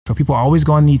So people are always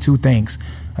going to need two things: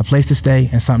 a place to stay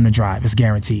and something to drive. It's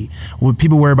guaranteed. When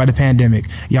people worry about the pandemic,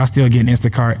 y'all still getting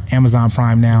Instacart, Amazon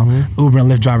Prime now. Uber and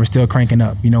Lyft drivers still cranking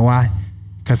up. You know why?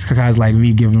 Because guys like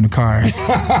me giving them the cars.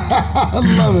 I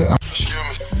love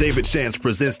it. David Shands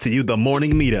presents to you the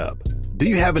Morning Meetup. Do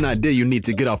you have an idea you need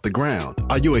to get off the ground?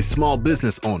 Are you a small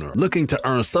business owner looking to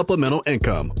earn supplemental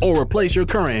income or replace your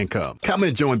current income? Come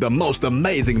and join the most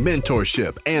amazing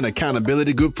mentorship and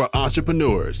accountability group for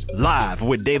entrepreneurs. Live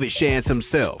with David Shands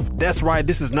himself. That's right,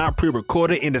 this is not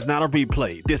pre-recorded and it's not a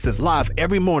replay. This is live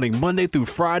every morning, Monday through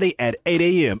Friday at 8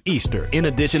 a.m. Eastern. In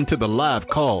addition to the live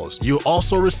calls, you'll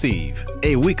also receive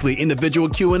a weekly individual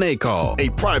Q&A call, a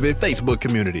private Facebook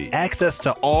community, access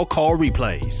to all call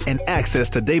replays, and access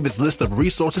to David's list of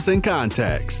resources and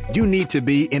contacts. You need to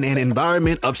be in an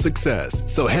environment of success.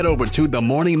 So head over to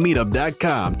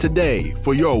themorningmeetup.com today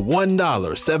for your $1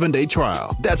 7-day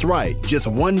trial. That's right, just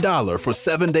 $1 for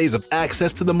 7 days of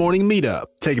access to the Morning Meetup.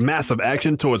 Take massive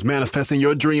action towards manifesting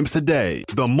your dreams today.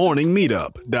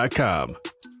 Themorningmeetup.com.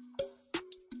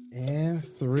 And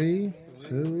 3,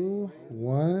 2,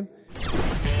 1.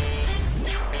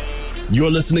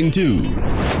 You're listening to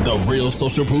The Real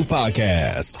Social Proof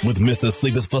Podcast with Mr.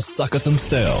 Sleepers for Suckers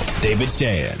himself, David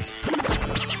Shands.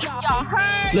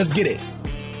 Let's get it.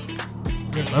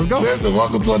 Let's go. Listen,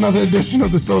 welcome to another edition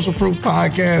of the Social Proof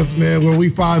Podcast, man, where we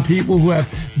find people who have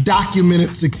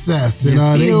documented success and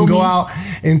they can go out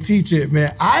and teach it,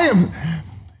 man.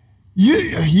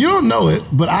 You don't know it,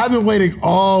 but I've been waiting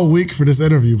all week for this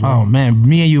interview, bro. Oh, man,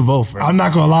 me and you both, bro. I'm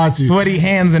not going to lie to you. Sweaty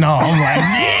hands and all. I'm like,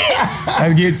 yeah.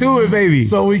 Let's get to it, baby.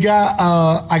 So we got,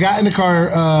 I got in the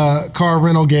car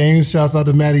rental game. Shouts out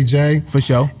to Matty J. For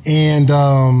sure.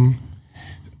 And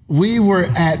we were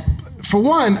at, for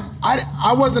one,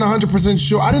 I wasn't 100%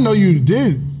 sure. I didn't know you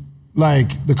did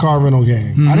like the car rental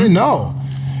game. I didn't know.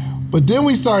 But then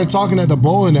we started talking at the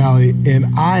bowling alley and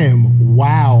I am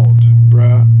wowed,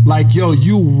 bruh. Like, yo,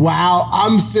 you wow.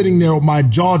 I'm sitting there with my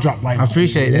jaw dropped like, I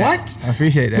appreciate that. What? I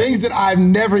appreciate that. Things that I've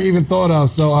never even thought of.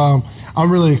 So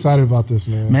I'm really excited about this,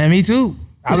 man. Man, me too.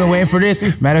 I've been waiting for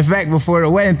this. Matter of fact, before the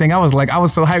wedding thing, I was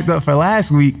so hyped up for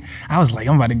last week. I was like,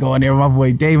 I'm about to go in there with my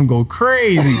boy Dave and go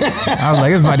crazy. I was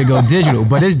like, it's about to go digital.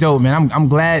 But it's dope, man. I'm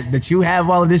glad that you have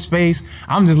all of this space.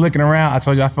 I'm just looking around. I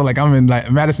told you I feel like I'm in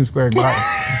like Madison Square Garden.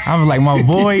 I was like, my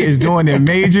boy is doing it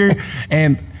major.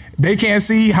 And they can't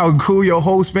see how cool your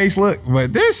whole space look,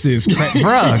 but this is,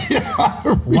 bruh.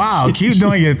 Wow, keep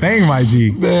doing your thing, my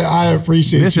G. Man, I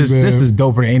appreciate this. Man. This is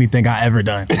doper than anything I ever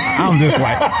done. I'm just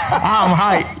like, I'm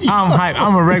hype.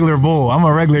 I'm a regular bull. I'm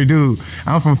a regular dude.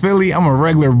 I'm from Philly. I'm a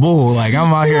regular bull. Like,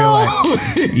 I'm out here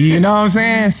like, you know what I'm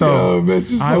saying? So, man,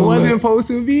 I wasn't supposed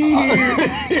to be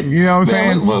here. You know what I'm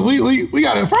saying? Well, we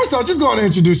got it. First off, just go on and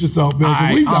introduce yourself, man,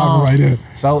 because we diving right in.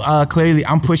 So, clearly,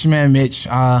 I'm Pushman Mitch.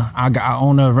 I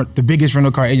own the biggest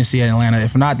rental car agency in Atlanta,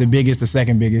 if not the biggest, the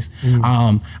second biggest.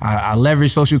 I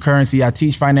leverage social currency. I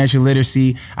teach financial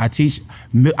literacy. I take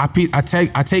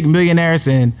millionaires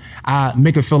and I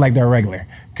make it feel like they're regular.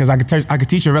 Because I could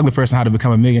teach a regular person how to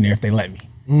become a millionaire if they let me.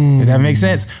 If that makes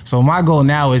sense. So my goal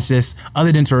now is just,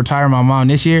 other than to retire my mom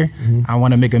this year, I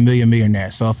want to make a millionaire.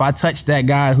 So if I touch that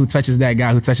guy who touches that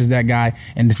guy who touches that guy,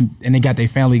 and they got their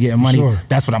family getting money,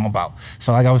 that's what I'm about.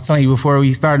 So like I was telling you before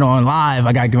we started on live,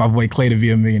 I got to get my boy Clay to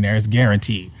be a millionaire. It's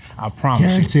guaranteed. I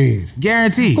promise you.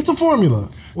 Guaranteed. What's the formula?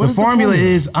 The formula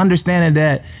is understanding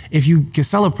that if you can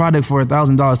sell a product for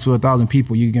 $1,000 to 1,000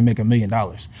 people, you can make $1 million.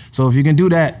 So if you can do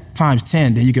that times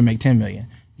 10, then you can make 10 million.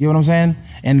 You know what I'm saying?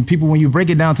 And people, when you break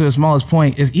it down to the smallest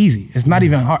point, it's easy. It's not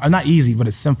even hard. Not easy, but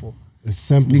it's simple. It's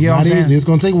simple. You get not easy. It's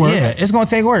going to take work. Yeah, it's going to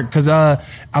take work because a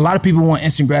lot of people want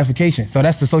instant gratification. So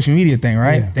that's the social media thing,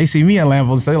 right? Yeah. They see me in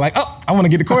Lambo and say like, oh, I want to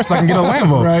get the course so I can get a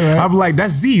Lambo. Right. I'm like,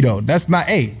 that's Z though. That's not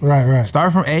A. Right.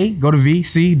 Start from A, go to V,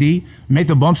 C, D, make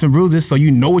the bumps and bruises so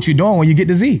you know what you're doing when you get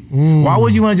to Z. Why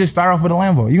would you want to just start off with a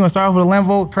Lambo? You're going to start off with a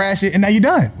Lambo, crash it, and now you're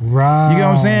done. Right. You get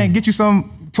what I'm saying? Get you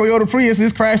some Toyota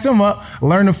Priuses, crash them up,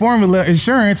 learn the formula,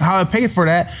 insurance, how I pay for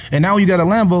that, and now you got a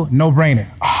Lambo, no brainer.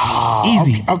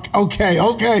 Easy. Okay.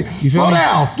 You feel Slow me?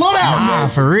 down. Nah,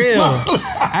 for real.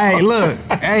 Hey, look.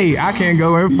 Hey, I can't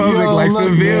go in public like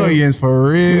civilians, for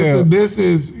real. Listen, this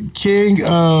is king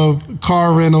of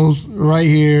car rentals right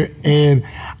here. And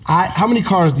how many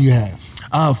cars do you have?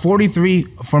 43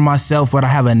 for myself, but I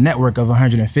have a network of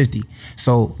 150.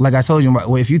 So, like I told you,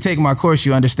 if you take my course,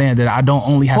 you understand that I don't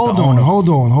only have to own them. Hold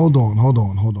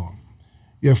on.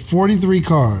 You have 43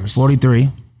 cars. 43.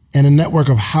 And a network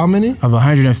of how many? Of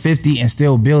 150 and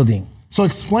still building. So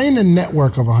explain the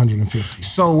network of 150.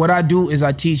 So what I do is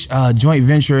I teach joint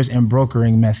ventures and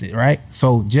brokering method, right?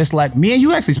 So just like me and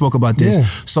you actually spoke about this. Yeah.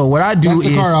 So what I do That's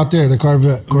the car out there, the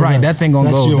Corvette. Right, that thing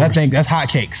gonna That's go. yours. That thing, that's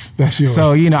hotcakes. That's yours.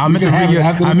 So I meant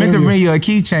to bring you a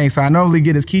keychain. So I normally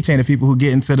get this keychain to people who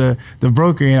get into the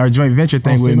brokering or joint venture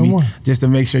thing with me, just to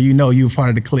make sure you're part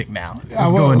of the clique now.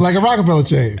 Like a Rockefeller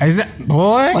chain. Is that,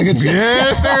 boy? Like a chain.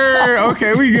 Yes, sir.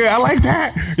 Okay, we good. I like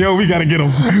that. Yo, we gotta get them.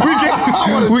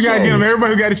 We gotta get them.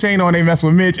 Everybody who got a chain on, they mess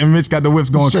with Mitch, and Mitch got the whips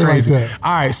going Straight crazy. like that.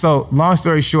 All right, so long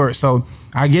story short, so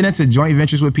I get into joint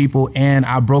ventures with people, and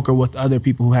I broker with other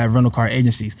people who have rental car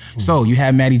agencies. So you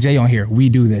have Matty J on here. We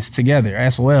do this together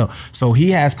as well. So he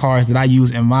has cars that I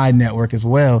use in my network as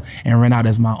well and rent out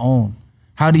as my own.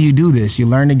 How do you do this? You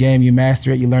learn the game, you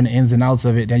master it, you learn the ins and outs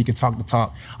of it, then you can talk the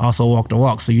talk, also walk the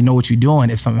walk. So you know what you're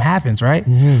doing if something happens, right?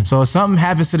 Mm-hmm. So if something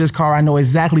happens to this car, I know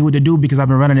exactly what to do because I've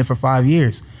been running it for 5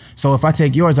 years. So if I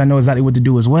take yours, I know exactly what to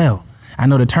do as well. I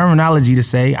know the terminology to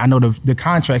say, I know the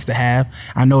contracts to have,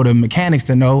 I know the mechanics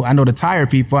to know, I know the tire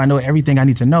people, I know everything I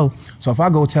need to know. So if I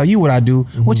go tell you what I do,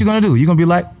 what you gonna do? You're gonna be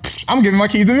like, I'm giving my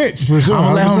keys to Mitch. For sure, I'm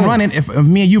gonna let him run it. If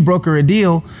me and you broker a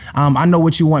deal, I know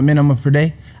what you want minimum per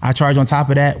day. I charge on top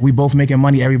of that. We both making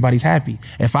money. Everybody's happy.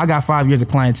 If I got 5 years of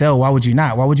clientele, why would you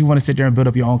not? Why would you want to sit there and build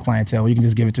up your own clientele? You can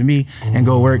just give it to me and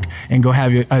go work and go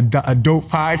have a dope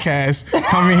podcast.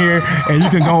 Come in here and you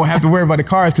can go have to worry about the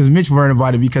cars because Mitch worried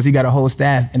about it because he got a whole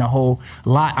staff and a whole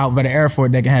lot out by the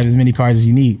airport that can have as many cars as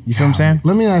you need. You feel what I'm saying?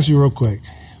 Let me ask you real quick.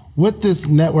 With this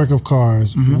network of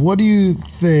cars, what do you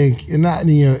think, and not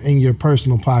in your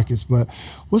personal pockets, but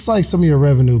what's like some of your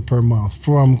revenue per month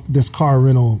from this car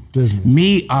rental business?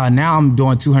 Me, now I'm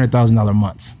doing $200,000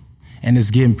 months, and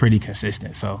it's getting pretty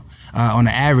consistent. So on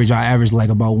the average, I average like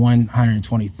about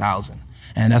 $120,000,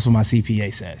 and that's what my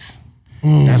CPA says.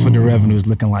 That's what the revenue is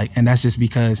looking like, and that's just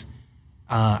because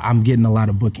I'm getting a lot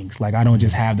of bookings. Like I don't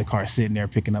just have the car sitting there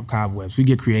picking up cobwebs. We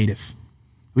get creative.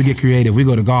 We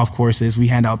go to golf courses. We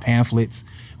hand out pamphlets.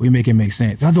 We make it make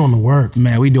sense. Y'all doing the work.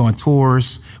 Man, we doing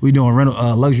tours. We doing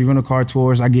luxury rental car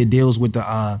tours. I get deals with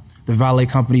the valet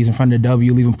companies in front of the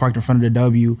W, leave them parked in front of the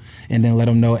W, and then let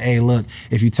them know, hey, look,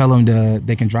 if you tell them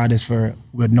they can drive this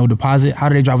with no deposit, how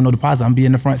do they drive with no deposit? I'm be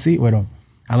in the front seat with them.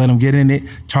 I let them get in it,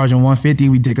 charge them $150.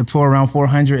 We take a tour around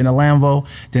 400 in a Lambo.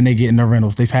 Then they get in the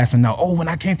rentals. They passing out. Oh, when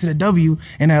I came to the W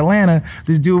in Atlanta,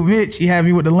 this dude Mitch, he had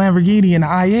me with the Lamborghini and the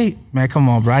i8. Man, come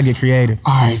on, bro. I get creative.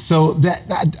 All right, so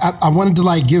I wanted to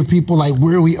like give people like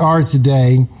where we are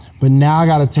today, but now I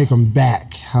got to take them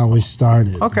back how we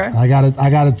started. Okay. I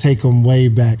gotta take them way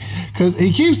back because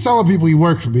he keeps telling people he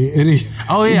worked for me. And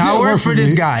I work for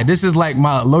this guy. This is like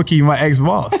my low-key, my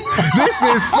ex-boss. This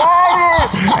is fire.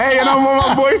 Hey, and I'm on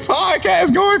my boy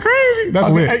podcast going crazy. That's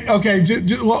lit. Okay,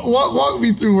 just walk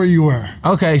me through where you were.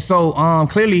 Okay, so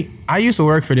clearly I used to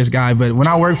work for this guy, but when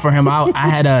I worked for him, I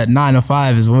had a 9 to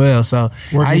 5 as well. So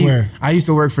I used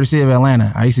to work for the city of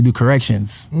Atlanta. I used to do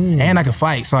corrections and I could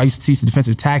fight. So I used to teach the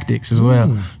defensive tactics as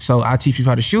well. So I teach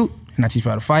people how to shoot and I teach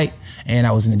people how to fight. And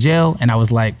I was in the jail and I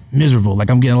was like miserable. Like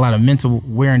I'm getting a lot of mental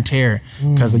wear and tear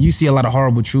because you see a lot of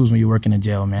horrible truths when you work in the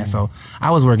jail, man. So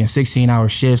I was working 16-hour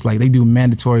shifts. Like they do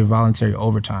mandatory voluntary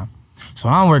overtime. So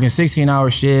I'm working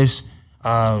 16-hour shifts.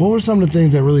 What were some of the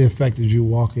things that really affected you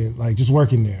working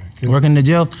there? Working in the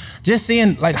jail, just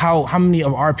seeing like how many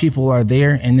of our people are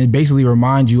there, and it basically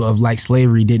reminds you of like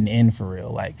slavery didn't end for real.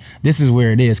 Like this is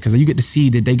where it is, because you get to see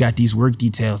that they got these work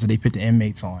details that they put the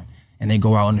inmates on, and they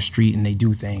go out on the street and they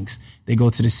do things. They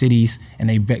go to the cities and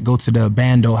they go to the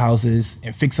bando houses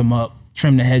and fix them up,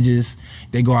 trim the hedges.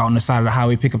 They go out on the side of the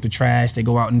highway, pick up the trash. They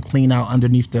go out and clean out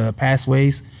underneath the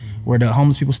pathways where the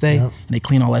homeless people stay, and they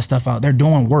clean all that stuff out. They're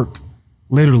doing work.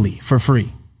 Literally for free.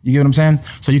 You get what I'm saying?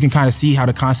 So you can kind of see how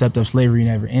the concept of slavery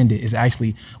never ended. Is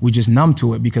actually, we just numb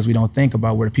to it because we don't think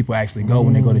about where the people actually go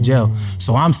when they go to jail.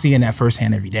 So I'm seeing that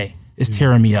firsthand every day. It's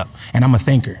tearing me up. And I'm a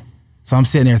thinker. So I'm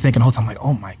sitting there thinking the whole time, like,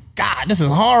 oh my God, this is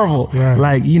horrible. Yeah.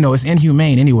 Like, it's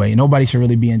inhumane anyway. Nobody should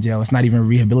really be in jail. It's not even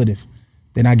rehabilitative.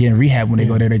 They're not getting rehab when they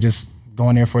go there. They're just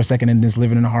going there for a second and just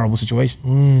living in a horrible situation.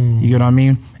 You get what I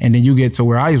mean? And then you get to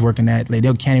where I was working at, like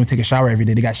they can't even take a shower every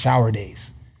day. They got shower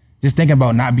days. Just thinking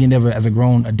about not being able, as a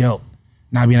grown adult,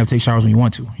 not being able to take showers when you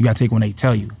want to. You gotta take when they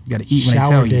tell you. You gotta eat when they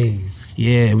tell you. Shower days.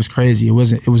 Yeah, it was crazy. It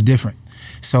was different.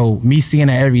 So me seeing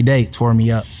that every day tore me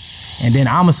up. And then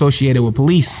I'm associated with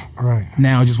police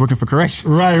now, just working for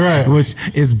corrections. Right. Which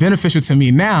is beneficial to me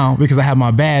now because I have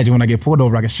my badge, and when I get pulled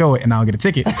over, I can show it and I'll get a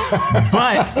ticket.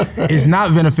 But it's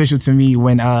not beneficial to me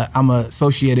when I'm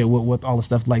associated with all the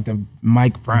stuff like the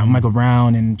Michael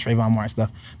Brown and Trayvon Martin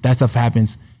stuff. That stuff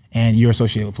happens and you're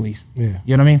associated with police. Yeah.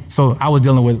 You know what I mean? So I was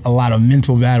dealing with a lot of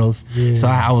mental battles. Yeah. So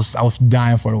I was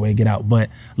dying for the way to get out. But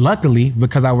luckily,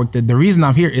 because I worked, the reason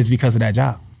I'm here is because of that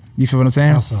job. You feel what I'm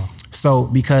saying? Also. So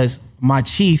because my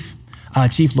chief,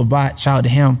 Chief Labat, shout out to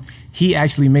him, he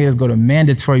actually made us go to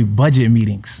mandatory budget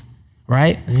meetings,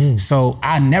 right? So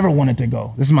I never wanted to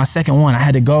go. This is my second one. I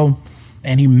had to go,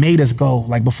 and he made us go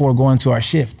like before going to our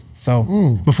shift.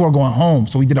 So before going home.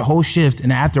 So we did a whole shift,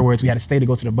 and afterwards we had to stay to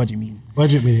go to the budget meeting.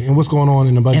 Budget meeting. And what's going on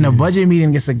in the budget meeting? In a budget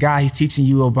meeting, it's a guy, he's teaching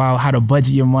you about how to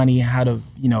budget your money, how to,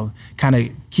 kind of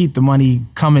keep the money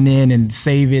coming in and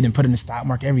save it and put it in the stock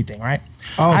market, everything, right?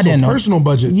 Oh, I so didn't know. Personal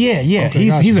budget. Yeah. Okay,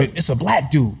 It's a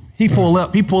black dude. He pull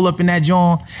up in that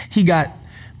joint. He got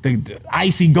the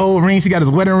icy gold rings. He got his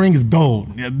wedding ring is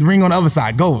gold. The ring on the other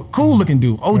side, gold. Cool looking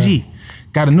dude, OG. Right.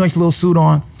 Got a nice little suit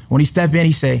on. When he step in,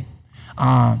 he say,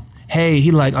 hey, he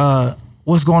like,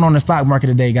 what's going on in the stock market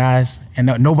today, guys? And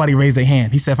nobody raised their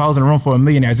hand. He said, if I was in a room full of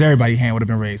millionaires, everybody's hand would have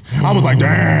been raised. I was like,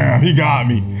 damn, he got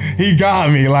me. He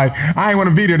got me. Like, I ain't want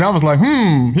to be there. And I was like,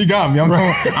 he got me.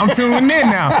 I'm tuning in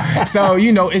now. So,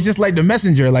 it's just like the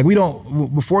messenger. Like,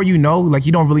 before you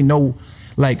don't really know,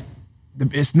 like,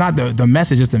 it's not the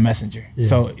message, it's the messenger. Yeah.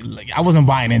 So like, I wasn't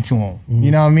buying into him. You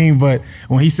know what I mean? But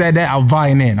when he said that, I was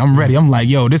buying in. I'm ready. I'm like,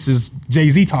 yo, this is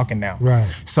Jay-Z talking now. Right.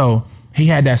 So he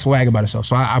had that swag about himself.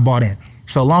 So I bought in.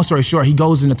 So long story short, he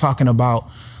goes into talking about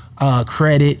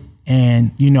credit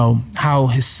and, how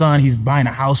his son, he's buying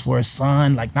a house for his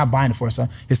son, like not buying it for his son.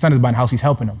 His son is buying a house, he's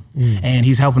helping him. And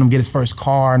he's helping him get his first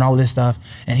car and all of this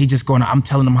stuff. And he just I'm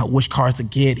telling him which cars to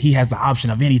get. He has the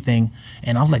option of anything.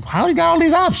 And I was like, how do you got all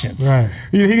these options? Right.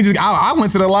 He can just, I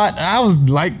went to the lot and I was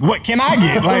like, what can I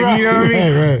get? Like, right, you know what I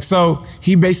mean? Right. So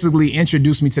he basically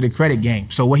introduced me to the credit game.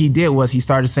 So what he did was he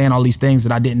started saying all these things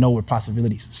that I didn't know were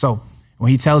possibilities. So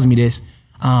when he tells me this,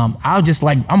 I was just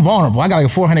like, I'm vulnerable. I got like a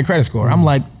 400 credit score. I'm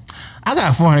like, I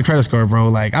got a 400 credit score, bro.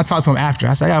 Like, I talked to him after.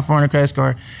 I said, I got a 400 credit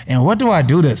score. And what do I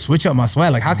do to switch up my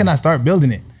swag? Like, how can I start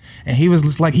building it? And he was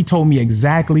just like, he told me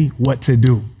exactly what to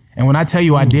do. And when I tell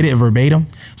you I did it verbatim,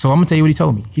 so I'm gonna tell you what he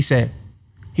told me. He said,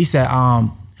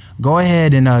 go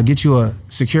ahead and get you a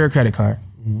secure credit card.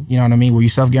 You know what I mean? Where you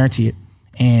self-guarantee it.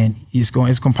 And it's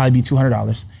gonna probably be $200.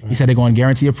 Right. He said they're going to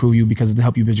guarantee approve you because it'll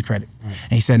help you build your credit. Right.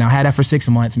 And he said, now have that for 6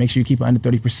 months. Make sure you keep it under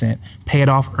 30%. Pay it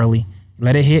off early.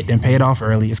 Let it hit, then pay it off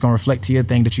early. It's going to reflect to your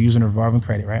thing that you're using a revolving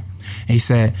credit, right? And he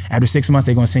said, after 6 months,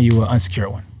 they're going to send you an unsecured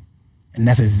one. And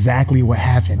that's exactly what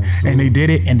happened. Absolutely. And they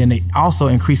did it, and then they also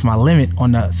increased my limit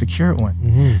on the secured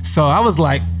one. So I was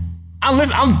like, I'm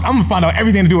gonna find out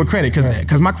everything to do with credit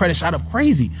because my credit shot up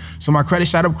crazy. So my credit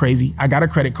shot up crazy. I got a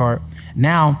credit card.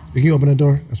 Now. Can you open the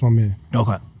door? That's my man.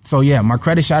 Okay. So yeah, my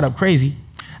credit shot up crazy.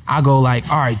 I go like,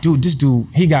 all right, dude, this dude,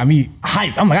 he got me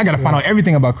hyped. I'm like, I gotta find out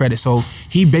everything about credit. So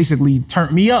he basically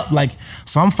turned me up. Like,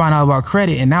 so I'm finding out about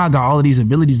credit and now I got all of these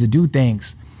abilities to do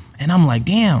things. And I'm like,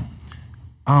 damn,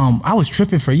 I was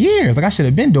tripping for years. Like I should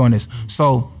have been doing this.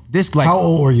 So this like. How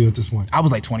old were you at this point? I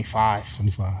was like 25.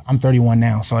 25. I'm 31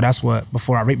 now. So that's what,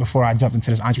 right before I jumped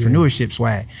into this entrepreneurship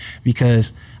swag,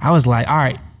 because I was like, all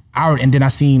right, and then I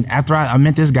seen, after I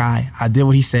met this guy, I did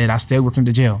what he said, I stayed working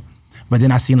to jail. But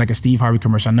then I seen like a Steve Harvey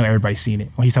commercial. I know everybody's seen it.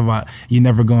 When he's talking about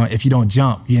if you don't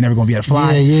jump, you're never gonna be able to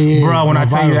fly. Yeah. Bro, when I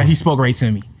tell you that, he spoke right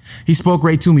to me. He spoke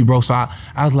right to me, bro. So I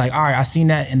was like, all right, I seen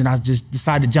that, and then I just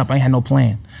decided to jump. I ain't had no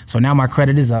plan. So now my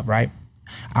credit is up, right?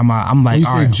 I'm like, when you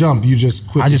all say right. Jump, you just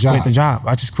quit the job. I just quit the job.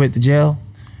 I just quit the jail.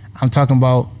 I'm talking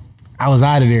about, I was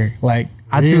out of there. Like,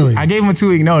 I gave him a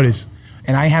 2-week notice.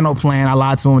 And I ain't had no plan. I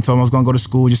lied to him and told him I was gonna go to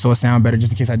school just so it sounded better,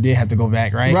 just in case I did have to go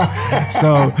back, right?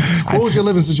 So what was your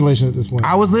living situation at this point?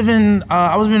 I was living in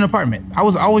an apartment. I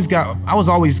was always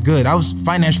good. I was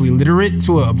financially literate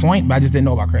to a point, but I just didn't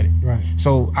know about credit. Right.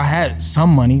 So I had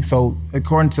some money. So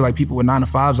according to like people with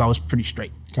 9-to-5s, I was pretty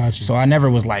straight. Gotcha. So I never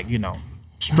was like,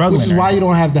 struggling. Which is why you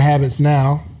don't have the habits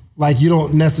now. Like you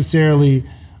don't necessarily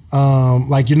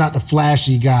like you're not the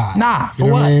flashy guy. Nah, for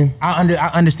what?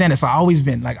 I understand it. So I always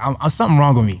been like, I'm something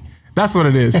wrong with me. That's what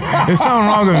it is. There's something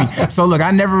wrong with me. So look,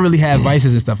 I never really had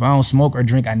vices and stuff. I don't smoke or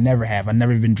drink. I never have. I've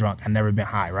never been drunk. I've never been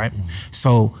high, right?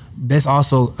 So this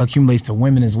also accumulates to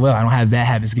women as well. I don't have bad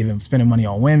habits spending money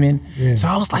on women. Yeah. So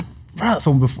I was like, bro,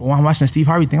 so when I'm watching the Steve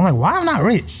Harvey thing, I'm like, why am I not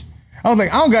rich? I was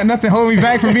like, I don't got nothing holding me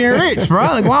back from being rich, bro.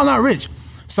 Like, why am I not rich?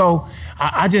 So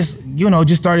I just,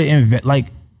 just started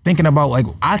thinking about like,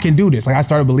 I can do this. Like I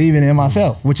started believing in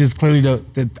myself, which is clearly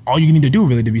the all you need to do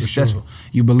really to be successful. Sure.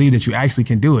 You believe that you actually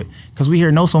can do it. Cause we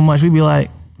hear no so much, we be like,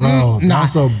 bro,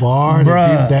 that's a bar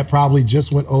that probably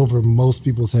just went over most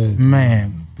people's head.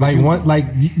 Man.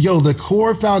 The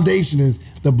core foundation is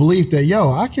the belief that,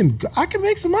 I can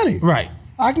make some money. Right.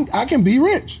 I can be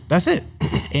rich. That's it.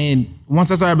 And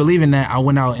once I started believing that, I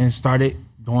went out and started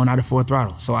going out at full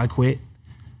throttle. So I quit.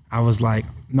 I was like,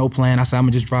 no plan. I said, I'm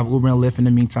gonna just drive Uber and Lyft in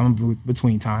the meantime,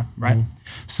 between time, right?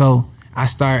 So I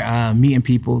start meeting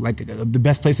people. Like the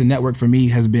best place to network for me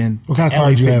has been What kind of car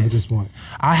did you have at this point?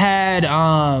 I had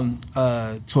I didn't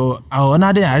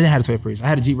have a Toyota Prius. I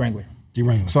had a Jeep Wrangler. Jeep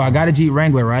Wrangler. So I got a Jeep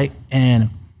Wrangler, right? And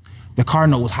the car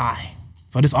note was high.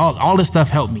 So this all this stuff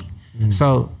helped me.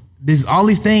 So all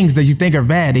these things that you think are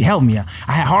bad, they helped me.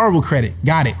 I had horrible credit,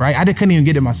 got it, right? I couldn't even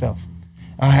get it myself.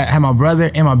 I had my brother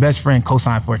and my best friend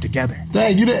co-sign for it together.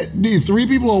 Dang, you did 3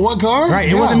 people on one car? Right,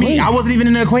 it wasn't me. I wasn't even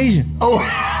in the equation. Oh.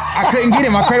 I couldn't get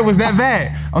it. My credit was that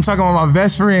bad. I'm talking about my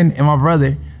best friend and my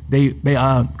brother. They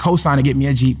co-signed to get me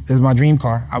a Jeep. It was my dream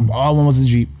car. All I wanted was a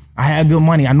Jeep. I had good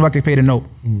money. I knew I could pay the note.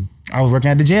 I was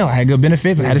working at the jail. I had good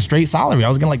benefits. I had a straight salary. I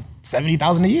was getting like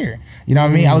 $70,000 a year. You know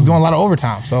what I mean? I was doing a lot of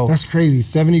overtime. So that's crazy.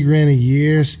 $70,000 a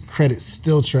year. Credit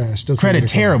still trash. Still credit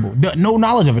terrible. No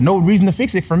knowledge of it. No reason to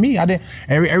fix it for me. I didn't.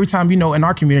 Every time in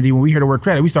our community when we hear the word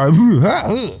credit, we start start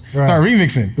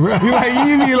remixing. Right. You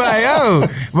be like, oh,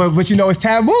 but it's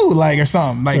taboo, like or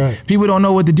something. Like people don't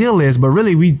know what the deal is. But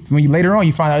really, when you later on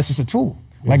you find out it's just a tool.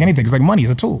 Like anything, it's like money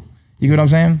is a tool. You get what I'm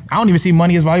saying? I don't even see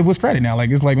money as valuable as credit now.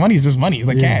 Like it's like money is just money. It's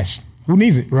like cash. Who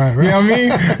needs it? Right. You know what I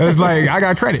mean? It's like I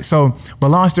got credit. So, but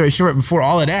long story short, before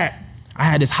all of that, I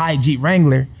had this high Jeep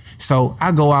Wrangler. So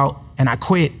I go out and I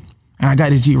quit and I got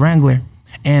this Jeep Wrangler.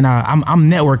 And I'm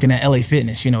networking at LA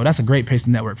Fitness. That's a great place to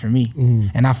network for me.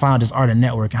 And I found this art of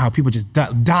networking, how people just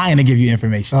dying to give you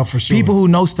information. Oh, for sure. People who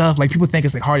know stuff, like people think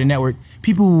it's like hard to network.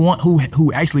 People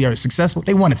who actually are successful,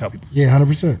 they want to tell people. Yeah,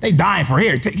 100%. They dying for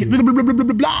here. Take blah, blah, blah, blah,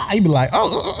 blah, blah. You be like, let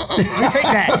me take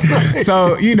that.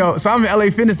 So I'm in LA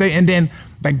Fitness Day, and then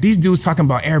like these dudes talking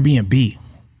about Airbnb,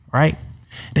 right?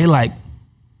 They like,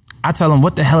 I tell them,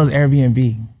 what the hell is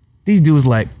Airbnb? These dudes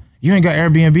like, you ain't got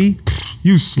Airbnb? Pfft,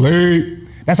 you slave.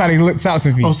 That's how they looked out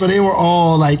to me. Oh, so they were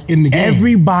all like in the game.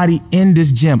 Everybody in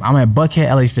this gym, I'm at Buckhead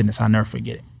LA Fitness, I'll never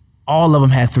forget it. All of them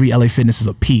had 3 LA Fitnesses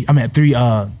apiece. I mean, 3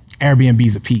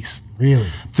 Airbnbs apiece. Really?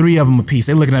 3 of them apiece.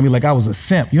 They looking at me like I was a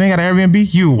simp. You ain't got an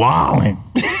Airbnb? You wildin'.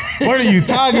 What are you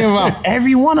talking about?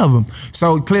 Every one of them.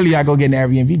 So clearly I go get in the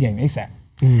Airbnb game ASAP.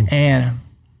 And,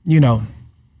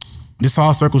 this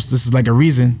all circles, this is like a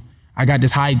reason I got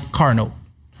this high car note.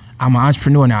 I'm an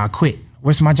entrepreneur now, I quit.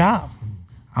 Where's my job?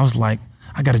 I was like,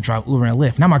 I gotta drive Uber and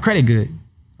Lyft. Now my credit good,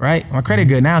 right? My credit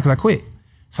good now because I quit.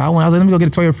 So I was like, let me go get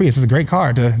a Toyota Prius. It's a great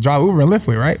car to drive Uber and Lyft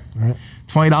with, right? $20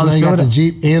 so you got the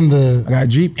Jeep and the... I got a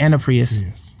Jeep and a Prius.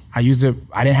 Yes. I used it,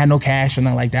 I didn't have no cash or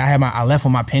nothing like that. I left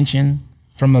with my pension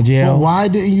from the jail. Well, why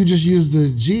didn't you just use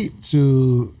the Jeep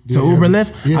to Uber and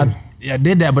Lyft? Yeah. I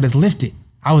did that, but it's lifted.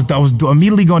 I was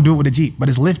immediately gonna do it with a Jeep, but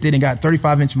it's lifted and got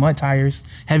 35-inch mud tires,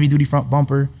 heavy duty front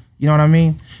bumper. You know what I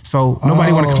mean? So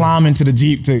nobody want to climb into the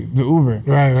Jeep to Uber.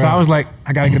 Right. So I was like,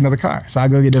 I gotta get another car. So I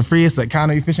go get the Prius, a kind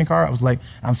of efficient car. I was like,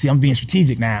 I'm being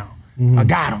strategic now. I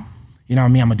got them. You know what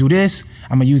I mean? I'm gonna do this.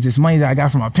 I'm gonna use this money that I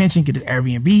got from my pension, get this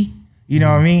Airbnb. You know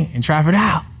what I mean? And try it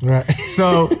out. Right.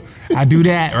 So I do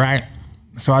that, right?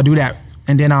 So I do that,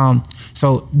 and then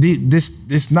so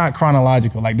this not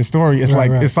chronological. Like the story is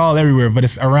it's all everywhere, but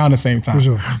it's around the same time. For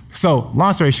sure. So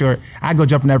long story short, I go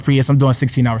jump in that Prius. I'm doing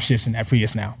 16-hour shifts in that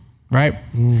Prius now. Right?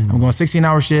 I'm going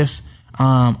 16-hour shifts.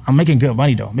 I'm making good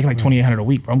money though. I'm making like $2,800 a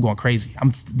week, bro. I'm going crazy.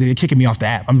 They're kicking me off the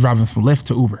app. I'm driving from Lyft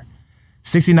to Uber.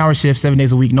 16-hour shifts, 7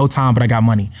 days a week, no time, but I got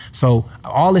money. So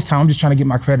all this time, I'm just trying to get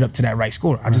my credit up to that right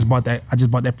score. I just bought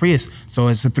that Prius. So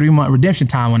it's a 3-month redemption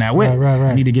time on that whip. Right.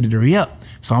 I need to get it to re-up.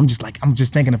 So I'm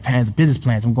just thinking of plans, business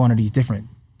plans. I'm going to these different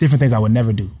things I would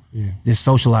never do. Yeah. Just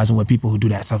socializing with people who do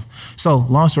that stuff. So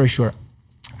long story short,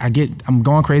 I'm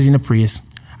going crazy in the Prius.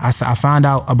 I found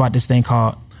out about this thing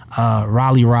called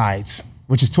Raleigh Rides,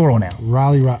 which is Turo now.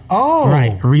 Raleigh Rides. Oh.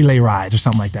 Right, Relay Rides or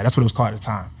something like that. That's what it was called at the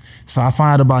time. So I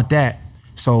found out about that.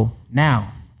 So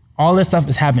now, all this stuff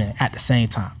is happening at the same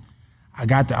time.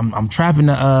 I'm trapping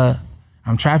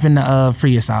the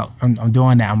Prius out. I'm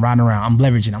doing that. I'm riding around. I'm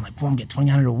leveraging. I'm like, boy, I'm getting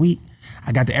 $2,900 a week.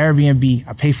 I got the Airbnb.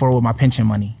 I pay for it with my pension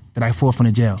money that I pulled from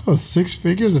the jail. Oh, 6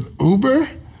 figures of Uber?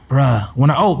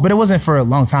 Bruh, but it wasn't for a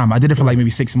long time. I did it for like maybe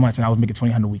 6 months and I was making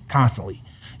 $2,000 a week constantly.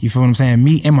 You feel what I'm saying?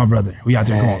 Me and my brother, we out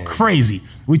there going crazy.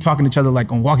 We talking to each other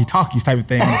like on walkie-talkies type of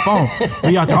thing on the phone.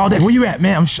 We out there all day. Where you at,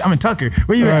 man? I'm in Tucker.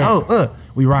 Where you at?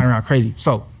 We riding around crazy.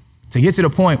 So to get to the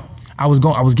point, I was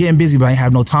getting busy, but I didn't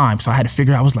have no time. So I had to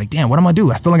figure out, I was like, damn, what am I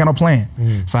do? I still ain't got no plan.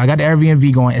 So I got the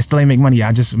Airbnb going. It still ain't make money.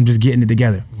 I'm just getting it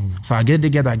together. So I get it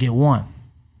together. I get one.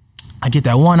 I get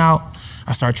that one out.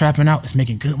 I start trapping out. It's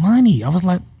making good money. I was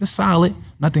like, it's solid,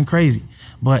 nothing crazy.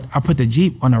 But I put the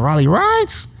Jeep on the Raleigh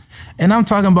Rides, And I'm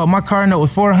talking about my car note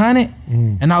was $400,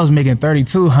 and I was making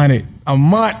 $3,200 a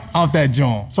month off that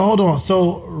joint. So hold on.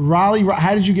 So Raleigh,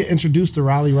 how did you get introduced to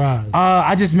Raleigh Rise?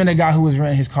 I just met a guy who was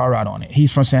renting his car out on it.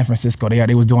 He's from San Francisco.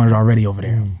 They was doing it already over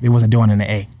there. They wasn't doing it in the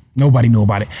A. Nobody knew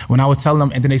about it. When I was telling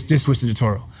them, and then they just switched to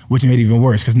Turo, which made it even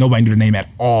worse because nobody knew the name at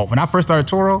all. When I first started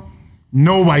Turo,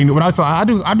 nobody knew. When I was telling,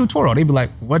 I do Turo, they'd be like,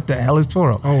 what the hell is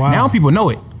Turo? Oh, wow. Now people know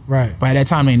it. Right. But at that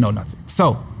time, they didn't know nothing.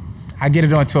 So I get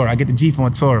it on Turo. I get the Jeep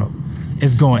on Turo.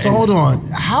 It's going. So hold on.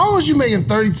 How was you making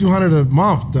 $3,200 a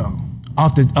month though?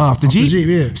 Off the Jeep? The Jeep,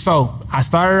 yeah. So I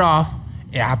started off,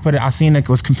 I seen it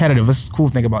was competitive. That's the cool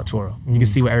thing about Turo. You can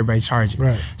see what everybody's charging.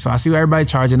 Right. So I see what everybody's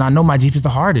charging. I know my Jeep is the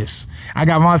hardest. I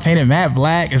got mine painted matte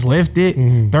black. It's lifted.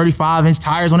 35-inch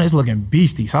tires on it. It's looking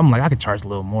beastie. So I'm like, I could charge a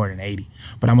little more than 80.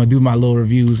 But I'm going to do my little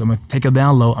reviews. I'm going to take it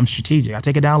down low. I'm strategic. I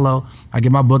take it down low. I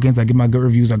get my bookings. I get my good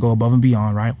reviews. I go above and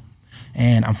beyond, right?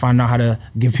 And I'm finding out how to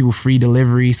give people free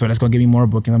delivery. So that's going to give me more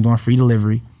bookings. I'm doing free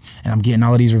delivery. And I'm getting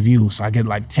all of these reviews. So I get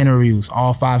like 10 reviews,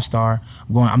 all 5-star.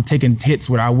 I'm taking hits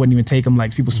where I wouldn't even take them,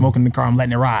 like people smoking in the car, I'm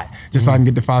letting it ride, just so I can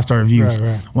get the 5-star reviews.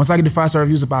 Right. Once I get the 5-star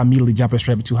reviews, I immediately jump it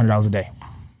straight to $200 a day.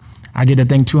 I get that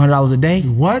thing $200 a day.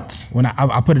 What? When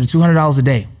I put it to $200 a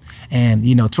day. And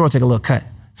Turo take a little cut.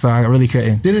 So I really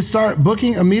couldn't. Did it start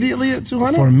booking immediately at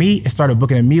 $200? For me, it started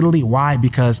booking immediately. Why?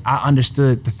 Because I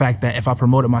understood the fact that if I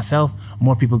promote it myself,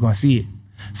 more people are gonna see it.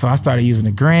 So I started using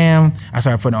the gram, I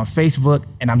started putting it on Facebook,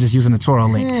 and I'm just using the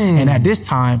Turo link. And at this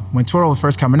time, when Turo was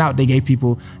first coming out, they gave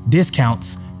people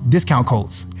discount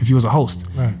codes if you was a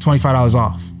host, $25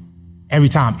 off every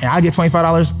time. And I get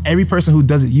 $25. Every person who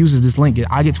uses this link,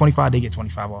 I get $25, they get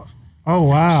 $25 off. Oh,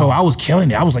 wow. So I was killing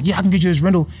it. I was like, yeah, I can get you this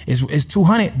rental. It's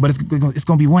 $200, but it's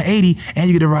going to be $180, and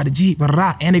you get to ride the Jeep, and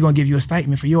they're going to give you a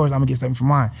stipend for yours. I'm going to get a stipend for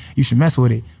mine. You should mess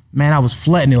with it. Man, I was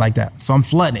flooding it like that. So I'm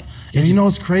flooding it. And you know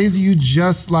what's crazy? You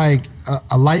just like,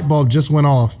 a light bulb just went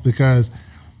off because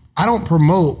I don't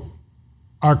promote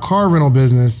our car rental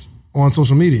business on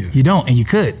social media. You don't, and you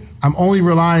could. I'm only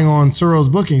relying on Turo's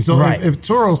booking. So if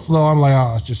Turo's slow, I'm like,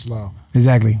 oh, it's just slow.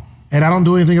 Exactly. And I don't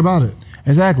do anything about it.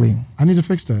 Exactly. I need to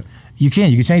fix that. You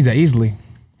can change that easily.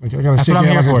 Okay, I gotta shake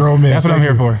like a grown man. That's what I'm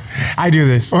here for. I do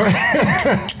this.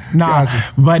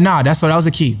 Gotcha. But that was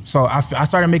the key. So I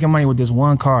started making money with this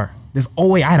one car.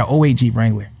 I had an 08 Jeep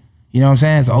Wrangler. You know what I'm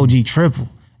saying? It's an OG triple.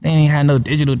 They ain't had no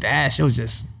digital dash. It was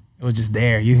just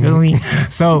there. You feel me?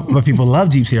 So, but people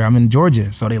love Jeeps here. I'm in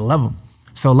Georgia, so they love them.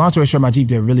 So long story short, my Jeep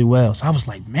did really well. So I was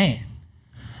like, man.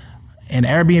 And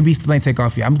Airbnb still ain't take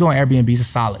off yet. I'm doing Airbnb. It's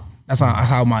solid. That's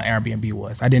how my Airbnb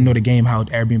was. I didn't know the game how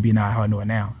Airbnb now, how I know it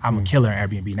now. I'm a killer in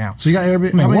Airbnb now. So you got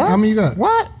Airbnb? Man, how many you got?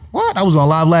 What? I was on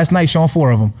live last night showing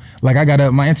 4 of them. Like I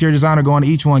got my interior designer going to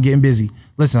each one, getting busy.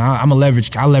 Listen, I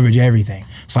leverage everything.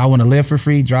 So I want to live for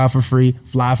free, drive for free,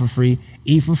 fly for free,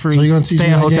 eat for free,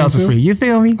 stay in hotels for free. You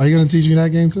feel me? Are you going to teach me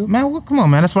that game too? Man, come on,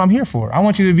 man. That's what I'm here for. I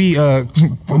want you to be a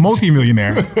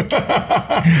multi-millionaire.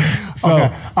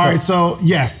 Okay. All right. So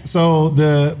yes. So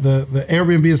the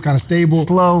Airbnb is kind of stable.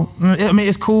 Slow. I mean,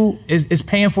 it's cool. It's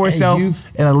paying for itself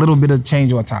and a little bit of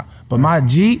change on top. But my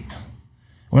Jeep,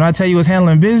 when I tell you it's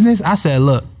handling business, I said,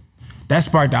 look, that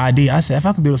sparked the idea. I said, if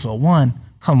I can do this with 1,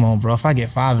 come on, bro. If I get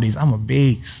 5 of these, I'm a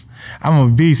beast.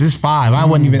 It's 5. I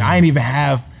didn't even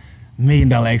have $1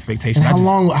 million expectations. And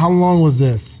how long was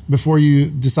this before you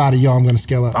decided, I'm going to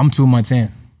scale up? I'm 2 months in.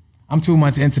 I'm 2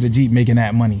 months into the Jeep making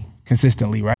that money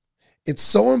consistently, right? It's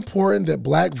so important that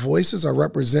Black voices are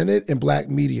represented in Black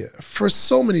media for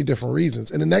so many different reasons.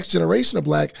 And the next generation of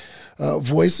Black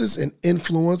voices and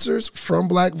influencers from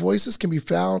Black voices can be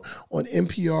found on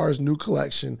NPR's new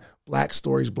collection, Black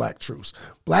Stories, Black Truths.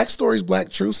 Black Stories, Black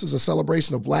Truths is a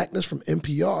celebration of Blackness from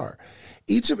NPR.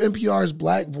 Each of NPR's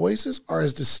Black voices are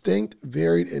as distinct,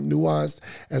 varied, and nuanced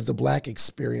as the Black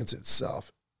experience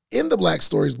itself. In the Black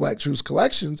Stories, Black Truths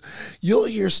collections, you'll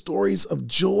hear stories of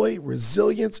joy,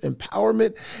 resilience,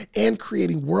 empowerment, and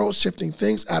creating world-shifting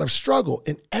things out of struggle.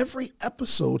 And every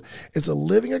episode is a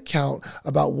living account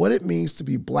about what it means to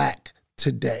be Black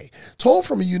today, told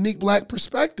from a unique Black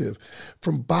perspective.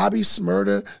 From Bobby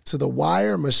Shmurda to The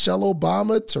Wire, Michelle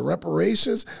Obama to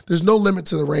reparations, there's no limit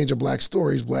to the range of Black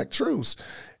stories, Black truths.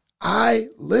 I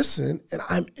listen and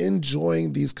I'm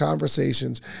enjoying these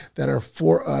conversations that are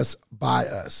for us, by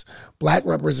us. Black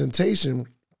representation,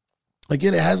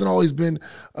 again, it hasn't always been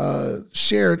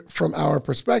shared from our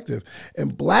perspective.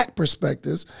 And Black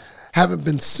perspectives haven't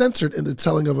been centered in the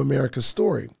telling of America's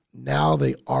story. Now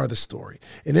they are the story.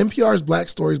 In NPR's Black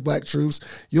Stories, Black Truths,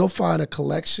 you'll find a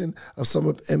collection of some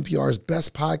of NPR's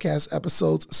best podcast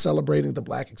episodes celebrating the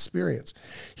Black experience.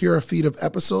 Here are a feed of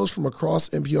episodes from across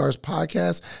NPR's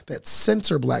podcasts that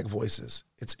center Black voices.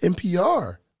 It's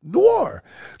NPR. Noir.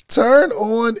 Turn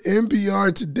on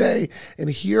NPR today and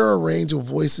hear a range of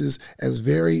voices as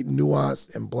very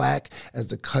nuanced and black as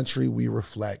the country we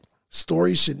reflect.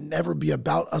 Stories should never be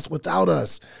about us without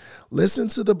us. Listen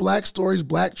to the Black Stories,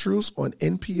 Black Truths on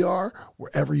NPR,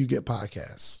 wherever you get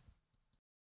podcasts.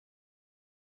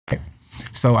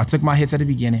 So I took my hits at the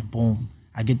beginning. Boom.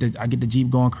 I get the Jeep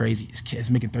going crazy. It's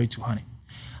making $3,200.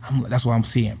 That's what I'm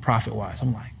seeing profit wise.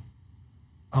 I'm like,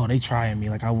 oh, they trying me.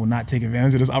 Like, I will not take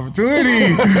advantage of this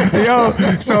opportunity. Yo,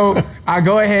 so I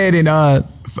go ahead and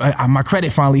my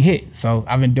credit finally hit. So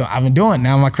I've been doing.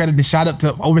 Now my credit has shot up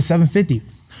to over 750.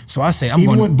 So I say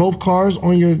even with both cars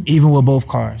on your. Even with both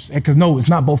cars, because no, it's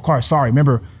not both cars. Sorry,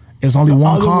 remember. It was only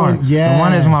one car. Yes. The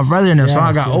one is my brother in there. So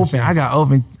I got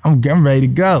open. I'm ready to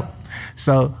go.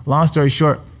 So long story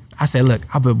short, I said, look,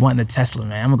 I've been wanting a Tesla,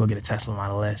 man. I'm gonna go get a Tesla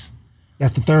Model S.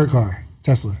 That's the third car,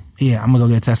 Tesla. Yeah, I'm gonna go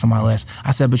get a Tesla Model S.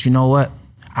 I said, but you know what?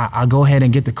 I'll go ahead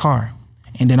and get the car.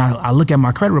 And then I look at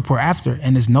my credit report after,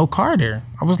 and there's no car there.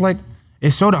 I was like,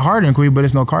 it showed a hard inquiry, but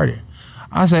there's no car there.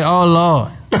 I say, oh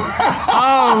Lord.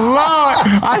 Oh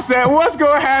Lord. I said, what's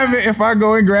gonna happen if I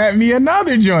go and grab me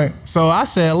another joint? So I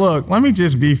said, look, let me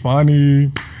just be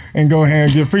funny and go ahead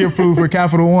and get pre-approved for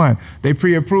Capital One. They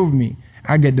pre-approved me.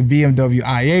 I get the BMW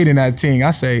i8 in that thing.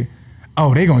 I say,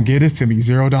 oh, they gonna give this to me,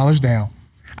 $0 down.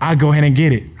 I go ahead and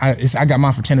get it. I got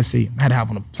mine for Tennessee. I had to hop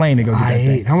on a plane to go get that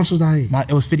thing. How much was the i8?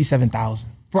 It was $57,000.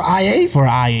 For i8? For an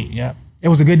i8, yeah. It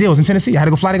was a good deal. It was in Tennessee. I had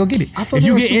to go fly to go get it. If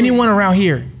you get anyone around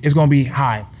here, it's gonna be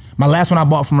high. My last one I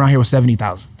bought from around here was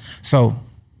 $70,000. So,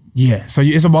 yeah. So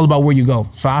it's all about where you go.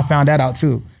 So I found that out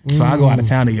too. So I go out of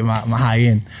town to get my high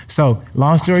end. So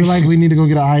long story short. I feel like we need to go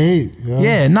get an i8.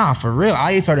 Yeah, nah, for real.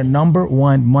 i8s are the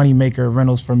 #1 money maker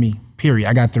rentals for me. Period.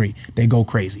 I got 3. They go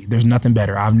crazy. There's nothing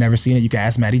better. I've never seen it. You can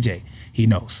ask Matty J. He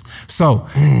knows. So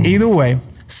either way,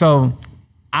 so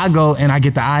I go and I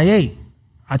get the i8.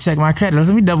 I check my credit.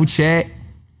 Let me double check.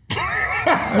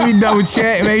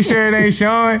 Make sure it ain't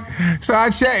showing. So I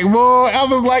checked, boy. I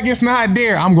was like, it's not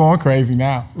there. I'm going crazy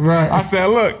now. Right. I said,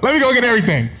 look, let me go get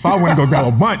everything. So I went to go grab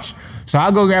a bunch. So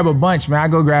I go grab a bunch, man. I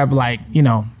go grab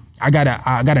I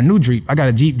got a new Jeep. I got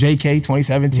a Jeep JK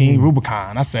 2017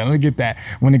 Rubicon. I said, let me get that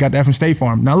when they got that from State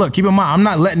Farm. Now look, keep in mind, I'm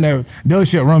not letting the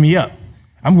dealership run me up.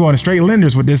 I'm going to straight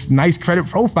lenders with this nice credit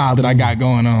profile that I got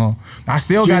going on.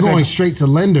 You're going straight to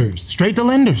lenders. Straight to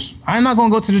lenders. I'm not going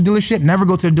to go to the dealership. Never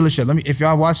go to the dealership. If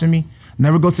y'all watching me,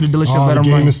 never go to the dealership. Let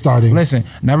them run. Is starting. Listen,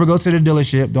 never go to the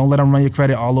dealership. Don't let them run your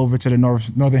credit all over to the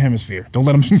northern hemisphere. Don't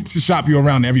let them shop you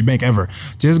around every bank ever.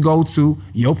 Just go to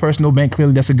your personal bank.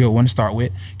 Clearly, that's a good one to start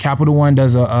with. Capital One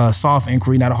does a soft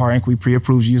inquiry, not a hard inquiry.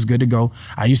 Pre-approves you. It's good to go.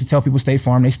 I used to tell people State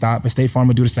Farm, they stop, but State Farm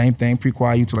will do the same thing.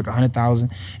 Pre-qualify you to like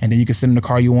 $100,000, and then you can send them the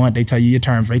car you want. They tell you your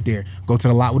terms right there. Go to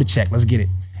the lot with a check. Let's get it.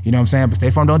 You know what I'm saying? But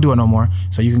State Farm don't do it no more.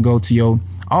 So you can go to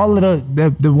all of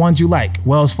the ones you like.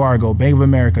 Wells Fargo, Bank of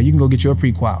America. You can go get your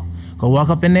pre-qual. Go walk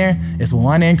up in there. It's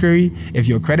one inquiry. If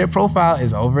your credit profile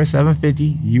is over 750,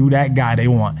 you that guy they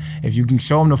want. If you can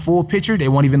show them the full picture, they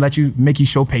won't even make you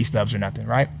show pay stubs or nothing,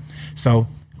 right? So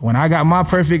when I got my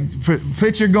perfect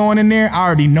picture going in there, I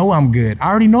already know I'm good.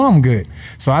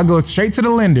 So I go straight to the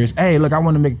lenders. Hey, look, I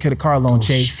want to get a car loan,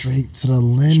 Chase. Straight to the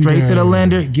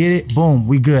lender. Get it, boom,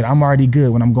 we good. I'm already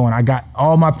good when I'm going. I got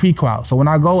all my pre-qual. So when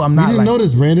I go, I'm not We didn't know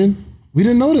this, Brandon. We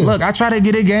didn't know this. Look, I try to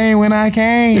get a game when I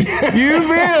can. You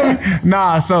feel me?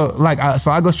 Nah, so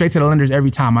I go straight to the lenders every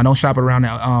time. I don't shop it around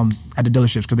at the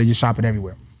dealerships because they just shop it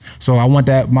everywhere. So I want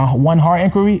that. My one hard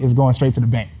inquiry is going straight to the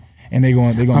bank. And they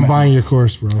going. I'm buying your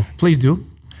course, bro. Please do.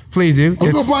 I'm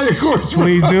gonna buy your course. Bro.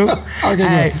 Please do.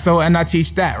 Okay. Hey, so and I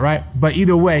teach that, right? But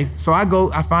either way, so I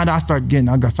start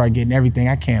getting everything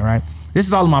I can, right? This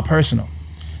is all of my personal.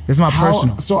 This is my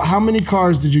personal. So how many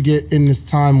cars did you get in this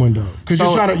time window? Because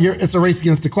it's a race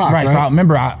against the clock, right? So I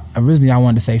remember originally I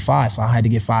wanted to say 5, so I had to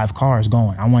get 5 cars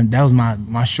going. That was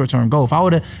my short-term goal. I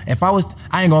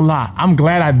ain't gonna lie, I'm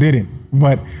glad I didn't.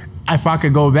 But if I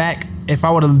could go back, if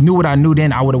I would have knew what I knew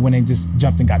then, I would have went and just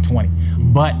jumped and got 20.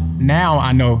 But now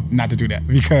I know not to do that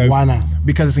because why not?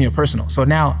 Because it's in your personal. So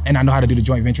now, and I know how to do the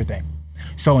joint venture thing.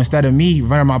 So instead of me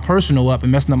running my personal up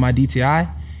and messing up my DTI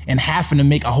and having to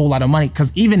make a whole lot of money,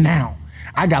 because even now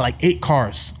I got like 8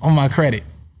 cars on my credit,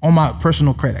 on my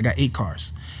personal credit. I got 8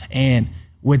 cars, and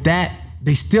with that,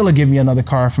 they still will give me another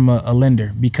car from a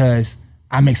lender because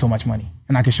I make so much money.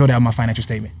 And I can show that on my financial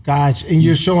statement. Gotcha. And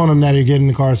you're showing them that you're getting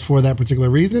the cars for that particular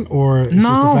reason, or it's just the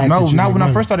fact that not when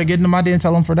I first started getting them. I didn't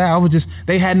tell them for that.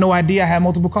 They had no idea I had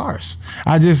multiple cars.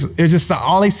 It's just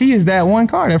all they see is that one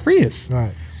car, that Prius.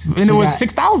 Right. And so it was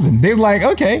 6,000. They was like,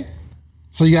 okay.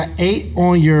 So you got 8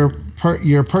 on your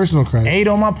your personal credit. 8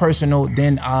 on my personal.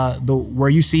 Then where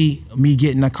you see me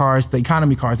getting the cars, the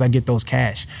economy cars, I get those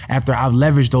cash after I've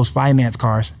leveraged those finance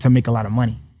cars to make a lot of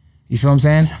money. You feel what I'm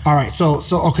saying? All right.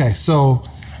 So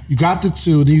you got the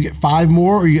 2, then you get 5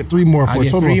 more, or you get 3 more for a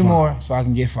total of 5? I get 3 more, so I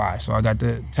can get 5. So I got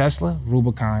the Tesla,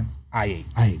 Rubicon,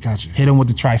 i8. Gotcha. Hit them with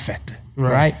the trifecta,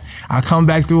 right? I come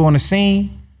back through on the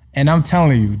scene, and I'm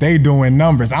telling you, they doing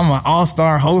numbers. I'm an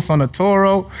all-star host on the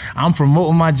Toro. I'm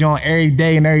promoting my joint every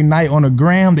day and every night on the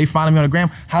gram. They follow me on the gram.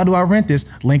 How do I rent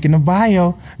this? Link in the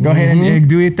bio. Go ahead and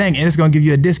do your thing, and it's gonna give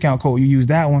you a discount code. You use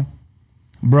that one.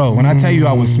 Bro, when I tell you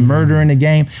I was murdering the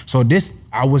game, so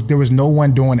there was no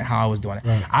one doing it how I was doing it.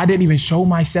 Right. I didn't even show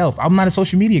myself. I'm not a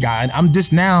social media guy. I'm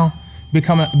just now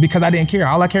becoming, because I didn't care.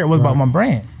 All I cared was about my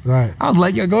brand. Right. I was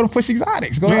like, yo, go to Push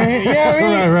Exotics. Go ahead. You know what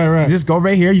I mean? Right. Just go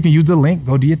right here. You can use the link.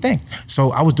 Go do your thing.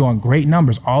 So I was doing great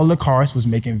numbers. All the cars was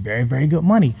making very, very good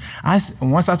money.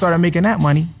 Once I started making that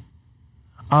money,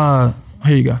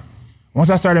 here you go. Once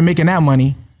I started making that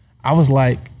money, I was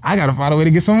like, I gotta find a way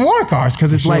to get some more cars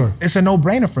because it's like it's a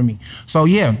no-brainer for me. So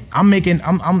yeah, I'm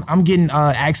getting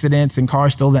accidents and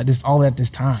cars still all at this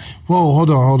time. Whoa,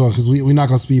 hold on, because we're not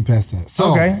gonna speed past that.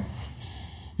 So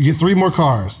you get 3 more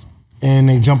cars and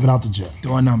they jumping out the gym.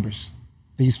 Doing numbers.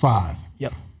 These 5.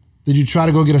 Yep. Did you try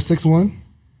to go get a 6th one?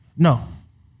 No.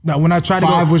 When I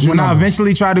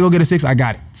eventually tried to go get a 6, I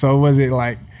got it. So it wasn't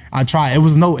like I tried. It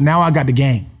was now I got the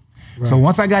game. Right. So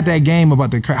once I got that game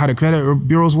about how the credit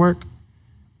bureaus work,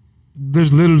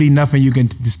 there's literally nothing you can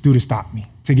just do to stop me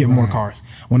to get more cars.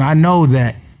 When I know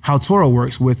that how Toro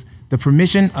works, with the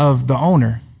permission of the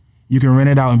owner, you can rent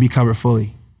it out and be covered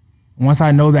fully. Once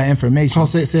I know that information.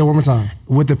 Say it one more time.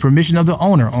 With the permission of the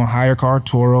owner on Hire Car,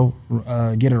 Toro,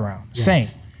 Get It Around. Yes. Same.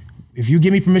 If you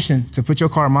give me permission to put your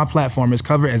car on my platform, it's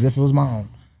covered as if it was my own.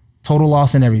 Total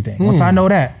loss and everything. Once I know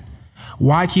that,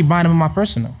 why keep buying them in my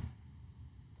personal?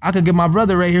 I could get my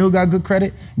brother right here who got good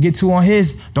credit, get 2 on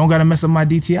his, don't gotta mess up my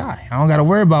DTI. I don't gotta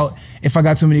worry about if I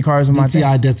got too many cars in my thing.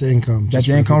 DTI, debt to income. Debt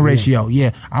to income ratio,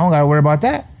 yeah. I don't gotta worry about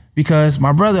that because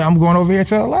my brother, I'm going over here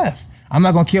to the left. I'm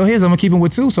not gonna kill his, I'm gonna keep him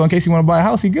with 2, so in case he wanna buy a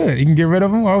house, he good. He can get rid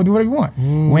of him or do whatever he want.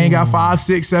 We ain't got 5,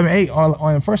 6, 7, 8 all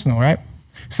on the personal, right?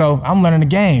 So I'm learning the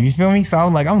game, you feel me? So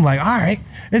I'm like, all right,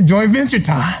 it's joint venture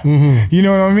time. You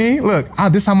know what I mean? Look,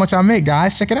 this is how much I make,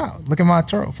 guys. Check it out. Look at my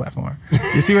Turo platform.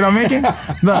 You see what I'm making?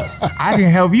 Look, I can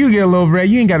help you get a little bread.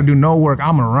 You ain't gotta do no work,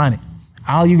 I'm gonna run it.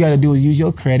 All you gotta do is use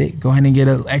your credit, go ahead and get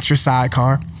an extra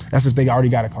sidecar. That's if they already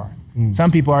got a car.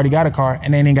 Some people already got a car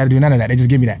and they ain't got to do none of that. They just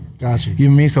give me that. Gotcha. You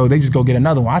know what I mean? So they just go get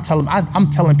another one. I tell them, I'm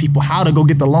telling people how to go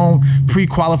get the loan,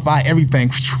 pre-qualify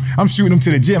everything. I'm shooting them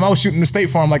to the gym. I was shooting the State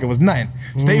Farm like it was nothing.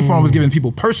 State Farm was giving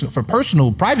people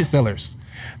personal private sellers.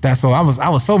 I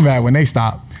was so mad when they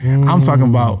stopped. I'm talking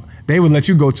about they would let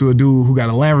you go to a dude who got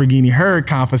a Lamborghini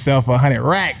Huracan for sale for 100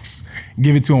 racks,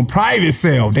 give it to him private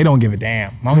sale. They don't give a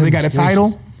damn. As long as they got a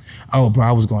title, bro,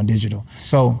 I was going digital.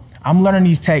 So I'm learning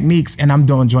these techniques and I'm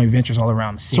doing joint ventures all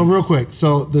around the city. So real quick,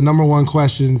 the number one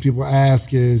question people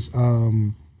ask is,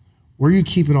 where are you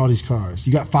keeping all these cars?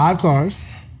 You got 5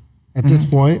 cars at this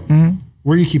point.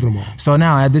 Where are you keeping them all? So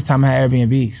now at this time I had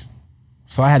Airbnbs.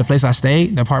 So I had the place I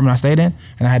stayed, the apartment I stayed in,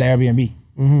 and I had the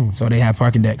Airbnb. So they had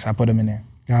parking decks. I put them in there.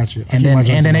 Gotcha. And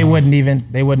then they wouldn't even,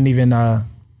 they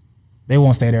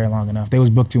won't stay there long enough. They was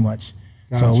booked too much.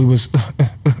 Gotcha. So we was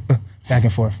back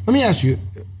and forth. Let me ask you,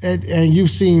 and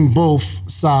you've seen both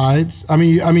sides. I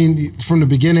mean, from the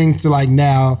beginning to like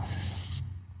now,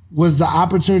 was the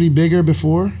opportunity bigger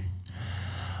before?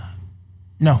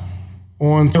 No.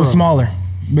 It was smaller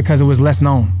because it was less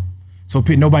known. So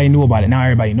nobody knew about it. Now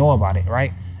everybody know about it,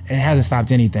 right? It hasn't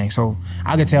stopped anything. So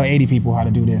I could tell 80 people how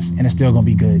to do this and it's still gonna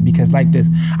be good because like this,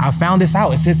 I found this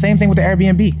out. It's the same thing with the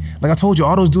Airbnb. Like I told you,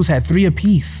 all those dudes had 3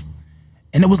 apiece.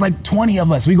 And it was like 20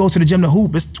 of us. We go to the gym to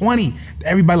hoop, it's 20.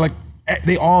 Everybody like,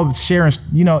 they all sharing,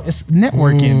 it's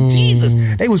networking.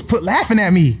 Jesus, they was laughing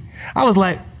at me. I was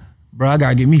like, bro, I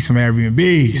gotta get me some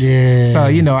Airbnbs. Yeah. So,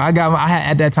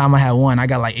 at that time I had 1. I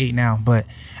got like 8 now. But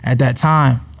at that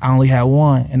time, I only had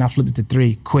 1 and I flipped it to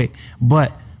 3 quick.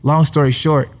 But long story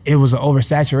short, it was an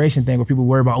oversaturation thing where people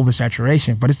worry about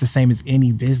oversaturation, but it's the same as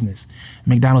any business.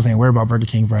 McDonald's ain't worried about Burger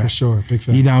King, bro. For sure, big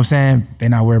fan. You know what I'm saying? They're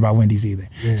not worried about Wendy's either.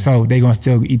 Yeah. So they gonna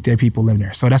still eat their people living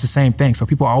there. So that's the same thing. So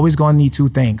people are always gonna need 2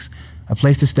 things, a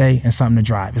place to stay and something to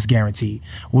drive. It's guaranteed.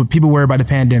 When people worry about the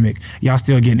pandemic, y'all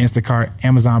still getting Instacart,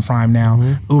 Amazon Prime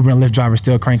now, Uber and Lyft drivers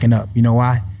still cranking up. You know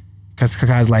why? Because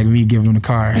guys like me giving them the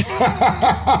cars.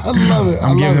 I love it.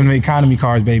 I'm giving them the economy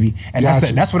cars, baby. And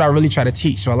that's what I really try to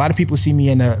teach. So a lot of people see me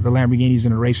in the Lamborghinis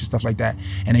and the race and stuff like that,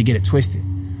 and they get it twisted.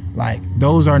 Like,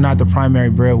 those are not the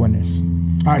primary breadwinners.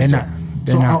 All right,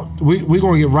 They're not. We're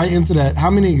going to get right into that. How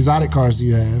many exotic cars do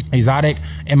you have? Exotic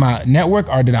in my network,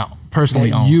 or did I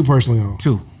personally own? You personally own?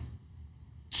 Two.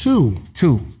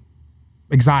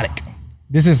 Exotic.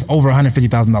 This is over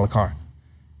 $150,000 car.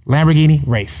 Lamborghini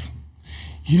Wraith.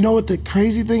 You know what the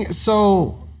crazy thing is?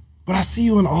 But I see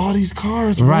you in all these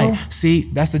cars, bro. Right. See,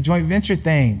 that's the joint venture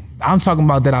thing. I'm talking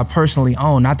about that I personally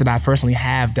own, not that I personally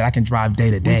have that I can drive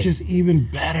day to day. Which is even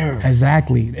better.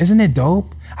 Exactly. Isn't it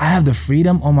dope? I have the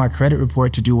freedom on my credit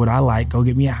report to do what I like. Go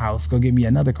get me a house. Go get me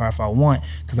another car if I want,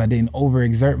 because I didn't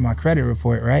overexert my credit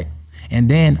report, right? And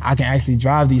then I can actually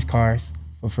drive these cars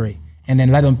for free. And then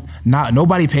let them,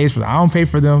 nobody pays for them. I don't pay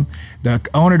for them. The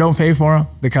owner don't pay for them.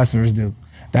 The customers do.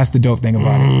 That's the dope thing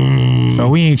about it. So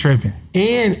we ain't tripping.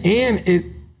 And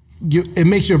it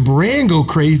makes your brain go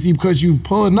crazy because you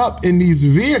pulling up in these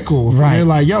vehicles. Right. And they're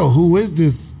like, yo, who is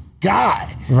this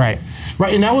guy? Right.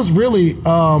 Right. And that was really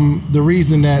the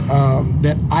reason that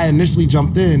I initially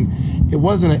jumped in. It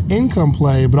wasn't an income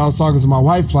play, but I was talking to my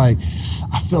wife like,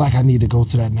 I feel like I need to go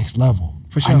to that next level.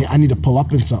 For sure. I need to pull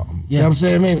up in something. Yeah. You know what I'm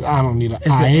saying? Maybe I don't need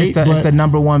It's the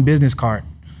number one business card.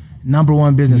 Number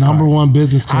one business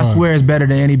card. I swear it's better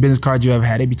than any business card you ever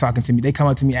had. They be talking to me. They come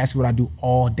up to me, ask me what I do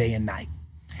all day and night.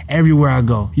 Everywhere I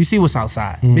go. You see what's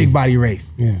outside. Big body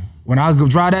Wraith. Yeah. When I go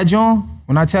drive that John,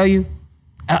 when I tell you,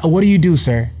 what do you do,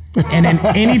 sir? And then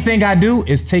anything I do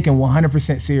is taken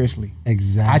 100% seriously.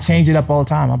 Exactly. I change it up all the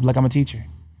time. I'm like, I'm a teacher.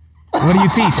 What do you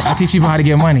teach? I teach people how to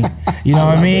get money. You know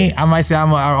what I mean? I might say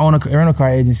I own a rental car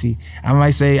agency. I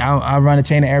might say I run a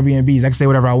chain of Airbnbs. I can say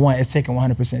whatever I want. It's taken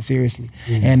 100% seriously.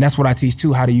 And that's what I teach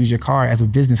too, how to use your car as a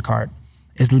business card.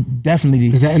 It's definitely.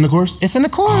 Is that in the course? It's in the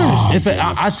course.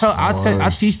 I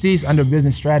teach these under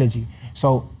business strategy.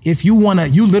 So if you wanna,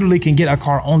 you literally can get a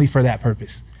car only for that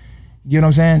purpose. You know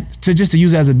what I'm saying? To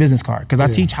use it as a business card. Because I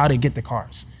teach how to get the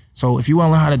cars. So if you want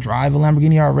to learn how to drive a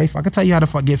Lamborghini or a Wraith, I can tell you how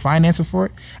to get financing for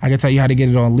it. I can tell you how to get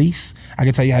it on lease. I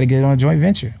can tell you how to get it on a joint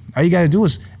venture. All you got to do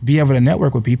is be able to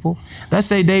network with people. Let's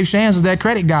say Dave Shams is that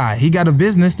credit guy. He got a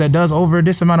business that does over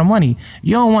this amount of money.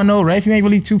 You don't want no Wraith. You ain't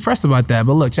really too pressed about that.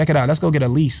 But look, check it out. Let's go get a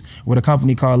lease with a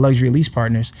company called Luxury Lease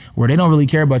Partners, where they don't really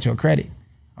care about your credit.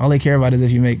 All they care about is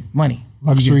if you make money.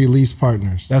 Luxury Lease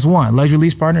Partners. That's one. Luxury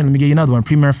Lease Partner. Let me give you another one.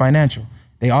 Premier Financial.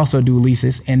 They also do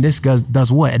leases, and this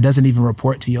does what? It doesn't even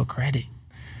report to your credit.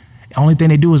 The only thing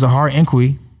they do is a hard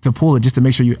inquiry to pull it just to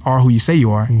make sure you are who you say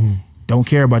you are. Don't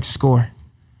care about your score.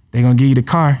 They're gonna give you the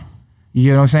car. You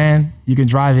get what I'm saying? You can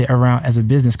drive it around as a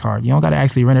business card. You don't gotta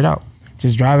actually rent it out.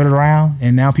 Just drive it around,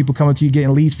 and now people coming to you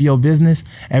getting leads for your business.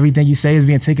 Everything you say is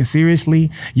being taken seriously.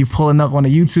 You pulling up on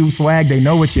the YouTube swag. They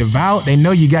know what you're about. They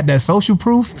know you got that social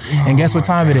proof. And guess what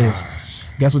time it is?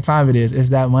 Guess what time it is? It's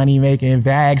that money making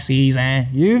bag season.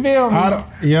 You feel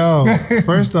me?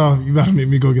 First off, you better make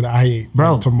me go get an I-8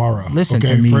 bro tomorrow. Listen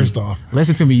to me. First off,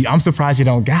 listen to me. I'm surprised you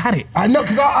don't got it. I know,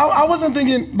 because I wasn't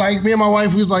thinking, like, me and my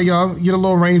wife, we was like, yo, get a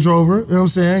little Range Rover. You know what I'm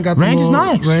saying? Got the Range is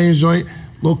nice. Range joint,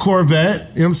 little Corvette.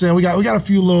 You know what I'm saying? We got a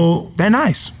few little. They're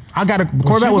nice. I got a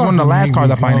Corvette was one of the last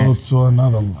cars I financed. To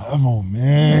another level,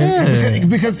 man. Yeah.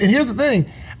 Because and here's the thing.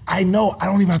 I know I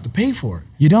don't even have to pay for it.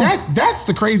 You don't. That's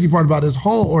the crazy part about this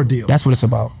whole ordeal. That's what it's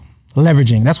about.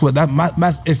 Leveraging. That's what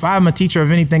if I'm a teacher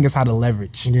of anything, it's how to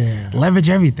leverage. Yeah. Leverage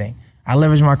everything. I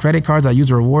leverage my credit cards. I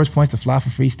use rewards points to fly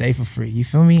for free, stay for free. You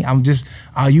feel me?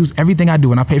 I'll use everything I do.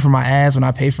 When I pay for my ads, when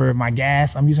I pay for my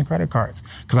gas, I'm using credit cards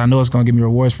because I know it's going to give me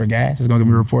rewards for gas. It's going to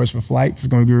give me rewards for flights. It's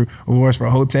going to give me rewards for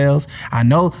hotels. I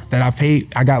know that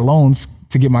I got loans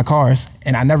to get my cars,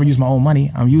 and I never use my own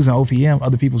money. I'm using OPM,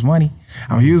 other people's money.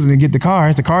 I'm using to get the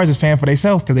cars. The cars is paying for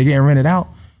themselves because they're getting rented out.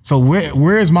 So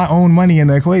where is my own money in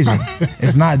the equation?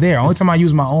 It's not there. Only time I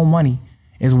use my own money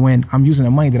is when I'm using the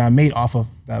money that I made off of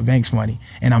the bank's money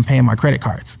and I'm paying my credit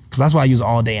cards, because that's what I use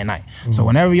all day and night. So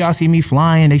whenever y'all see me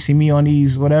flying, they see me on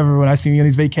these whatever, when I see me on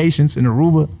these vacations in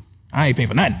Aruba, I ain't paying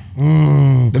for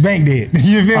nothing. The bank did.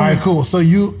 You feel me? All right, cool. So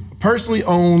you personally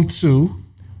own 2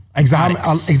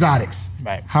 exotics.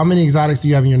 Right. How many exotics do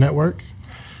you have in your network?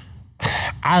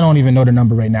 I don't even know the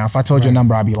number right now. If I told you a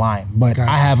number, I'd be lying. But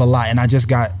I have a lot, and I just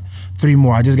got 3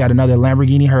 more. I just got another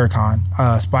Lamborghini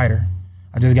Huracan Spider.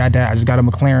 I just got that. I just got a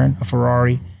McLaren, a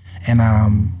Ferrari, and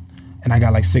I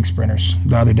got like 6 Sprinters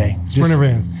the other day. Sprinter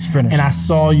vans. Sprinters. And I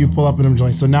saw you pull up in them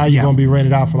joints. So now you're going to be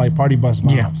rented out for like party bus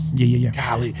mobs. Yeah.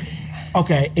 Golly.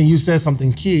 Okay, and you said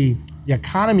something key. Your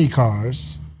economy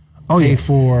cars pay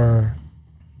for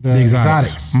the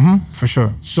exotics. For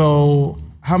sure. So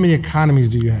how many economies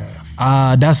do you have?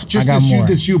 That's just I got more.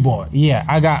 that you bought. Yeah,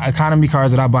 I got economy cars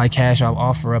that I buy cash. I'll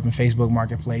offer up in Facebook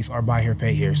Marketplace or buy here,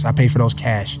 pay here. So I pay for those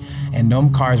cash. And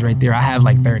them cars right there, I have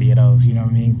like 30 of those. You know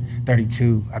what I mean?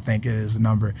 32, I think is the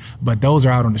number. But those are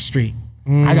out on the street.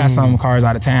 I got some cars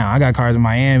out of town. I got cars in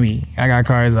Miami. I got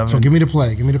cars up. So give me the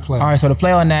play. Give me the play. All right, so the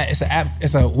play on that, it's an app.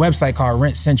 It's a website called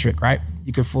Rent Centric, right?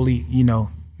 You can fully,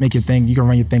 make your thing. You can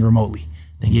run your thing remotely.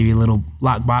 They give you a little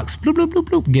lockbox, bloop, bloop, bloop,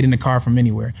 bloop, get in the car from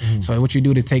anywhere. So what you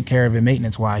do to take care of it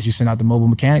maintenance-wise, you send out the mobile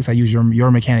mechanics. I use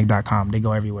yourmechanic.com. They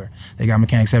go everywhere. They got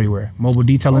mechanics everywhere. Mobile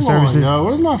detailing services.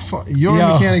 Where's my phone?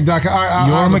 Yourmechanic.com.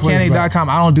 Yourmechanic.com.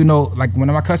 I don't do like when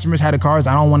my customers had the cars,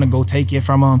 I don't want to go take it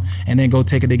from them and then go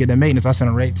take it to get the maintenance. I send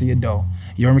them right to your door.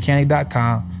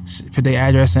 Yourmechanic.com. Put their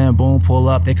address in, boom, pull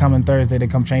up. They come in Thursday. They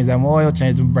come change that oil,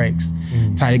 change the brakes.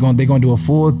 They're going to do a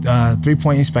full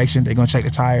 3-point inspection. They're going to check the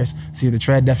tires, see if the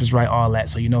tread depth is right, all that.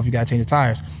 So if you got to change the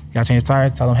tires. You got to change the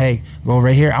tires, tell them, hey, go over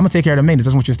right here. I'm going to take care of the maintenance. I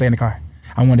just want you to stay in the car.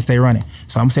 I want to stay running.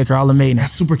 So I'm going to take care of all the maintenance.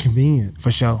 That's super convenient. For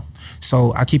sure.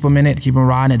 So I keep them in it, keep them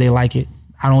riding it. They like it.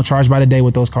 I don't charge by the day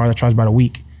with those cars. I charge by the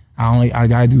week. I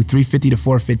gotta do $350 to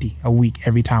 $450 a week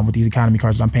every time with these economy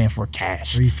cars that I'm paying for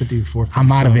cash. $350 to $450.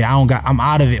 I'm out of it. I'm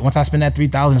out of it. Once I spend that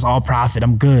 $3,000, it's all profit.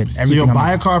 I'm good. So you'll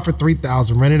buy a car for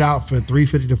 $3,000, rent it out for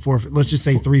 $350 to $450. Let's just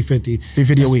say $350.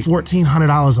 $350 a week.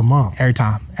 $1,400 a month every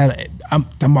time.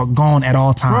 I'm gone at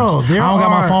all times. Bro, I don't got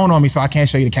my phone on me, so I can't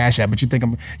show you the cash app. But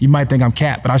you might think I'm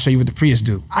capped, but I'll show you what the Prius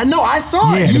do. I know. I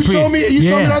saw it. You showed me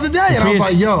the other day, and I was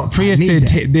like, "Yo, Prius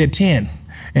did 10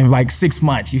 in like 6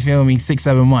 months. You feel me?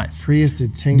 6-7 months. Prius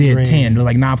did 10 did grand. 10. They're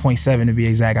like 9.7 to be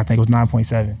exact. I think it was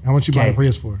 9.7. How much you bought a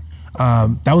Prius for?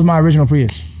 That was my original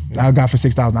Prius. I got for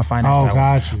 $6,000. I financed that. Oh,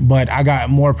 got you. But I got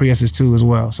more Priuses too as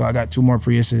well. So I got 2 more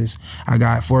Priuses. I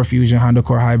got Ford Fusion, Honda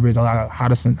Accord hybrids. I got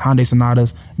Hyundai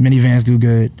Sonatas. Minivans do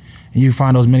good. And you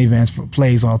find those minivans for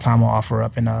plays all the time on offer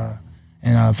up in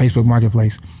Facebook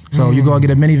Marketplace. So you go and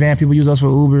get a minivan. People use us for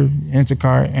Uber,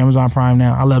 Instacart, Amazon Prime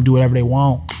now. I love do whatever they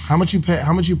want. How much you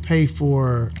pay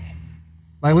for?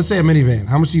 Like, let's say a minivan.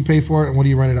 How much do you pay for it, and what do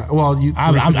you rent it out? Well,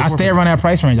 I stay around that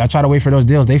price range. I try to wait for those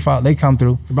deals. They come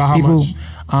through. About how much?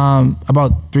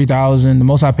 About $3,000. The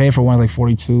most I pay for one is like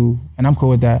 $42, and I'm cool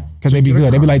with that because they be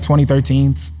good. They be like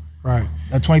 2013s. Right.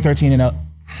 2013 and up.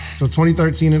 So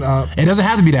 2013 and up. It doesn't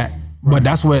have to be that, but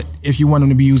that's what if you want them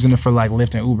to be using it for like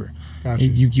Lyft and Uber. Gotcha.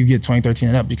 You get 2013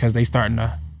 and up because they starting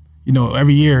to,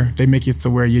 every year they make it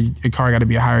to where your car got to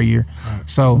be a higher year. Right.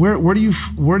 So where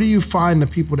do you find the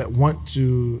people that want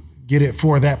to get it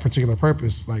for that particular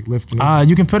purpose, like Lyft and Uber?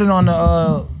 You can put it on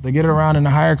the get it around in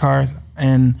the higher car,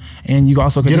 and you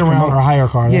also can get around or higher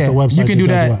car. That's the website. You can do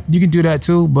that. What? You can do that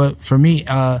too. But for me,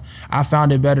 I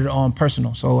found it better on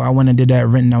personal. So I went and did that,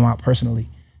 renting them out personally.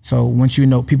 So once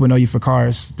people know you for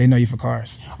cars, they know you for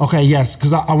cars. Okay, yes,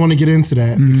 because I want to get into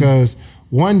that because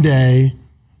one day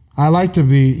I like to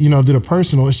be, do the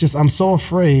personal. It's just I'm so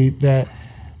afraid that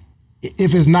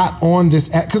if it's not on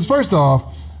this app, because first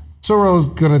off, Turo's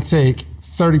gonna take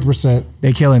 30%.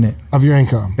 They killing it of your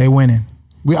income. They winning.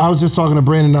 I was just talking to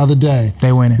Brandon the other day.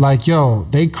 They winning. Like, yo,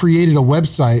 they created a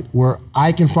website where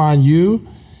I can find you,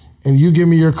 and you give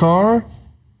me your car.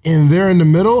 And they're in the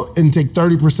middle and take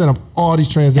 30% of all these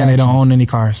transactions. And they don't own any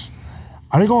cars.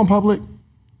 Are they going public?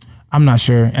 I'm not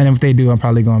sure. And if they do, I'm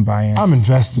probably going to buy in. I'm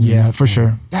invested in that. Yeah, for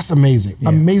sure. That's amazing. Yeah.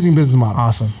 Amazing business model.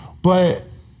 Awesome. But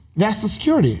that's the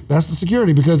security.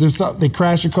 Because if they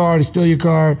crash your car, they steal your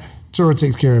car, Turo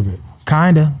takes care of it.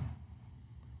 Kinda.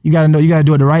 You gotta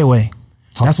do it the right way.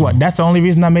 That's the only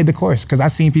reason I made the course, because I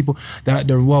seen people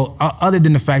other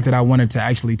than the fact that I wanted to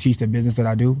actually teach the business that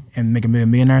I do and make $1 million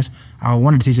millionaires, I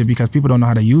wanted to teach it because people don't know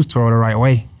how to use Turo the right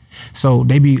way. So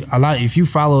they be a lot. If you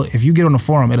get on the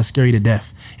forum, it'll scare you to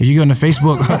death. If you get on the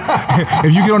Facebook,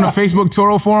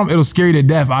 Turo forum, it'll scare you to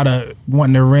death out of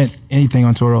wanting to rent anything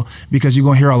on Turo because you're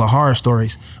gonna hear all the horror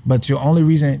stories. But the only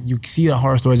reason you see the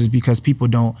horror stories is because people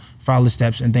don't follow the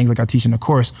steps and things like I teach in the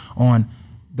course on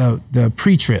the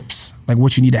pre-trips, like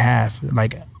what you need to have,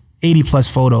 like 80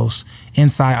 plus photos,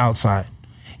 inside, outside.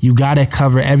 You gotta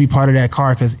cover every part of that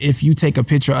car, because if you take a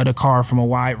picture of the car from a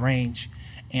wide range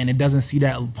and it doesn't see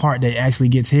that part that actually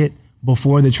gets hit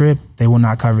before the trip, they will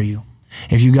not cover you.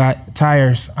 If you got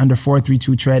tires under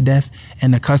 432 tread depth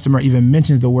and the customer even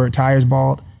mentions the word tires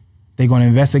bald, they're gonna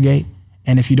investigate.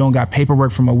 And if you don't got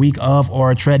paperwork from a week of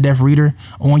or a tread depth reader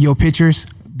on your pictures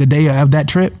the day of that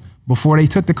trip before they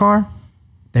took the car,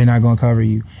 they're not gonna cover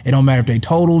you. It don't matter if they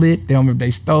totaled it, they don't matter if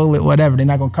they stole it, whatever. They're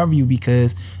not gonna cover you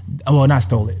because, not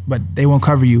stole it, but they won't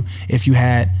cover you if you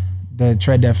had the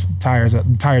tread depth tire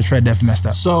tread depth messed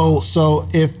up. So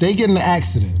if they get in an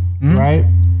accident, right?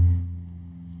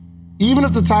 Even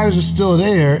if the tires are still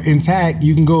there intact,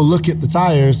 you can go look at the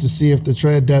tires to see if the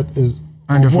tread depth is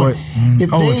under foot. If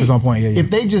it's on point, yeah. If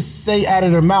they just say out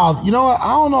of their mouth, you know what? I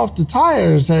don't know if the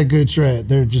tires had good tread.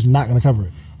 They're just not gonna cover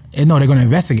it. No, they're gonna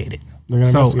investigate it.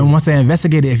 So, and once they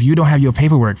investigate it, if you don't have your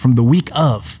paperwork from the week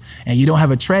of, and you don't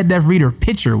have a tread depth reader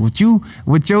picture with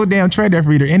your damn tread depth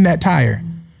reader in that tire,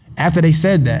 after they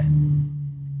said that,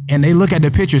 and they look at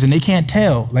the pictures and they can't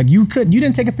tell, like you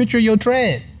didn't take a picture of your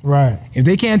tread. Right. If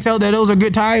they can't tell that those are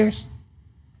good tires,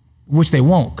 which they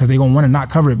won't, because they're gonna want to not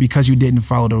cover it because you didn't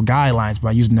follow the guidelines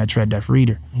by using that tread depth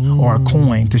reader or a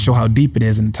coin to show how deep it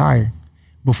is in the tire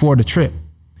before the trip,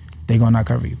 they're gonna not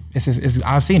cover you.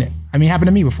 I've seen it. I mean, it happened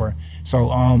to me before. So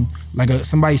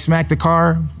somebody smacked the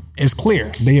car, it's clear.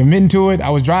 They admitting to it. I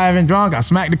was driving drunk, I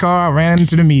smacked the car, I ran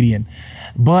into the median.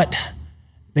 But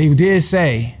they did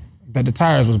say that the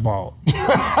tires was bald.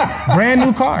 Brand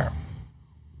new car.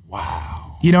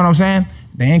 Wow. You know what I'm saying?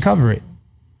 They ain't cover it.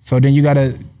 So then you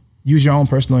gotta use your own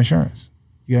personal insurance.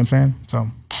 You know what I'm saying?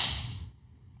 So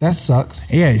that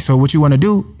sucks. Yeah, so what you wanna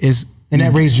do is, and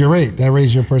that raised your rate. That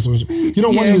raised your personal insurance. You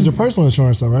don't want to use your personal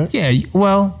insurance though, right? Yeah,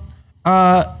 well,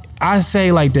 I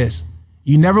say like this.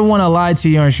 You never wanna lie to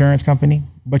your insurance company,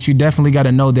 but you definitely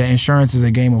gotta know that insurance is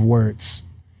a game of words.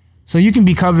 So you can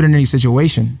be covered in any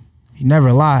situation. You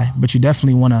never lie, but you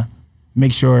definitely wanna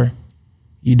make sure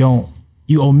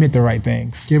you omit the right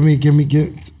things.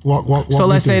 Walk. So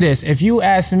let's say this. If you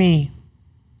ask me,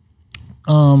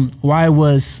 why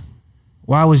was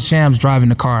Shams driving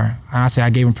the car? And I say I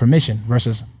gave him permission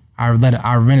versus I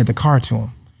rented the car to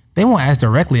him. They won't ask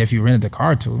directly if you rented the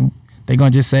car to him. They're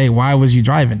gonna just say, why was you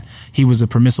driving? He was a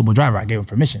permissible driver. I gave him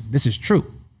permission. This is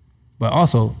true. But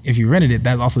also, if you rented it,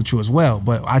 that's also true as well.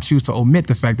 But I choose to omit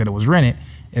the fact that it was rented.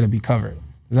 It'll be covered.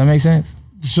 Does that make sense?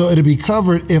 So it'll be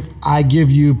covered if I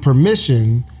give you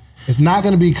permission. It's not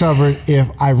going to be covered if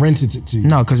I rented it to you.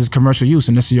 No, because it's commercial use,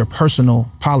 and this is your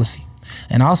personal policy.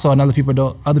 And also, other people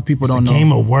don't know. It's a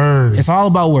game of words. It's all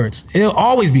about words. It'll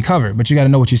always be covered, but you got to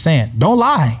know what you're saying. Don't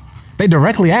lie. They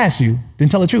directly ask you, then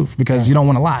tell the truth because you don't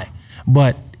want to lie.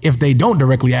 But if they don't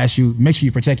directly ask you, make sure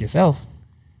you protect yourself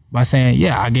by saying,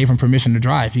 yeah, I gave him permission to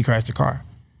drive. He crashed the car.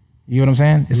 You know what I'm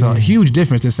saying? It's a huge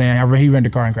difference to saying he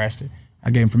rented the car and crashed it. I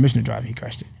gave him permission to drive. He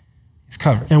crashed it. It's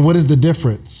covered. And what is the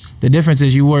difference? The difference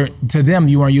is you weren't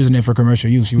using it for commercial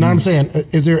use. I'm saying,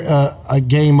 is there a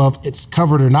game of it's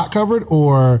covered or not covered,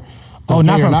 or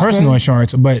not from personal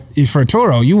insurance, but for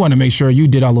Turo, you want to make sure you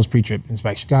did all those pre-trip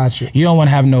inspections. Gotcha. You don't want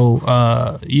to have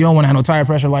no tire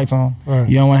pressure lights on. Right.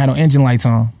 You don't want to have no engine lights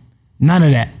on. None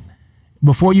of that.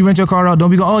 Before you rent your car out,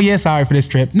 don't be going, oh yeah, sorry for this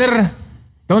trip. No.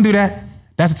 Don't do that.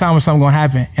 That's the time when something's gonna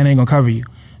happen and they ain't gonna cover you.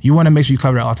 You wanna make sure you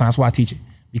cover it all the time. That's why I teach it.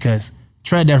 Because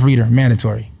tread depth reader,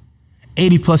 mandatory.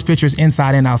 80 plus pictures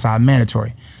inside and outside,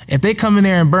 mandatory. If they come in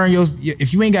there and burn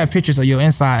if you ain't got pictures of your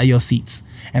inside of your seats,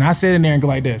 and I sit in there and go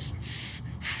like this,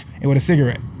 and with a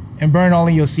cigarette, and burn all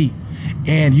in your seat,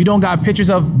 and you don't got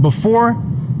pictures of before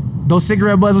those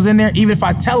cigarette butts was in there, even if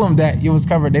I tell them that it was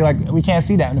covered, they like, we can't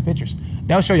see that in the pictures.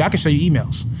 They'll show you, I can show you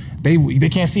emails. They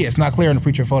can't see it. It's not clear in the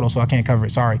pre-trip photo, so I can't cover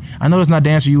it. Sorry. I know it's not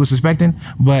the answer you were suspecting,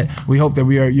 but we hope that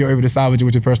you're able to salvage it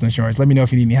with your personal insurance. Let me know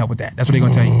if you need any help with that. That's what they're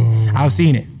gonna tell you. I've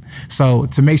seen it. So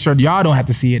to make sure y'all don't have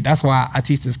to see it, that's why I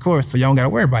teach this course, so y'all don't gotta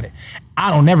worry about it. I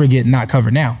don't never get not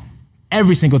covered now.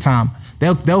 Every single time.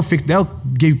 They'll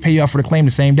pay you out for the claim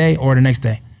the same day or the next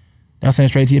day. They'll send it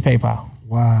straight to your PayPal.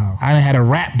 Wow. I done had a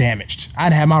wrap damaged. I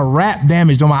done had my wrap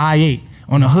damaged on my i8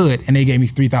 on the hood, and they gave me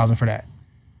 $3,000 for that.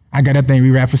 I got that thing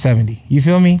rewrapped for $70. You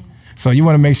feel me? So you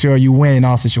want to make sure you win in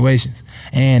all situations.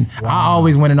 And I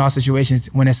always win in all situations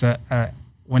when it's a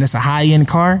high-end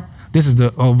car. This is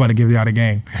I'm about to give y'all the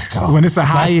game. Let's go. When it's a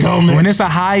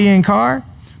high-end car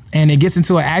and it gets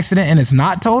into an accident and it's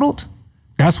not totaled,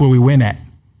 that's where we win at.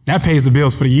 That pays the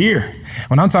bills for the year.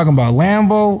 When I'm talking about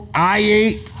Lambo,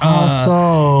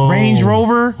 i8, Range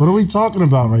Rover. What are we talking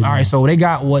about right now? All right, so they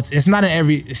got it's not in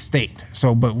every state.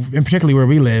 So, but in particularly where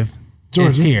we live, Georgia.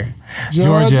 It's here.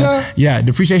 Georgia. Yeah,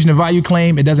 depreciation of value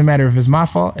claim. It doesn't matter if it's my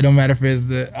fault. It don't matter if it's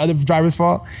the other driver's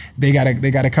fault. They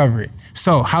gotta cover it.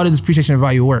 So how does depreciation of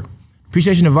value work?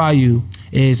 Depreciation of value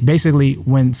is basically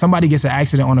when somebody gets an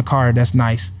accident on a car that's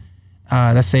nice.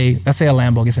 Let's say a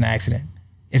Lambo gets in an accident.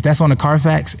 If that's on the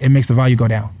Carfax, it makes the value go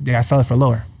down. They gotta sell it for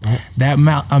lower. Right. That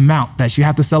amount that you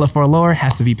have to sell it for lower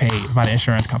has to be paid by the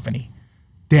insurance company.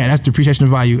 Yeah, that's depreciation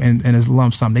of value and it's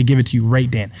lump sum. They give it to you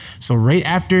right then. So right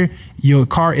after your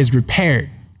car is repaired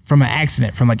from an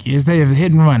accident, from like, instead of a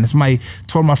hit and run, somebody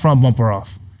tore my front bumper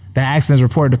off. That accident is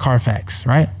reported to Carfax,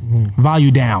 right? Mm-hmm.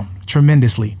 Value down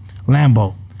tremendously.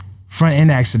 Lambo, front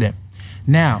end accident.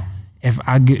 Now, if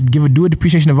I do a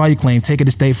depreciation of value claim, take it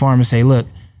to State Farm and say, look,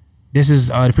 this is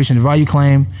a depreciation of value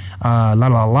claim,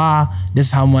 this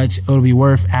is how much it'll be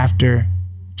worth after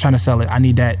trying to sell it. I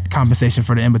need that compensation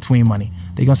for the in-between money.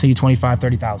 They're gonna send you $25,000,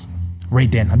 $30,000,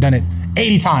 right then. I've done it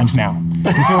 80 times now. You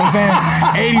feel what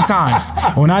I'm saying? 80 times.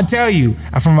 When I tell you,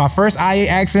 from my first IA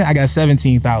accident, I got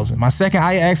 17,000. My second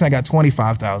IA accident, I got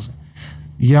 25,000.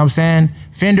 You know what I'm saying?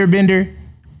 Fender bender,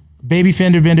 baby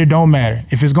fender bender, don't matter.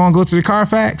 If it's gonna go to the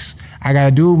Carfax, I gotta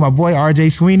do my boy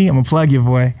RJ Sweeney. I'm gonna plug your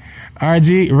boy.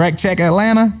 RG, Rec Check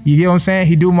Atlanta. You get what I'm saying?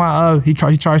 He do my, he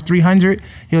charged $300.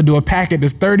 He'll do a packet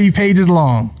that's 30 pages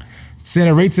long. Send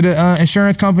it right to the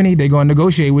insurance company. They're gonna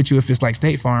negotiate with you if it's like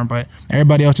State Farm, but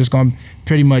everybody else just gonna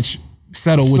pretty much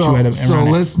settle with you at a. So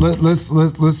let's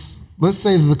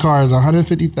say that the car is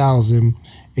 $150,000.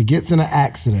 It gets in an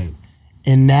accident,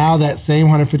 and now that same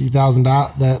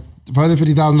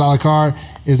 $150,000 car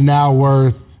is now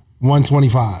worth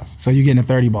 $125. So you're getting a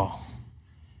 30 ball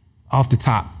off the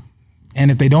top. And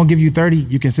if they don't give you 30,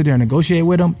 you can sit there and negotiate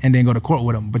with them and then go to court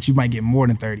with them, but you might get more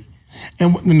than 30.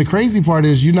 And the crazy part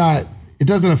is it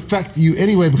doesn't affect you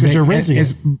anyway because you're renting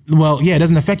it. Well, yeah, it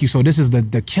doesn't affect you. So this is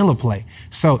the killer play.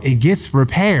 So it gets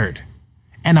repaired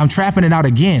and I'm trapping it out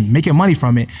again, making money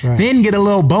from it, then get a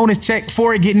little bonus check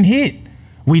for it getting hit.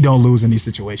 We don't lose in these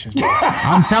situations, bro.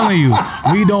 I'm telling you,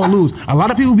 we don't lose. A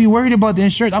lot of people be worried about the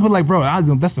insurance. I'll be like, bro,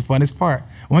 that's the funnest part.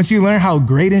 Once you learn how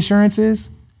great insurance is,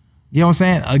 you know what I'm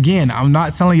saying? Again, I'm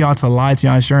not telling y'all to lie to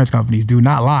your insurance companies. Do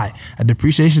not lie. A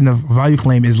depreciation of value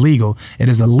claim is legal. It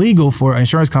is illegal for an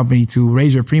insurance company to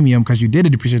raise your premium because you did a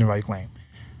depreciation of value claim.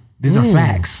 These are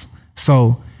facts.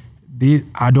 So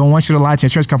I don't want you to lie to your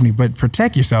insurance company, but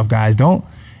protect yourself, guys. Don't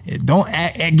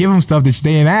give them stuff that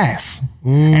they didn't ask.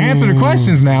 Answer the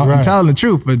questions now and tell them the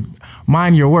truth, but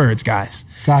mind your words, guys.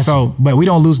 Gotcha. So, but we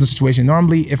don't lose the situation.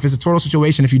 Normally, if it's a total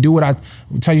situation, if you do what I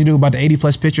tell you to do about the 80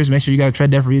 plus pictures, make sure you got a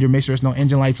tread depth reader, make sure there's no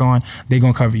engine lights on, they're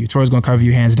gonna cover you. Toro's gonna cover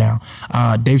you hands down.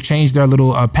 They've changed their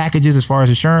little packages as far as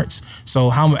insurance.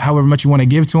 So however much you wanna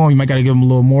give to them, you might gotta give them a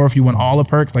little more if you want all the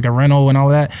perks, like a rental and all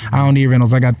of that. I don't need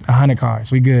rentals, I got 100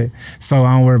 cars, we good. So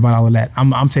I don't worry about all of that.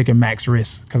 I'm taking max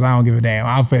risk, cause I don't give a damn.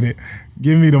 I'll fit it,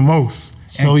 give me the most.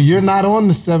 So you're not on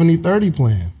the 70-30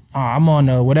 plan. I'm on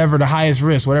whatever the highest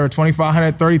risk, whatever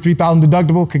 $2,500, $33,000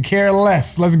 deductible, could care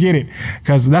less. Let's get it.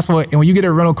 Because that's what, and when you get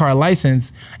a rental car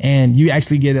license and you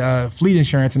actually get fleet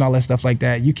insurance and all that stuff like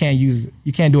that, you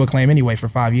can't do a claim anyway for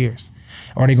 5 years.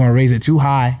 Or they're gonna raise it too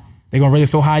high. They're gonna raise it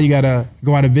so high you gotta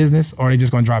go out of business, or they're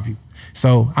just gonna drop you.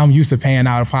 So I'm used to paying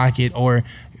out of pocket or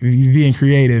being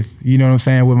creative, you know what I'm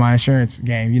saying, with my insurance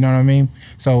game, you know what I mean?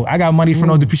 So I got money from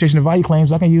those depreciation of value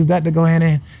claims. I can use that to go ahead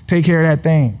and take care of that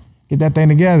thing. Get that thing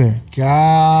together.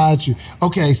 Got you.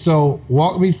 Okay, so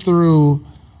walk me through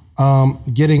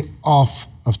getting off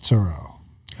of Turo.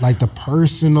 Like the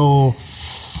personal.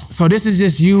 So this is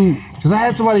just you. Because I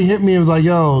had somebody hit me and was like,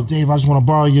 yo, Dave, I just want to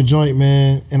borrow your joint,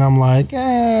 man. And I'm like,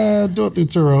 do it through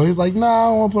Turo. He's like, no,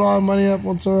 I want to put all the money up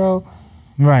on Turo.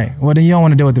 Right. Well, then you don't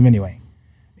want to deal with them anyway.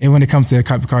 And when it comes to the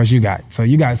type of cars you got. So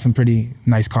you got some pretty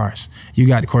nice cars. You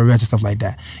got the Corvettes and stuff like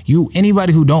that.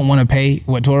 Anybody who don't want to pay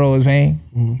what Toro is paying,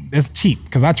 it's cheap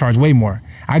because I charge way more.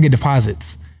 I get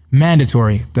deposits,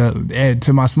 mandatory.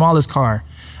 To my smallest car,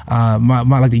 my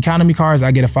like the economy cars, I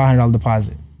get a $500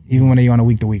 deposit, even when they're on a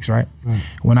week to weeks, right?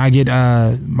 When I get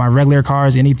my regular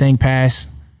cars, anything past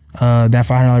that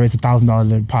 $500 is a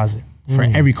 $1,000 deposit for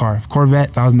every car.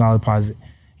 Corvette, $1,000 deposit.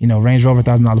 Range Rover,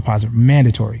 $1,000 deposit,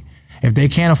 mandatory. If they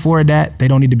can't afford that, they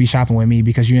don't need to be shopping with me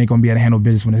because you ain't gonna be able to handle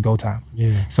business when it's go time.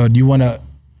 Yeah. So you wanna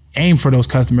aim for those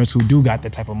customers who do got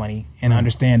that type of money and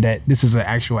understand that this is an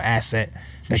actual asset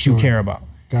that you care about.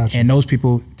 Gotcha. And those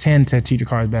people tend to treat your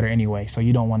cars better anyway. So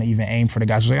you don't wanna even aim for the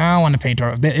guys who's like, I don't wanna pay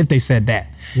Toro, if they said that.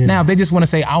 Yeah. Now, if they just wanna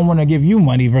say, I wanna give you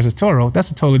money versus Toro,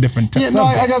 that's a totally different subject.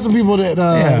 I got some people that,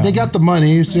 they got the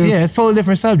money, it's just. Yeah, it's a totally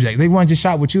different subject. They wanna just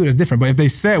shop with you, that's different. But if they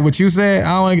said what you said,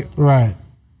 I don't wanna get. Right.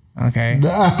 Okay,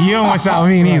 you don't want to shop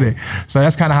with me neither. So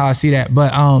that's kind of how I see that.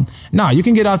 But no, you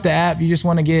can get off the app. You just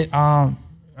want to get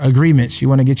agreements. You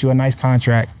want to get you a nice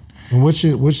contract. And what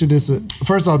should this?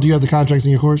 First off, do you have the contracts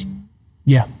in your course?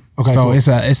 Yeah. Okay. So cool.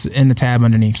 it's in the tab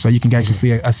underneath, so you can actually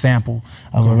see a sample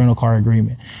of a rental car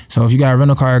agreement. So if you got a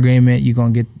rental car agreement, you're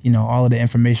gonna get all of the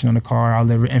information on the car, all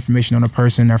the information on the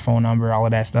person, their phone number, all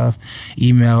of that stuff,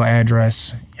 email,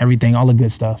 address, everything, all the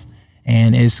good stuff.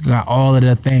 And it's got all of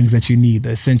the things that you need,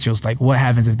 the essentials, like what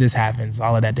happens if this happens,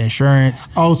 all of that, the insurance.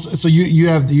 Oh, so you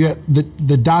have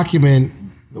the document,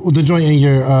 the joint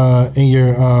in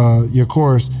your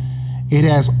course.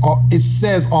 It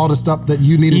says all the stuff that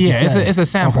you needed to say. Yeah, it's a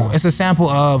sample. Okay. It's a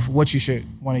sample of what you should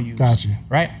want to use. Gotcha.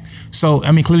 Right? So,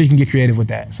 clearly you can get creative with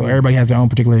that. So everybody has their own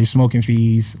particular smoking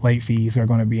fees, late fees are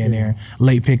going to be in there,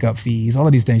 late pickup fees, all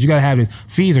of these things. You got to have it.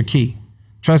 Fees are key.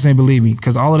 Trust me, believe me,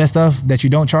 because all of that stuff that you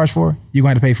don't charge for, you're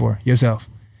going to have to pay for yourself.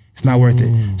 It's not worth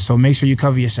it. So make sure you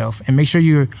cover yourself and make sure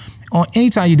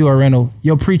anytime you do a rental,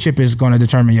 your pre-trip is going to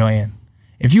determine your end.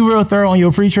 If you real thorough on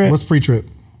your pre-trip. What's pre-trip?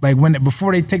 Like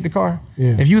before they take the car.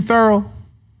 Yeah. If you thorough,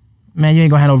 man, you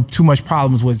ain't gonna have too much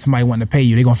problems with somebody wanting to pay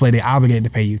you. They're gonna feel like they're obligated to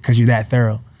pay you because you're that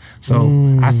thorough.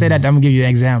 So I say that, I'm gonna give you an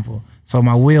example. So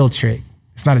my wheel trick,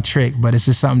 it's not a trick, but it's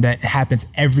just something that happens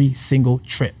every single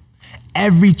trip.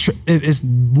 Every trip, it's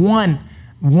one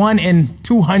in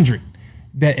 200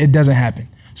 that it doesn't happen.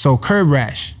 So curb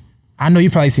rash, I know you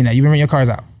probably seen that. You've been renting your cars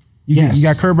out. You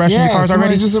got curb rash in your cars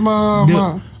already? Just in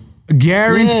my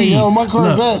guaranteed. Yeah, my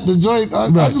Corvette, the joint. I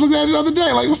just looked at it the other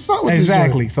day. Like, what's up with this joint?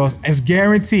 Exactly. So it's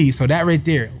guaranteed. So that right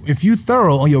there, if you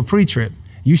thorough on your pre-trip,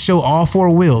 you show all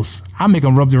 4 wheels, I make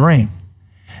them rub the ring.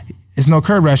 It's no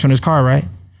curb rash on this car, right?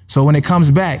 So when it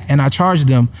comes back and I charge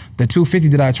them the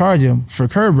 $250 that I charge them for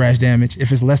curb rash damage,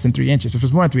 if it's less than 3 inches. If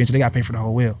it's more than 3 inches, they got to pay for the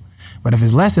whole wheel. But if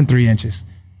it's less than 3 inches,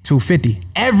 $250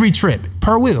 every trip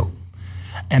per wheel.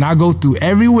 And I go through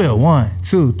every wheel, 1,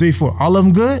 2, 3, 4, all of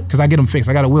them good, because I get them fixed.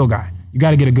 I got a wheel guy. You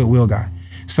got to get a good wheel guy.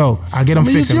 So I get them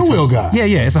fixed. It's your wheel guy. Yeah,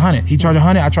 it's 100. He charge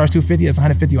 100, I charge $250. It's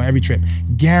 150 on every trip.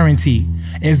 Guaranteed.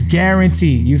 It's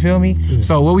guaranteed. You feel me? Yeah.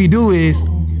 So what we do is,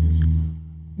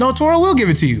 no, Toro will give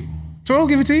it to you. Toro will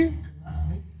give it to you.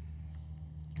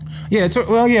 Yeah,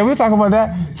 we'll talk about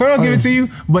that. Toro will give it to you.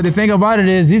 But the thing about it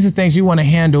is, these are things you want to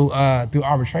handle through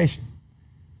arbitration.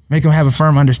 Make them have a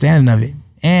firm understanding of it.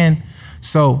 And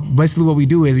so basically what we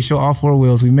do is we show all 4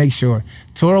 wheels. We make sure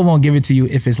Toro won't give it to you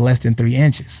if it's less than 3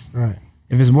 inches. Right.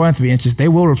 If it's more than 3 inches, they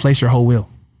will replace your whole wheel.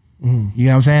 You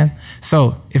know what I'm saying?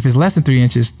 So if it's less than 3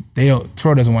 inches,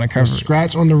 Toro doesn't want to cover it.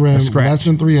 Scratch on the rim, less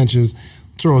than 3 inches.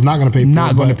 Toro's not going to pay for it.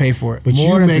 Not going to pay for it. But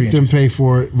you make them pay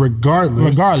for it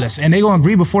regardless. And they're going to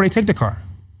agree before they take the car.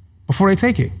 Before they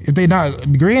take it. If they're not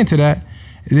agreeing to that,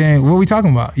 then what are we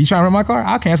talking about? You trying to rent my car?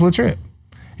 I'll cancel the trip.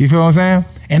 You feel what I'm saying?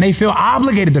 And they feel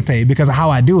obligated to pay because of how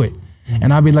I do it.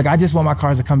 And I'll be like, I just want my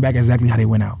cars to come back exactly how they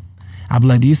went out. I'll be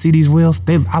like, do you see these wheels?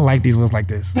 I like these wheels like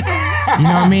this. You know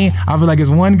what I mean? I'll be like,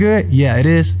 is one good? Yeah, it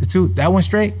is. It's 2. That one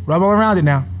straight? Rub all around it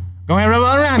now. Go ahead and rub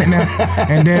all around it now.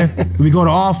 And then we go to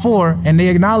all 4 and they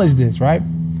acknowledge this, right?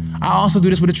 I also do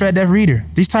this with a tread depth reader.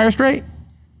 These tires straight?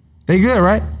 They good,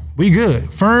 right? We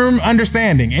good. Firm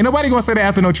understanding. Ain't nobody gonna say that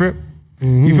after no trip.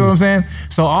 You feel what I'm saying?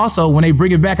 So also when they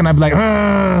bring it back and I be like,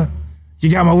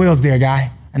 you got my wheels there,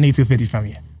 guy. I need $250 from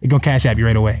you. They gonna cash app you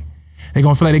right away. They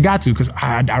gonna feel like they got to because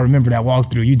I remember that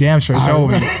walkthrough. You damn sure showed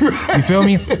me. You feel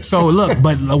me? So look,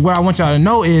 but what I want y'all to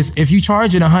know is if you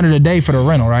charging $100 a day for the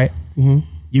rental, right?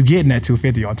 You getting that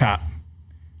 $250 on top.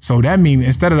 So that means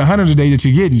instead of the $100 a day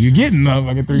that you're getting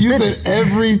like a $350. You said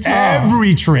every time.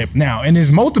 Every trip. Now, and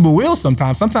there's multiple wheels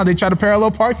sometimes. Sometimes they try to parallel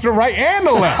park to the right and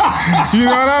the left. You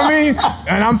know what I mean?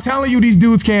 And I'm telling you, these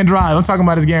dudes can't drive. I'm talking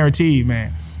about it's guaranteed,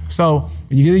 man. So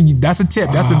that's a tip.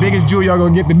 That's the biggest jewel y'all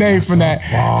gonna get today from that.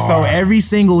 So every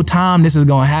single time this is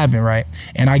gonna happen, right?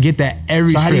 And I get that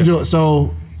every trip. So how do you do it?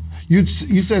 So you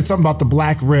said something about the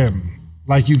black rim.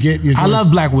 Like you get your. I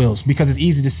love black wheels because it's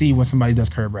easy to see when somebody does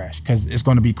curb rash because it's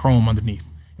going to be chrome underneath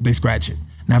if they scratch it.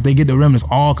 Now, if they get the rim that's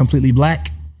all completely black,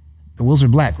 the wheels are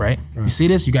black, right? You see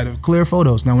this? You got clear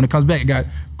photos. Now, when it comes back, it got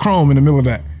chrome in the middle of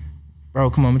that. Bro,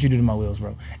 come on, what you do to my wheels,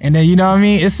 bro? And then, you know what I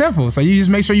mean? It's simple. So you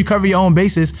just make sure you cover your own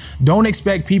bases. Don't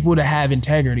expect people to have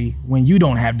integrity when you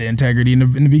don't have the integrity in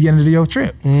the beginning of your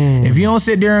trip. If you don't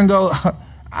sit there and go,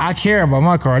 I care about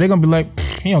my car, they're going to be like,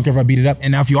 he don't care if I beat it up.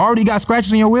 And now if you already got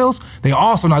scratches on your wheels, they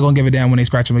also not gonna give a damn when they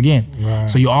scratch them again. Right.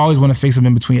 So you always wanna fix them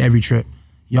in between every trip.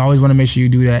 You always wanna make sure you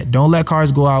do that. Don't let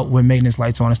cars go out with maintenance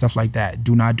lights on and stuff like that.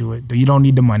 Do not do it. You don't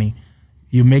need the money.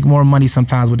 You make more money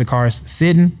sometimes with the cars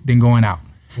sitting than going out.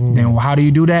 Then how do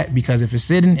you do that? Because if it's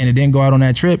sitting and it didn't go out on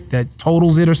that trip, that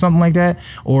totals it or something like that,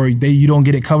 or you don't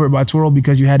get it covered by Toro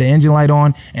because you had the engine light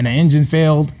on and the engine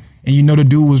failed and you know the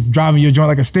dude was driving your joint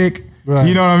like a stick. Right.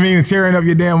 You know what I mean? Tearing up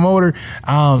your damn motor.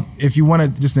 If you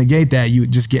want to just negate that, you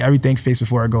just get everything fixed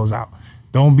before it goes out.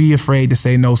 Don't be afraid to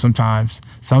say no sometimes.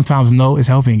 Sometimes no is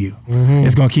helping you.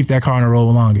 It's going to keep that car on the road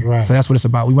longer. Right. So that's what it's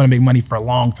about. We want to make money for a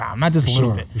long time, not just a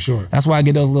little bit. For sure. That's why I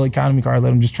get those little economy cars, let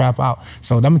them just trap out.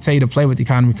 So I'm going to tell you to play with the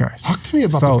economy cars. Talk to me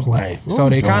about the play. So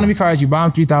the economy cars, you buy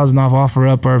them $3,000 off, offer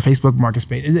up, or Facebook Market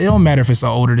Space. It don't matter if it's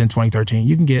older than 2013.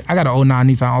 You can get, I got an 09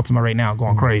 Nissan Altima right now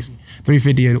going crazy.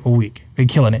 $350 a week. They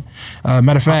killing it.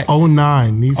 Matter of fact.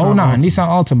 09 Nissan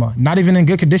Altima. Not even in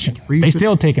good condition. They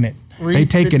still taking it. They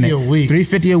taking it.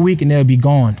 $350 a week and they'll be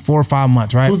gone 4 or 5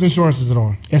 months, right? Whose insurance is it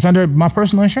on? It's under my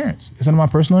personal insurance. It's under my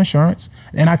personal insurance.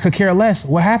 And I could care less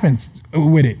what happens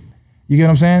with it. You get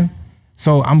what I'm saying?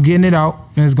 So I'm getting it out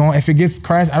and it's going. If it gets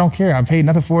crashed, I don't care. I paid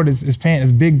nothing for it.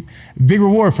 It's big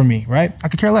reward for me, right? I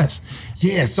could care less.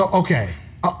 Yeah, so okay.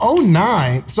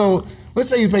 09. So let's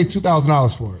say you pay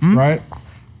 $2,000 for it, right?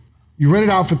 You rent it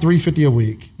out for $350 a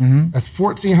week. That's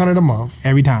 $1,400 a month.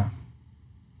 Every time.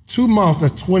 2 months,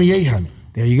 that's $2,800.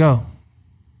 There you go.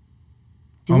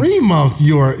 3 months,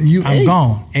 I'm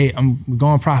gone. Hey, I'm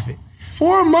going profit.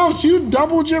 4 months, you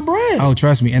doubled your bread. Oh,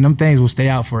 trust me. And them things will stay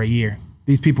out for a year.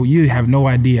 These people, you have no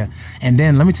idea. And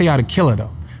then let me tell you how to kill it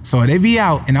though. So they be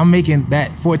out and I'm making that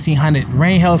 1,400,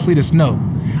 rain, hell, sleet, or snow.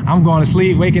 I'm going to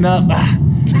sleep, waking up,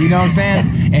 you know what I'm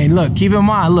saying? And look, keep in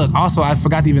mind, also I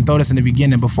forgot to even throw this in the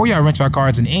beginning. Before y'all rent your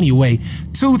cars in any way,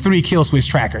 2-3 kill switch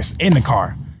trackers in the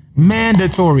car.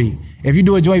 Mandatory. If you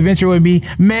do a joint venture with me,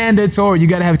 mandatory. You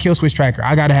gotta have a kill switch tracker.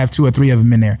 I gotta have 2 or 3 of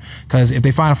them in there. Cause if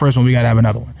they find the first one, we gotta have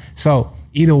another one. So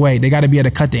either way, they gotta be able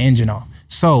to cut the engine off.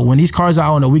 So when these cars are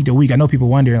out on a week to week, I know people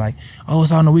wondering like, oh,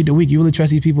 it's out on a week to week. You really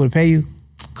trust these people to pay you?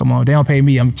 Come on, they don't pay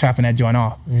me. I'm chopping that joint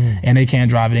off. And they can't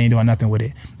drive it. They ain't doing nothing with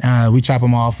it. We chop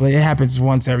them off. It happens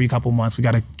once every couple months. We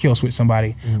got to kill switch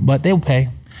somebody, but they'll pay.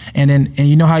 And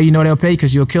you know how you know they'll pay?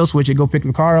 Because you'll kill switch it, go pick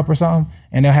the car up or something,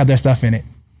 and they'll have their stuff in it.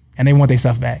 And they want their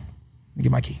stuff back. Let me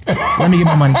get my key. Let me get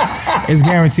my money. It's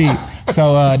guaranteed.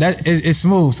 So it's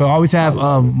smooth. So always have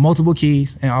multiple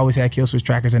keys and always have kill switch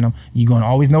trackers in them. You're going to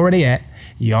always know where they at.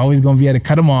 You're always going to be able to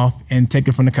cut them off and take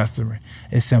it from the customer.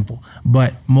 It's simple.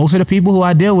 But most of the people who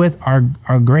I deal with are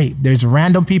great. There's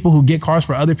random people who get cars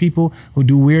for other people who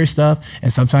do weird stuff,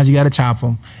 and sometimes you got to chop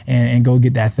them and go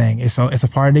get that thing. It's a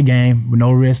part of the game with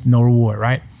no risk, no reward,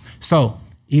 right? So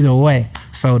either way,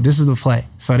 so this is the play.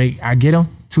 So I get them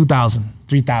 2,000,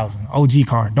 3,000, OG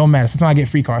car, don't matter. Sometimes I get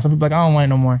free cars. Some people like, I don't want it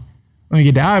no more. Let me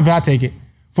get that. All right, but I'll take it.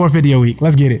 $450 a week.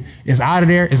 Let's get it. It's out of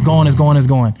there. It's going. It's going. It's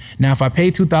going. Now, if I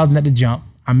pay $2,000 at the jump,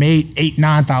 I made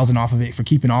 $8,000, $9,000 off of it for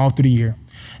keeping all through the year.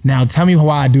 Now, tell me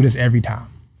why I do this every time.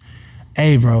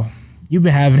 Hey, bro, you've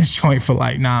been having this joint for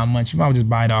like 9 months. You might just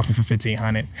buy it off me for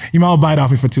 $1,500. You might buy it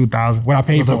off me for $2,000. What I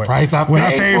paid for it. The price I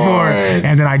paid for it.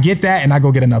 And then I get that and I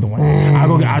go get another one.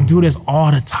 I do this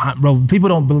all the time, bro. People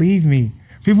don't believe me.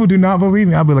 People do not believe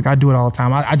me. I'll be like, I do it all the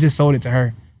time. I just sold it to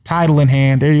her. Title in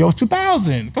hand. There you go. It's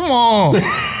 $2,000. Come on.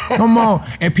 Come on.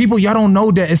 And people, y'all don't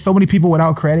know that it's so many people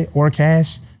without credit or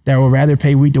cash that would rather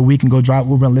pay week to week and go drive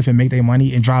Uber and Lyft and make their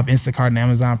money and drive Instacart and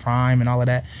Amazon Prime and all of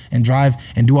that and drive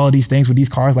and do all of these things with these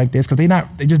cars like this because they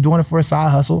just doing it for a side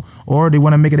hustle or they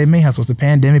want to make it their main hustle. It's a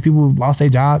pandemic. People lost their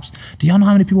jobs. Do y'all know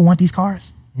how many people want these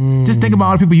cars? Just think about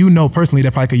all the people you know personally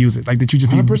that probably could use it. Like that you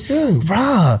just 100%.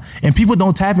 Bruh. And people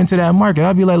don't tap into that market.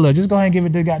 I'll be like, look, just go ahead and give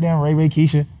it to goddamn Ray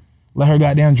Keisha. Let her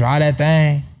goddamn drive that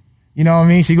thing. You know what I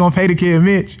mean? She gonna pay the kid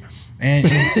Mitch. And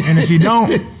if she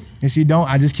don't,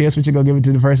 I just kill switch it, go give it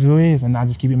to the person who is, and I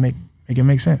just keep it make it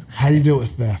make sense. How do you deal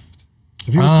with theft?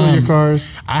 If people steal your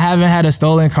cars? I haven't had a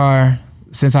stolen car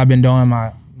since I've been doing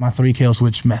my 3 kill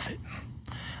switch method.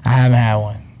 I haven't had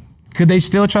one. Could they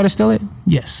still try to steal it?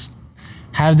 Yes.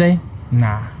 Have they?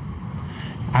 Nah.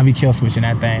 I be kill switching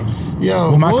that thing.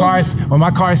 Yo, when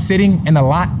my car's sitting in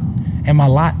my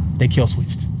lot, they kill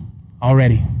switched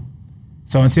already.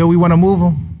 So until we want to move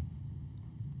them,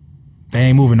 they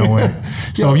ain't moving nowhere.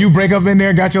 So if you break up in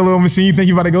there, got your little machine, you think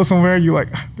you about to go somewhere, you like,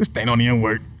 this thing don't even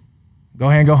work. Go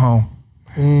ahead and go home.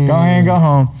 Go ahead and go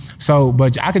home. So,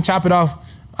 but I could chop it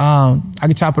off. I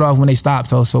could chop it off when they stop.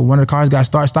 So when the cars got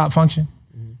start-stop function,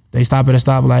 they stop at a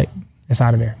stoplight, it's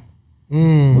out of there.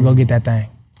 We'll go get that thing.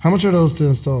 How much are those to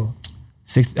install?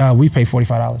 We pay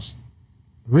 $45.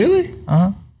 Really?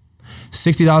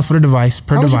 $60 for the device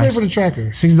per device. How much you pay for the tracker?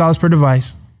 $60 per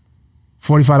device,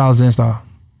 $45 to install.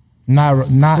 Not.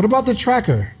 What about the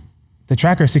tracker? The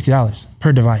tracker is $60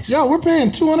 per device. Yo, we're paying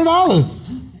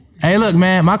 $200. Hey, look,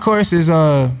 man, my course is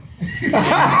Yo,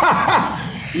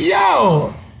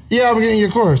 yeah, I'm getting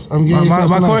your course.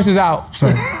 My course is out.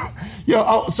 So.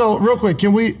 Yo, so real quick,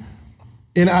 can we?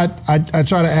 And I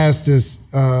try to ask this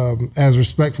as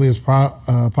respectfully as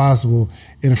possible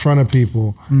in front of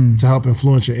people to help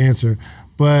influence your answer.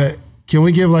 But can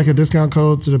we give like a discount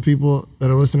code to the people that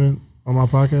are listening on my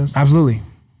podcast? Absolutely.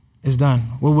 It's done.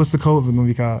 What's the code going to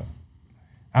be called?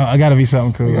 I got to be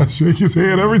something cool. I shake his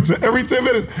hand every 10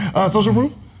 minutes. Social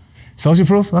proof? Social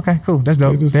proof? Okay, cool. That's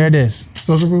dope. There it is.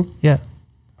 Social proof? Yeah.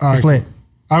 All right. It's lit.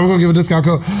 All right, we're gonna give a discount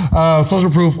code. Social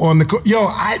proof on the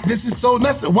this is so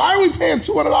necessary. Why are we paying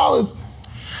 $200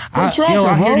 for a tracker,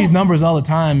 I bro? hear these numbers all the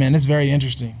time, man. It's very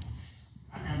interesting.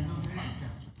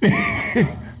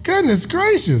 Goodness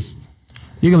gracious.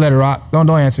 You can let it rock. Don't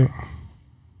answer.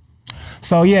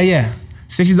 So yeah.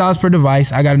 $60 per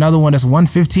device. I got another one that's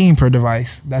 $115 per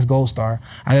device. That's Gold Star.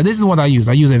 This is what I use.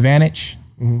 I use Advantage.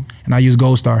 and I use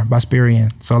Gold Star by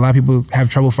Sperian. So a lot of people have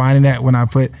trouble finding that when I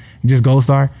put just Gold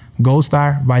Star. Gold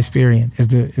Star by Sperian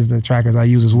is the trackers I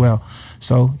use as well.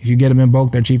 So if you get them in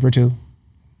bulk, they're cheaper too.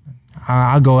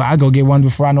 I go get one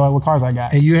before I know what cars I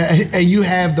got. And you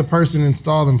have the person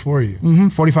install them for you.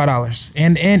 $45.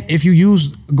 And if you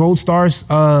use Gold Star's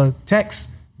techs,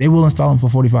 they will install them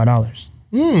for $45.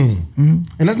 And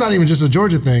that's not even just a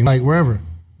Georgia thing, like wherever.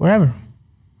 Wherever.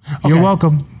 Okay. You're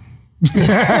welcome.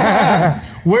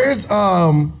 Where's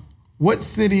what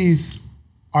cities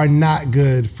are not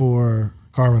good for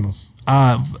car rentals?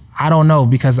 I don't know,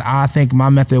 because I think my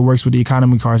method works with the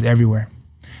economy cars everywhere.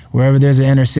 Wherever there's an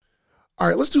inner city. All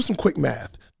right, let's do some quick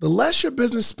math. The less your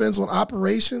business spends on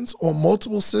operations, on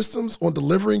multiple systems, on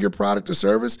delivering your product or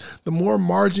service, the more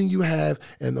margin you have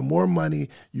and the more money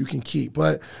you can keep.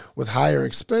 But with higher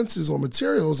expenses on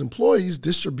materials, employees,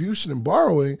 distribution, and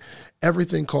borrowing,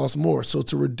 everything costs more. So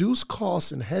to reduce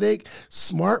costs and headache,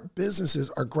 smart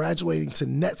businesses are graduating to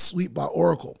NetSuite by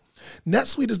Oracle.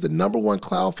 NetSuite is the #1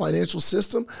 cloud financial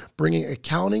system, bringing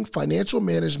accounting, financial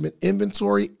management,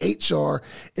 inventory, HR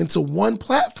into one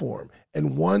platform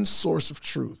and one source of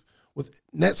truth. With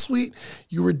NetSuite,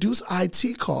 you reduce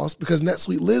IT costs because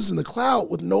NetSuite lives in the cloud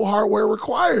with no hardware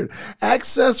required.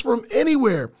 Access from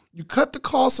anywhere. You cut the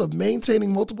cost of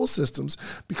maintaining multiple systems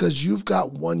because you've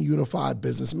got one unified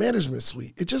business management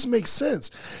suite. It just makes sense.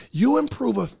 You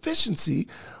improve efficiency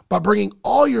by bringing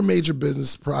all your major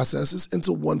business processes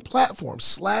into one platform,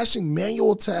 slashing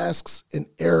manual tasks and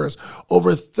errors.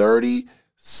 Over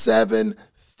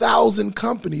 37,000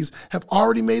 companies have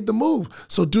already made the move.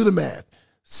 So do the math.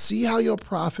 See how you'll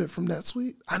profit from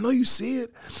NetSuite? I know you see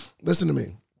it. Listen to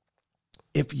me.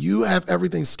 If you have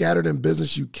everything scattered in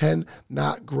business, you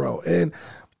cannot grow. And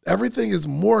everything is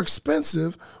more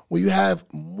expensive when you have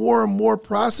more and more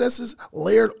processes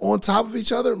layered on top of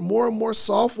each other, more and more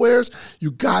softwares.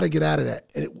 You got to get out of that.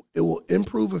 And it will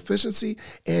improve efficiency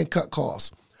and cut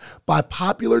costs. By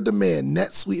popular demand,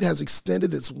 NetSuite has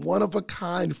extended its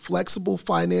one-of-a-kind flexible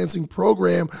financing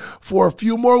program for a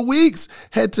few more weeks.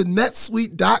 Head to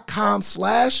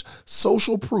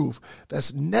netsuite.com/socialproof.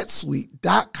 That's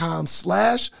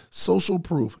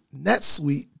netsuite.com/socialproof.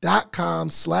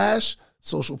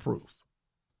 netsuite.com/socialproof.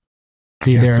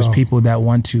 There's people that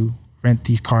want to rent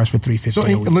these cars for $350. So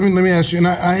let me ask you, and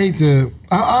I hate to,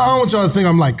 I don't want y'all to think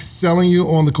I'm like selling you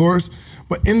on the course,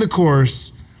 but in the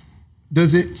course,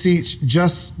 does it teach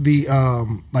just the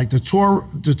like the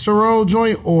Turo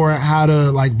joint, or how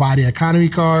to like buy the economy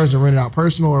cars and rent it out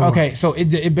personal? Or okay, what? So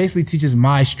it basically teaches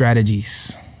my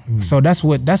strategies. So that's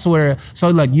where. So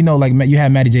like you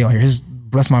had Matty J on here.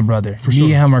 That's my brother.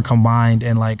 Me and him are combined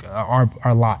in like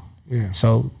our lot. Yeah.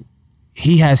 So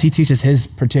he teaches his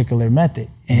particular method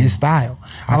and his style.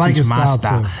 I like his style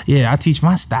too. Yeah, I teach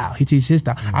my style. He teaches his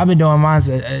style. I've been doing mine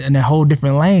in a whole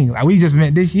different lane. Like we just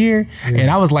met this year, and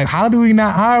I was like, how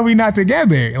are we not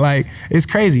together? Like it's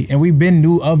crazy. And we've been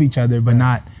knew of each other, but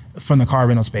not from the car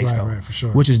rental space though. Right, for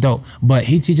sure. Which is dope. But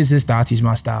he teaches his style, I teach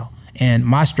my style. And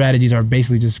my strategies are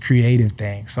basically just creative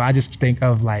things. So I just think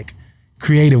of like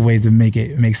creative ways to make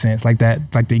it make sense, like that,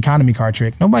 like the economy car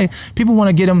trick. People want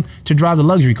to get them to drive the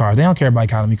luxury cars. They don't care about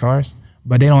economy cars,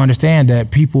 but they don't understand that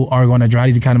people are going to drive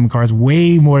these economy cars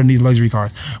way more than these luxury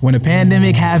cars. When the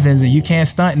pandemic happens and you can't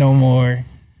stunt no more,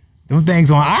 them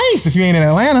things on ice if you ain't in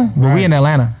Atlanta, but we in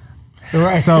Atlanta.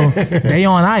 Right. So they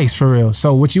on ice for real.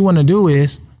 So what you want to do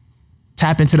is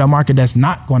tap into the market that's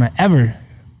not going to ever,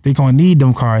 they're going to need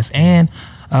them cars. And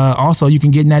also, you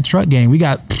can get in that truck game. We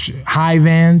got high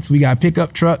vans, we got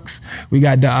pickup trucks, we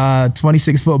got the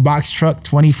 26-foot box truck,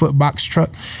 20-foot box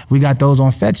truck. We got those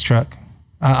on Fetch Truck.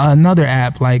 Another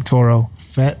app like Turo.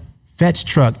 Fetch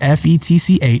Truck,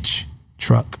 FETCH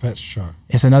truck. Fetch Truck.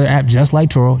 It's another app just like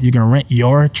Turo. You can rent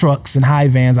your trucks and high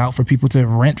vans out for people to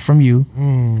rent from you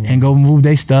and go move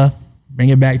their stuff, bring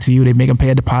it back to you. They make them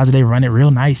pay a deposit. They run it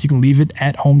real nice. You can leave it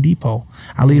at Home Depot.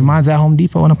 I leave mine at Home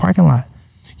Depot in the parking lot.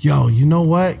 Yo, you know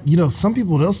what? Some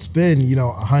people, they'll spend,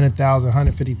 $100,000,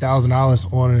 $150,000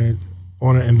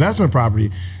 on an investment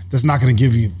property that's not going to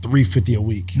give you $350 a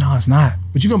week. No, it's not.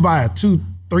 But you can buy a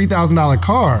 $3,000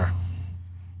 car.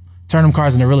 Turn them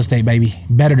cars into real estate, baby.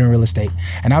 Better than real estate.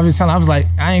 And I was like,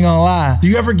 I ain't gonna lie. Do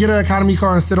you ever get an economy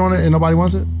car and sit on it and nobody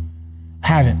wants it?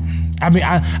 Haven't. I mean,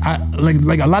 I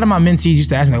like a lot of my mentees used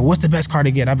to ask me, like, what's the best car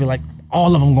to get? I'd be like,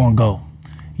 all of them gonna go.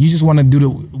 You just want to do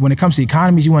when it comes to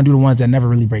economies, you want to do the ones that never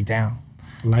really break down.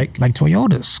 Like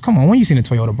Toyotas. Come on, when you seen a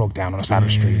Toyota broke down on the side of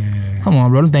the street? Come on,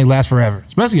 bro, them things last forever.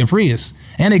 Especially a Prius.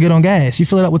 And they good on gas. You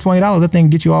fill it up with $20, that thing can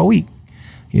get you all week.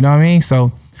 You know what I mean?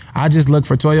 So I just look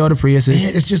for Toyota Priuses. Yeah,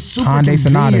 it's just super Hyundai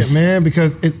convenient, Sonatas. man,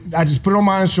 because I just put it on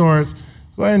my insurance,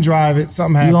 Go ahead and drive it.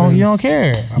 Something happens. You don't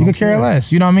care. You can care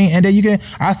less. You know what I mean? And then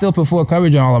I still put full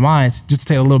coverage on all of mine just to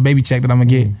take a little baby check that I'm gonna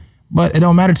get. But it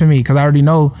don't matter to me because I already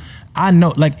know. I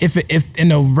know, like if in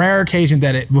the rare occasion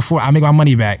that before I make my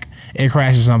money back, it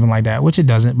crashes or something like that, which it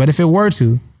doesn't. But if it were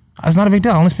to, it's not a big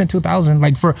deal. I only spent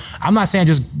 $2,000. I'm not saying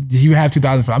just you have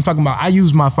 $2,000 for. I'm talking about I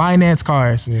use my finance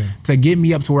cars to get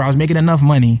me up to where I was making enough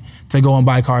money to go and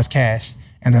buy cars cash.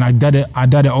 And then I did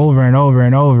it over and over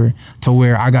and over to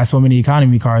where I got so many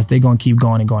economy cars, they're gonna keep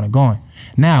going and going and going.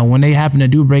 Now, when they happen to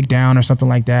do break down or something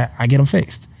like that, I get them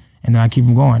fixed. And then I keep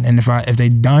them going. And if they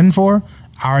done for,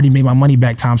 I already made my money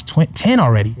back times 10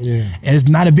 already. Yeah. And it's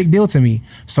not a big deal to me.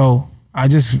 So I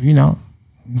just,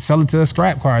 sell it to a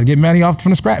scrap car, get money off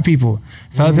from the scrap people,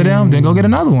 sell it to them, then go get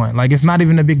another one. Like, it's not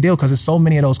even a big deal because there's so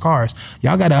many of those cars.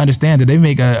 Y'all got to understand that they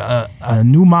make a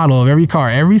new model of every car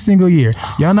every single year.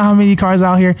 Y'all know how many cars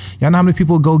out here? Y'all know how many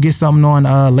people go get something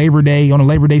on Labor Day, on the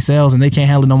Labor Day sales, and they can't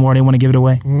handle it no more. They want to give it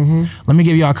away. Let me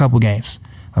give y'all a couple games.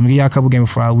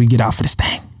 Before we get out for this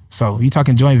thing. So you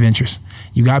talking joint ventures.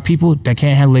 You got people that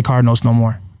can't handle their car notes no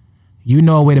more. You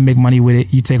know a way to make money with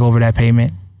it. You take over that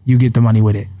payment. You get the money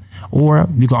with it. Or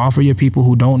you can offer your people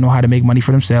who don't know how to make money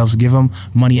for themselves, give them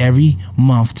money every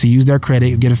month to use their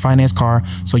credit, get a finance car.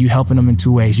 So you helping them in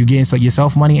two ways. You getting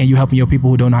yourself money and you helping your people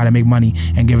who don't know how to make money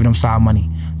and giving them side money.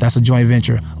 That's a joint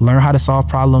venture. Learn how to solve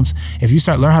problems. If you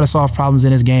learn how to solve problems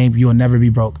in this game, you'll never be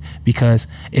broke because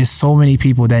it's so many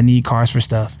people that need cars for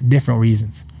stuff, different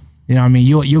reasons. You know what I mean?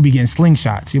 You'll be getting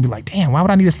slingshots. You'll be like, damn, why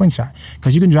would I need a slingshot?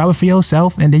 Because you can drive it for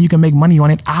yourself and then you can make money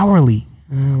on it hourly.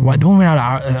 Why don't rent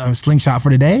out a slingshot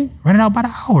for the day? Rent it out by the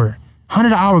hour. $100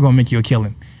 an hour gonna make you a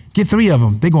killing. Get 3 of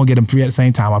them. They're gonna get them 3 at the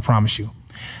same time, I promise you.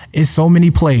 It's so many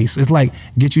plays. It's like,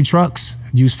 get you trucks,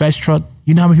 use Fetch Truck.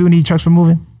 You know how many people need trucks for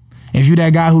moving? And if you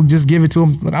that guy who just give it to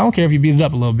them, look, I don't care if you beat it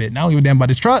up a little bit. I don't give a damn about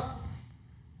this truck.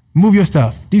 Move your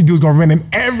stuff. These dudes gonna rent them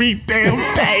every damn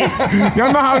day.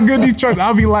 Y'all know how good these trucks,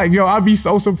 I'll be like, I'll be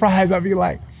so surprised.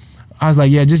 I was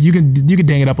like, yeah, just you can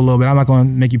ding it up a little bit. I'm not gonna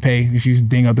make you pay if you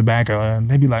ding up the back.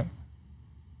 They'd be like,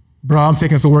 bro, I'm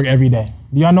taking some work every day.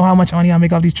 Do y'all know how much money I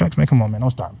make off these trucks? Man, come on, man, don't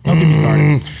start. Don't get me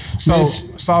started. So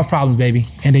solve problems, baby,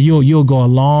 and then you'll go a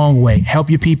long way.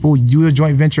 Help your people. Do a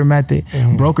joint venture method.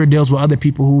 Broker deals with other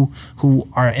people who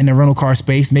are in the rental car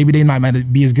space. Maybe they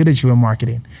might be as good as you in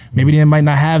marketing. Maybe they might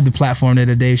not have the platform that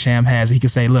a Dave Sham has. He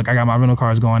could say, look, I got my rental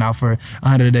cars going out for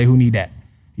 $100 a day. Who need that?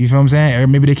 You feel what I'm saying? Or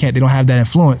maybe they don't have that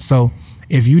influence. So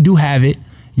if you do have it,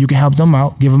 you can help them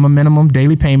out, give them a minimum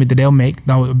daily payment that they'll make,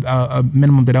 a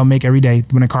minimum that they'll make every day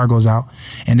when the car goes out,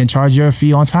 and then charge your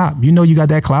fee on top. You know you got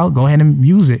that clout, go ahead and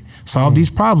use it. Solve these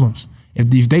problems.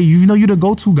 If you know you're the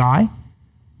go-to guy,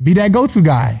 be that go-to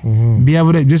guy. Be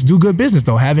able to just do good business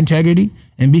though, have integrity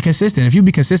and be consistent. If you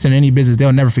be consistent in any business,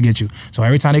 they'll never forget you. So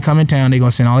every time they come in town, they're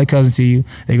gonna send all their cousins to you,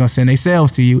 they're gonna send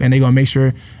themselves to you, and they're gonna make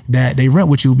sure that they rent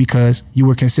with you because you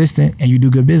were consistent and you do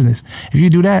good business. If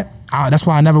you do that, that's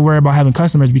why I never worry about having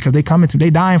customers because they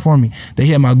dying for me. They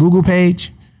hit my Google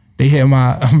page, they hit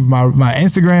my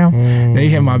Instagram, they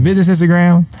hit my business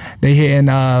Instagram, they hit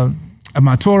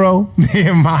my Toro,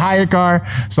 my hire car.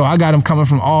 So I got them coming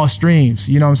from all streams.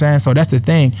 You know what I'm saying? So that's the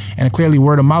thing. And clearly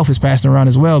word of mouth is passing around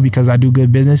as well because I do good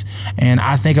business. And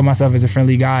I think of myself as a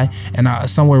friendly guy. And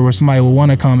somewhere where somebody will want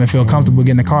to come and feel comfortable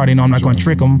getting the car, they know I'm not going to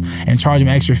trick them and charge them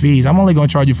extra fees. I'm only going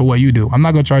to charge you for what you do. I'm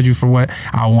not going to charge you for what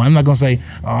I want. I'm not going to say,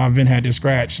 I've been had this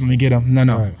scratch. Let me get them.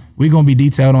 No. Right. We're going to be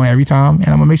detailed on every time. And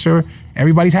I'm going to make sure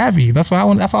everybody's happy. That's what I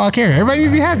want. That's all I care. Everybody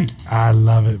needs to be happy. I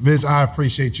love it. Bitch, I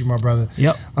appreciate you, my brother.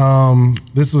 Yep.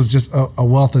 This was just a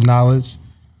wealth of knowledge.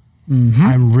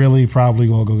 I'm really probably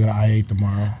going to go get an I-8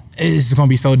 tomorrow. It's going to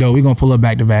be so dope. We're going to pull up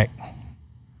back to back.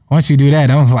 Once you do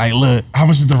that, I was like, look. How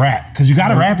much is the wrap? Because you got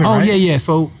to wrap it, right? Oh, yeah.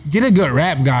 So get a good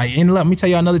wrap guy. And let me tell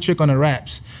you another trick on the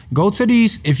wraps. Go to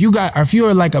these, if you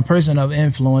are like a person of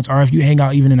influence or if you hang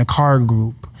out even in a car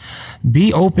group,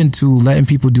 be open to letting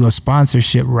people do a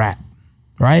sponsorship wrap,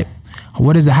 right?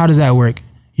 How does that work?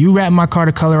 You wrap my car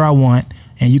the color I want,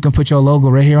 and you can put your logo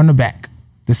right here on the back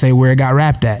to say where it got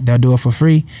wrapped at. They'll do it for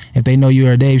free. If they know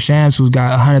you're a Dave Shams who's got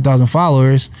 100,000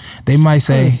 followers, they might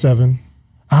say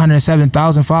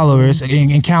 107,000 followers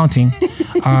and counting.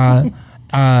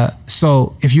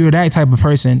 So if you're that type of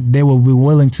person, they will be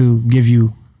willing to give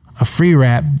you a free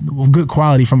wrap, good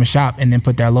quality from a shop, and then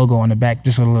put that logo on the back,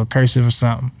 just a little cursive or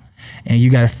something. And you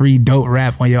got a free dope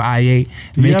wrap on your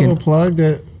I-8. Do you have a plug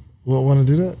that will want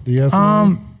to do that? Do you have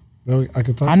someone that I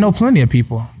could talk to? I know plenty of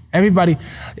people. Everybody,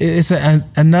 it's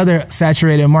another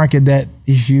saturated market that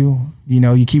if you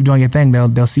keep doing your thing,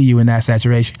 they'll see you in that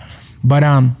saturation. But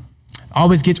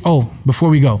always before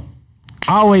we go,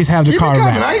 Always have the Keep car it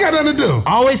coming. wrapped. I ain't got nothing to do.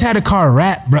 Always had a car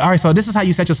wrapped, bro. All right, so this is how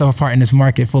you set yourself apart in this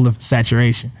market full of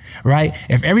saturation, right?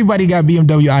 If everybody got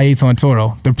BMW i8s on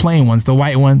Toro, the plain ones, the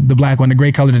white one, the black one, the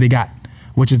gray color that they got,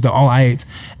 which is the all i8s,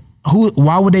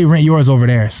 why would they rent yours over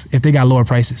theirs if they got lower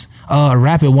prices?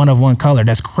 Wrap it one of one color.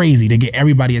 That's crazy to get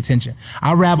everybody attention.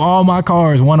 I wrap all my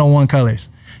cars one on one colors.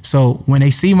 So when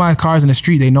they see my cars in the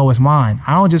street, they know it's mine.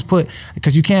 I don't just put,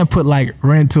 because you can't put like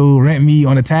rent me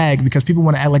on a tag because people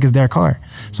want to act like it's their car.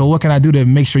 So what can I do to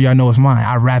make sure y'all know it's mine?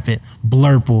 I wrap it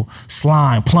blurple,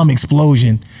 slime, plum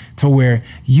explosion to where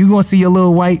you gonna see your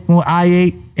little white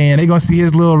i8 and they gonna see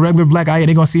his little regular black i8,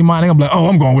 they gonna see mine, they gonna be like, oh,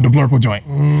 I'm going with the blurple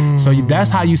joint. So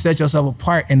that's how you set yourself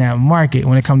apart in that market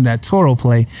when it comes to that Toro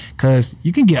play, because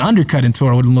you can get undercut in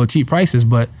Toro with little cheap prices,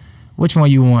 but which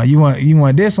one you want? You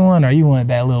want this one, or you want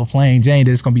that little plain Jane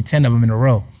that's gonna be 10 of them in a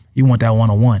row? You want that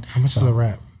one-on-one. How much is a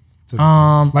wrap?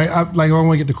 Like I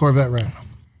want to get the Corvette wrap.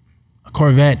 A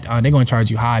Corvette, they're gonna charge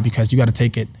you high because you got to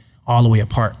take it all the way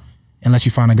apart, unless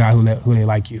you find a guy who they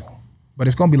like you. But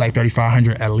it's gonna be like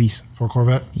 $3,500 at least For a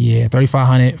Corvette? Yeah,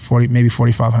 $3,500, 40, maybe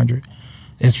 $4,500.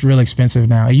 It's real expensive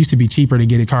now. It used to be cheaper to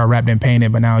get a car wrapped and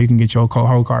painted, but now you can get your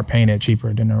whole car painted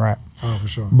cheaper than the wrap. Oh, for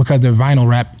sure. Because the vinyl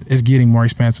wrap is getting more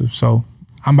expensive. So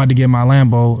I'm about to get my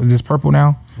Lambo. Is this purple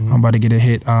now? I'm about to get it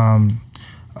hit. I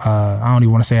don't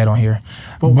even want to say it on here,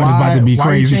 but it's about to be why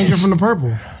crazy. Why you changing from the purple?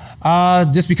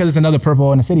 Just because it's another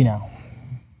purple in the city now.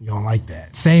 You don't like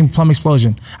that. Same plum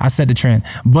explosion. I set the trend,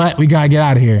 but we gotta get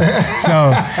out of here. So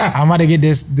I'm about to get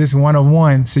this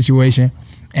one-of-one situation.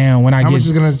 And when I How get, much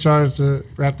is gonna charge to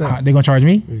wrap that? They're gonna charge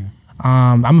me. Yeah.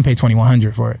 I'm gonna pay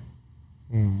 $2,100 for it.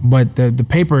 But the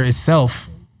paper itself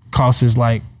costs is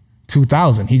like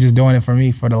 $2,000. He just doing it for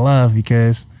me for the love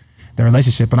because the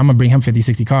relationship. But I'm gonna bring him 50,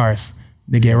 60 cars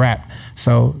to get wrapped.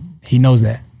 So he knows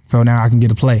that. So now I can get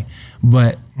to play.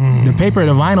 But the paper,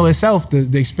 the vinyl itself,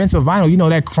 the expensive vinyl, you know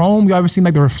that chrome, you ever seen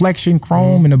like the reflection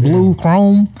chrome and the blue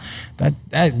chrome?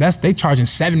 That's they charging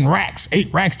 7 racks,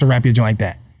 8 racks to wrap your joint like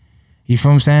that. You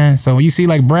feel what I'm saying? So when you see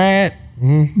like Brad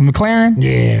McLaren,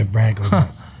 Yeah, Brad goes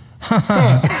nuts.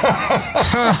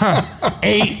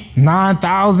 8,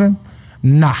 9,000,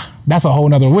 nah, that's a whole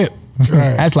nother whip.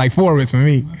 Right. That's like 4 whips for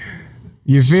me.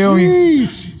 You feel me?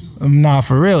 Jeez. Nah,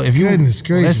 for real. If you Goodness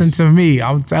gracious. listen to me,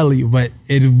 I'm telling you, but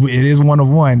it is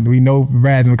one-of-one. We know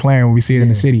Brad's McLaren when we see it in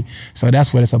the city. So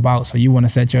that's what it's about. So you want to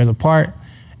set yours apart,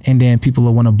 and then people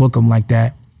will want to book them like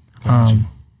that.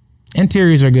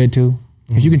 Interiors are good too.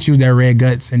 If you can choose that red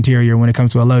guts interior when it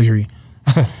comes to a luxury.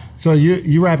 So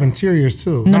you wrap interiors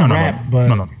too? No.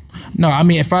 No, I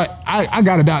mean, if I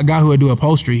got a guy who would do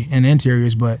upholstery and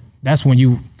interiors, but that's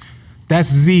when that's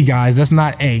Z, guys. That's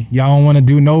not A. Y'all don't want to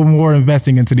do no more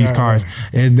investing into these cars.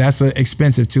 That's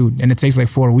expensive too, and it takes like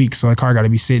 4 weeks. So a car got to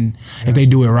be sitting if they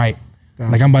do it right.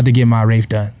 Like I'm about to get my Wraith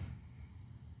done.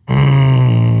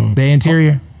 The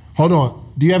interior. Hold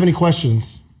on. Do you have any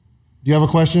questions? Do you have a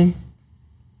question?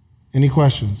 Any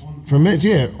questions? For Mitch?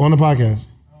 Yeah, on the podcast.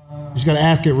 You just got to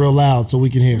ask it real loud so we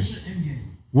can hear.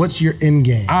 What's your end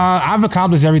game? I've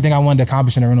accomplished everything I wanted to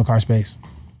accomplish in the rental car space.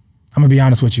 I'm gonna be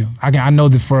honest with you. I know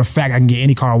that for a fact I can get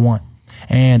any car I want,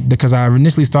 and because I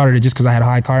initially started it just because I had a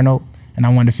high car note and I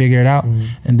wanted to figure it out,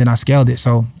 and then I scaled it.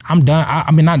 So I'm done. I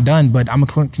mean, not done, but I'm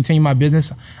gonna continue my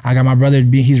business. I got my brother.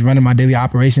 He's running my daily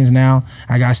operations now.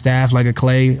 I got staff like a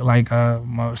Clay, like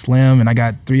Slim, and I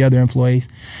got 3 other employees.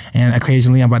 And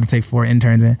occasionally I'm about to take 4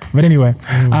 interns in. But anyway,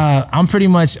 I'm pretty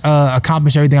much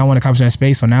accomplished everything I want to accomplish in that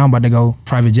space. So now I'm about to go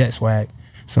private jet swag.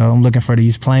 So I'm looking for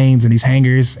these planes and these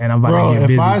hangars, and I'm about to get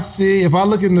busy. If I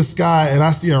look in the sky and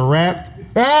I see a wrapped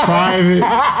private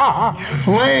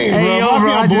plane, Hey, bro. yo, bro,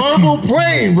 If I see a global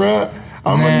plane, bro,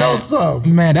 I'm gonna know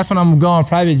something. Man, that's when I'm going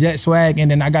private jet swag, and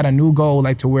then I got a new goal,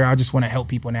 like to where I just want to help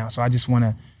people now. So I just want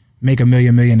to make 1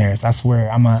 million millionaires. I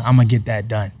swear, I'm gonna get that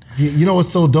done. You know what's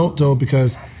so dope though,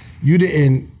 because you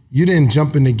didn't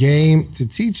jump in the game to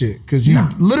teach it, because you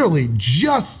literally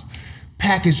just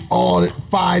packaged all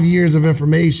 5 years of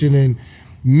information and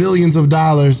millions of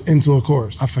dollars into a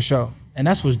course. For sure. And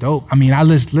that's what's dope. I mean, I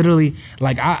just literally,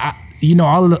 like, a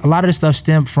lot of this stuff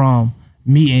stemmed from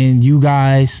meeting you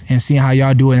guys and seeing how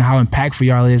y'all do it and how impactful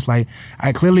y'all is. Like,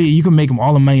 clearly you can make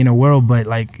all the money in the world, but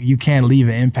like, you can't leave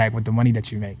an impact with the money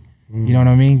that you make. You know what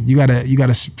I mean? You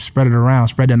gotta spread it around,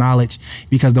 spread the knowledge,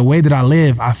 because the way that I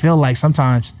live, I feel like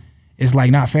sometimes it's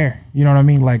like not fair. You know what I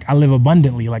mean? Like, I live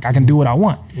abundantly. Like, I can do what I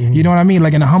want. You know what I mean?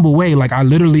 Like, in a humble way, like, I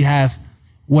literally have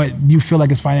what you feel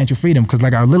like is financial freedom. Because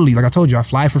like, I told you, I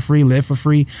fly for free, live for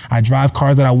free. I drive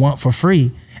cars that I want for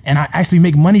free. And I actually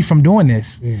make money from doing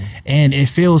this. And it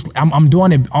feels, I'm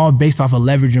doing it all based off of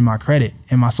leveraging my credit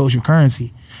and my social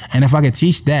currency. And if I could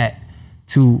teach that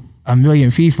to 1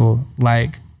 million people,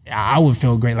 like I would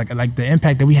feel great. Like the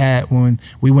impact that we had when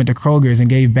we went to Kroger's and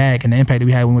gave back, and the impact that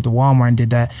we had when we went to Walmart and did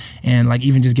that, and like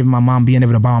even just giving my mom, being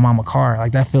able to buy my mom a car,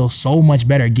 like that feels so much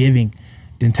better giving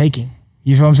than taking.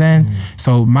 You feel what I'm saying?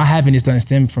 So my happiness doesn't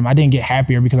stem from, I didn't get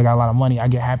happier because I got a lot of money. I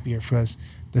get happier because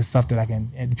the stuff that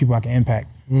the people I can impact.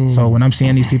 So when I'm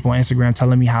seeing these people on Instagram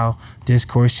telling me how this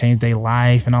course changed their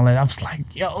life and all that, I'm just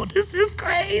like, yo, this is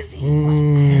crazy.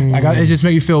 It just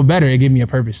made me feel better. It gave me a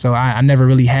purpose. So I never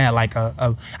really had like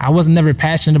I wasn't never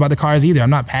passionate about the cars either. I'm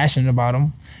not passionate about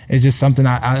them. It's just something,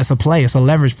 it's a play. It's a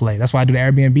leverage play. That's why I do the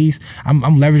Airbnbs. I'm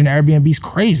leveraging Airbnbs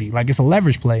crazy. Like it's a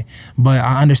leverage play. But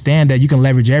I understand that you can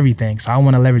leverage everything. So I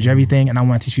want to leverage everything, and I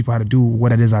want to teach people how to do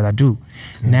what it is that I do.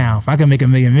 Now, if I can make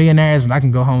 1 million millionaires and I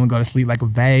can go home and go to sleep like a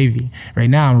baby. Right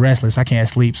now I'm restless. I can't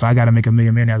sleep. So I got to make 1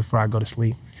 million millionaires before I go to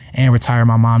sleep and retire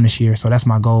my mom this year. So that's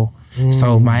my goal.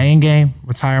 So my end game,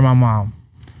 retire my mom,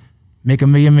 make 1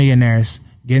 million millionaires,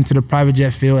 get into the private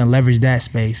jet field and leverage that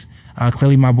space.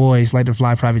 Clearly my boys like to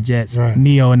fly private jets, right.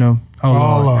 Neo and them.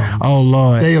 Oh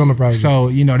Lord. Stay on the private jet. So,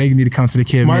 they need to come to the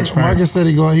kid. Marcus said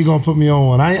he gonna put me on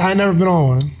one. I never been on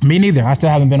one. Me neither. I still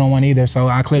haven't been on one either. So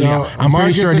I'm pretty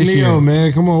sure this year. Neo,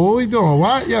 man, come on, what we doing?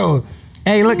 Why, yo?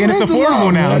 Hey, look, and it's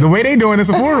affordable now. The way they doing it's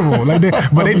affordable.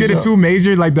 But they did it too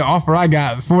major. Like the offer I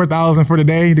got, $4,000 for the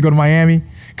day to go to Miami,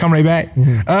 come right back.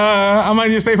 I might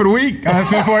just stay for the week. I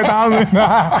spent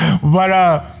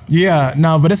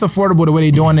 $4,000. But it's affordable the way they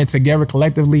doing it together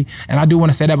collectively. And I do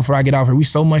want to say that before I get off here. We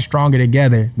so much stronger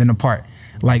together than apart.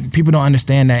 Like people don't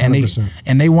understand that, and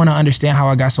they want to understand how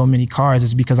I got so many cars.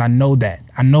 It's because I know that.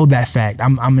 I know that fact.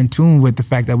 I'm in tune with the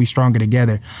fact that we stronger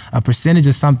together. A percentage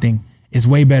of something is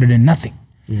way better than nothing.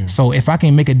 Yeah. So if I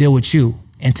can make a deal with you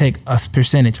and take a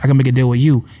percentage, I can make a deal with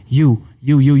you,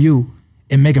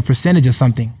 and make a percentage of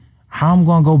something. How I'm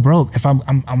gonna go broke if I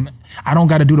don't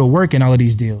got to do the work in all of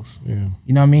these deals. Yeah.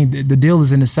 You know what I mean? The deal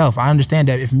is in itself. I understand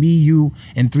that if me, you,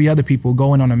 and 3 other people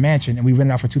go in on a mansion and we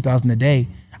rent it out for $2,000 a day,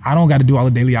 I don't got to do all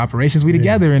the daily operations. We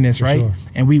together in this, right? Sure.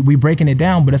 And we breaking it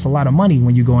down, but it's a lot of money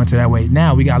when you go into that way.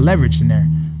 Now we got leverage in there.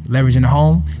 Leverage in the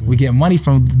home. We get money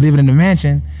from living in the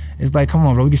mansion. It's like, come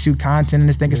on, bro. We can shoot content and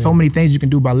this thing. There's so many things you can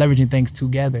do by leveraging things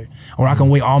together. Or I can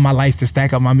wait all my life to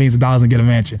stack up my millions of dollars and get a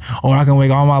mansion. Or I can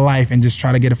wait all my life and just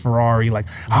try to get a Ferrari. Like,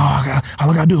 all I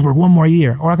gotta do is work 1 more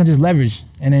year. Or I can just leverage,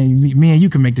 and then me and you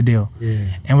can make the deal. Yeah.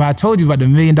 And what I told you about the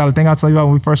 $1 million thing I told you about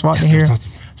when we first walked in here.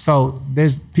 So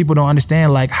there's people don't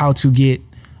understand like how to get $1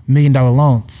 million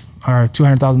loans or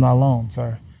 $200,000 loans.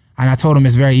 And I told them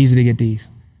it's very easy to get these.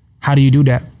 How do you do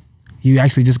that? You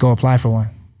actually just go apply for one.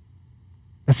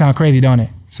 That sounds crazy, don't it?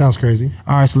 Sounds crazy.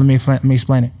 All right, so let me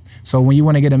explain it. So when you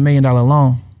want to get $1 million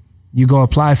loan, you go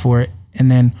apply for it, and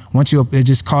then it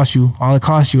just costs you, all it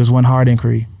costs you is one hard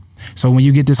inquiry. So when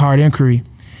you get this hard inquiry,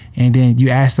 and then you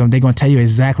ask them, they're going to tell you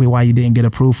exactly why you didn't get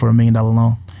approved for $1 million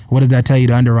loan. What does that tell you?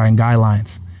 The underwriting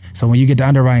guidelines. So when you get the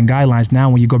underwriting guidelines,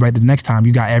 now when you go back to the next time,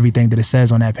 you got everything that it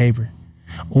says on that paper.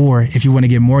 Or if you want to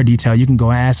get more detail, you can go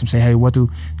and ask them, say, hey,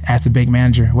 ask the bank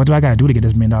manager, what do I got to do to get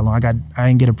this $1 million loan? I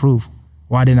didn't get approved.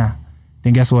 Why didn't I?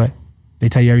 Then guess what? They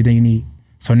tell you everything you need.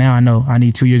 So now I know I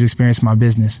need 2 years experience in my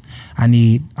business. I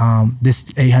need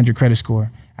this 800 credit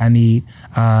score. I need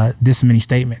this many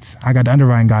statements. I got the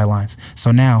underwriting guidelines.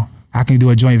 So now I can do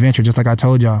a joint venture just like I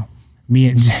told y'all. Me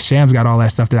and Shams got all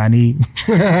that stuff that I need.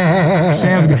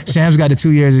 Shams got the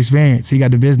 2 years experience. He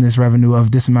got the business revenue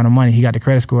of this amount of money. He got the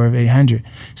credit score of 800.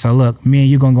 So look, me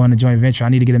and you gonna go on a joint venture. I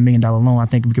need to get $1 million loan. I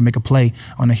think we can make a play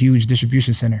on a huge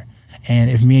distribution center.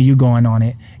 And if me and you going on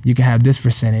it, you can have this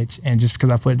percentage. And just because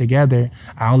I put it together,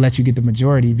 I'll let you get the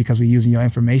majority because we're using your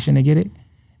information to get it.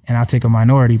 And I'll take a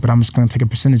minority, but I'm just going to take a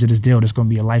percentage of this deal that's going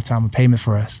to be a lifetime of payment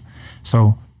for us.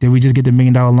 So did we just get the $1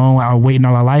 million loan while waiting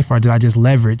all our life, or did I just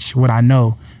leverage what I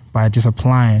know by just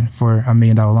applying for a $1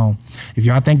 million loan? If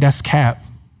y'all think that's cap,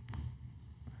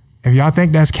 I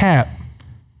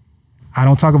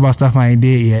don't talk about stuff I ain't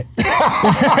did yet.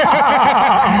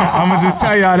 I'm going to just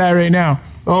tell y'all that right now.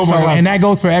 Oh my God. And that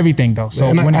goes for everything though.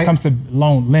 So when it comes to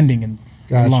lending and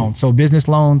loans, so business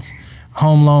loans,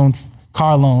 home loans,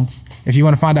 car loans, if you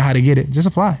want to find out how to get it, just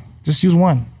apply. Just use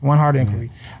one hard inquiry.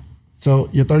 So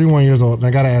you're 31 years old, and I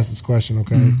got to ask this question,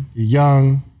 okay? Mm-hmm. You're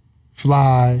young,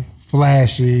 fly,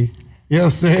 flashy, you know what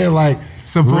I'm saying? Like,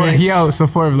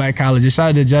 support Black colleges. Shout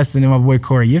out to Justin and my boy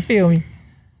Corey. You feel me?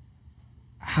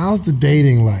 How's the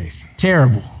dating life?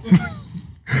 Terrible.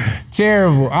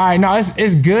 Terrible. All right, no,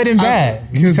 it's good and bad.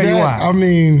 Let me tell you why. I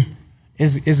mean,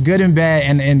 it's good and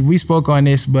bad, and we spoke on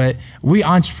this, but we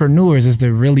entrepreneurs is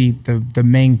the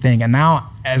main thing. And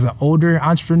now, as an older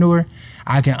entrepreneur,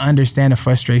 I can understand the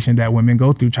frustration that women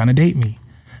go through trying to date me.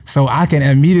 So I can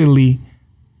immediately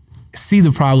see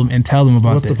the problem and tell them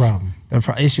about What's this. the problem?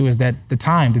 The issue is that the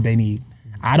time that they need.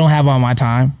 I don't have all my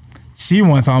time. She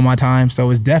wants all my time, so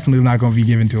it's definitely not going to be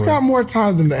given to her. You got more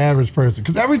time than the average person.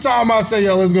 Because every time I say,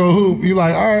 yo, let's go hoop, you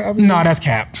like, all right. No, that's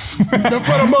cap. For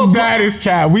the most That is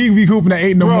cap. We be hooping at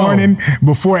 8 in the Bro. morning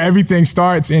before everything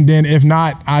starts, and then if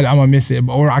not, I'm going to miss it.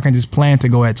 Or I can just plan to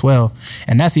go at 12.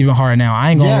 And that's even hard now. I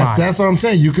ain't going to lie. Yes, that's what I'm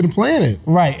saying. You can plan it.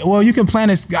 Right. Well, you can plan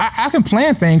this. I can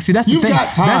plan things. See, that's the You've thing.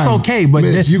 got time, That's okay, but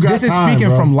Mitch. You got this is time, speaking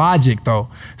bro. from logic, though.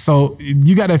 So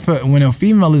you got to, when a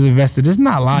female is invested, it's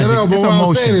not logic. No, but it's what emotion.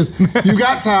 I'm saying is, you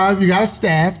got time. You got a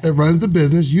staff that runs the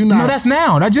business. You not. No, that's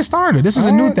now. That just started. This is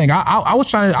a new Alright. thing. I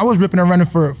was ripping and running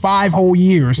for 5 whole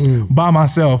years by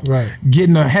myself, Right.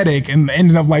 getting a headache and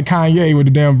ending up like Kanye with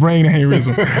the damn brain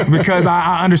aneurysm because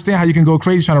I understand how you can go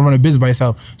crazy trying to run a business by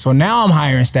yourself. So now I'm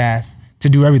hiring staff to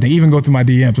do everything, even go through my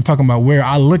DMs. I'm talking about where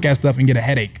I look at stuff and get a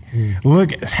headache.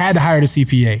 Had to hire the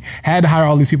CPA, had to hire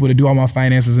all these people to do all my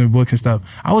finances and books and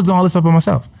stuff. I was doing all this stuff by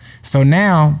myself. So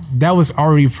now that was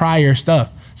already prior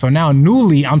stuff. So now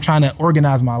newly, I'm trying to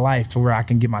organize my life to where I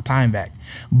can get my time back.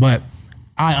 But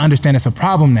I understand it's a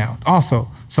problem now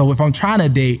also. So if I'm trying to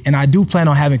date and I do plan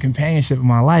on having companionship in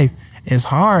my life, it's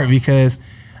hard because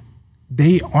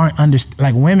they aren't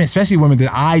like women, especially women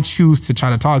that I choose to try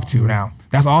to talk to now.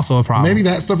 That's also a problem. Maybe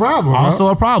that's the problem. Also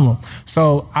a problem.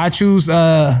 So I choose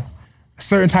a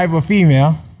certain type of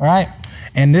female, right?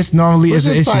 And this normally What's is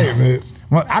an your issue. type, man?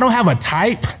 Well, I don't have a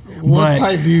type. What but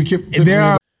type do you keep? there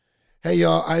are Hey,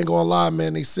 y'all, I ain't gonna lie,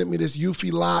 man. They sent me this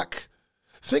Eufy lock.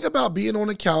 Think about being on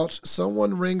the couch.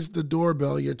 Someone rings the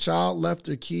doorbell. Your child left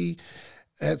their key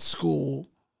at school,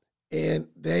 and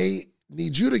they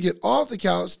need you to get off the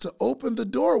couch to open the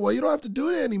door. Well, you don't have to do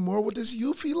it anymore with this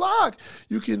Eufy lock.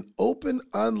 You can open,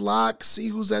 unlock, see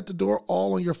who's at the door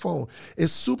all on your phone.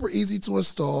 It's super easy to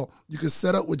install. You can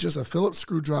set up with just a Phillips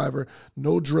screwdriver,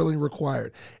 no drilling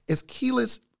required. It's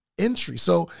keyless entry.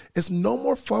 So it's no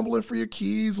more fumbling for your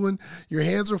keys when your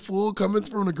hands are full coming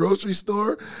from the grocery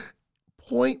store.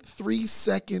 0.3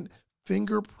 second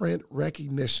fingerprint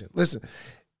recognition. Listen,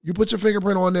 you put your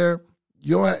fingerprint on there.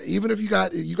 You don't have, even if you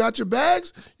got your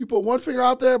bags, you put one finger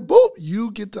out there, boop, you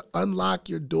get to unlock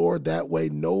your door that way.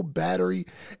 No battery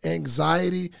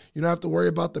anxiety. You don't have to worry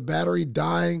about the battery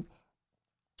dying.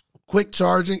 Quick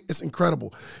charging, it's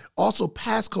incredible. Also,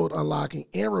 passcode unlocking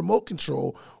and remote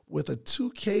control with a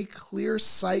 2K clear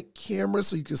sight camera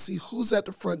so you can see who's at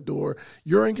the front door.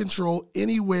 You're in control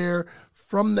anywhere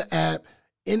from the app.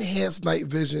 Enhanced night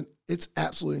vision. It's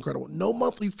absolutely incredible. No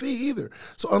monthly fee either.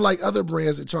 So unlike other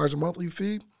brands that charge a monthly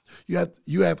fee, you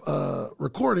have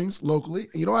recordings locally,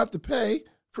 and you don't have to pay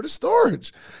for the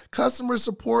storage. Customer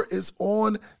support is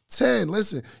on 10.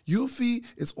 Listen, Eufy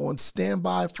is on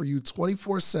standby for you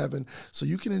 24/7, so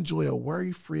you can enjoy a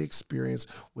worry-free experience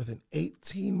with an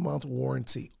 18-month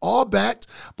warranty, all backed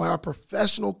by our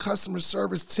professional customer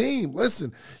service team.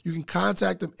 Listen, you can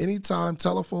contact them anytime,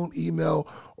 telephone, email,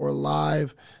 or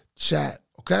live chat.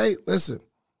 Okay? Listen,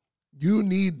 you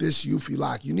need this Eufy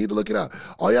lock. You need to look it up.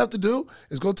 All you have to do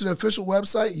is go to the official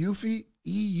website, Eufy,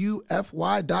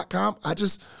 EUFY.com. I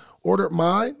just ordered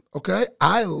mine, okay?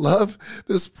 I love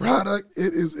this product.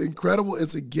 It is incredible.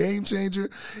 It's a game changer.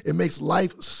 It makes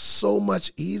life so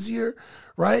much easier,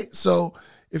 right? So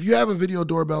if you have a video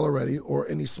doorbell already or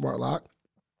any smart lock,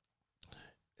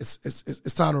 it's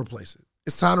time to replace it.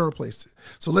 It's time to replace it.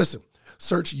 So listen,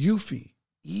 search Eufy,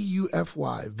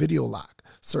 EUFY, video lock.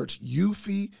 Search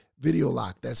Eufy video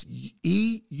lock. That's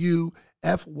EUFY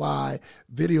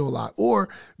video lock. Or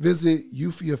visit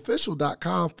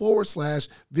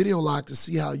eufyofficial.com/video lock to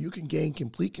see how you can gain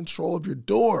complete control of your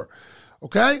door.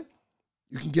 Okay?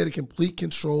 You can get a complete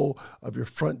control of your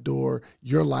front door,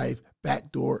 your life,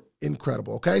 back door.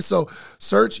 Incredible. Okay? So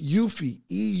search Eufy,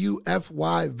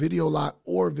 EUFY video lock,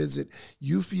 or visit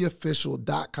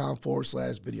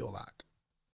eufyofficial.com/video lock.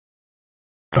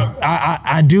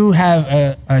 I do have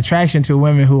a attraction to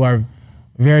women who are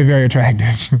very, very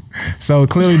attractive. So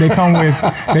clearly they come with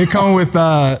with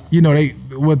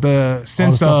the sense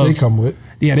All the stuff of they come with.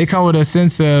 Yeah, they come with a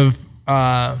sense of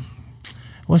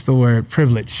what's the word?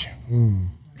 Privilege.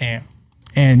 And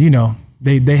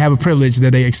they have a privilege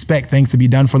that they expect things to be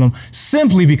done for them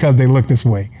simply because they look this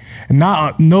way.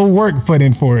 No work put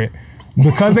in for it.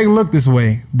 Because they look this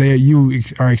way, you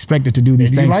are expected to do these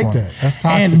things. You like for them. that? That's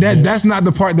toxic. And that's not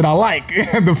the part that I like.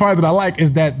 The part that I like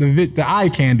is that the eye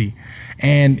candy,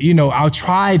 and I'll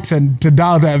try to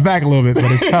dial that back a little bit, but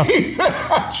it's tough.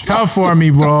 Tough for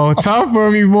me, bro. Tough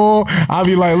for me, bro. I'll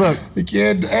be like, look, You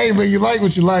can't. Hey, man, you like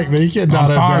what you like, man. You can't dial I'm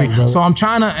that sorry. back, brother. So I'm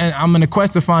in a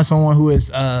quest to find someone who is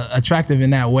attractive in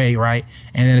that way, right?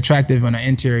 And then attractive on the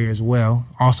interior as well,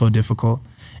 also difficult.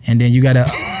 And then you gotta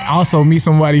also meet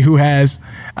somebody who has,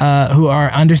 who are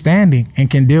understanding and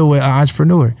can deal with an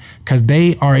entrepreneur. Cause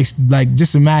they are like,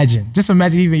 just imagine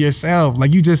even yourself,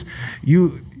 like you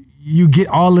get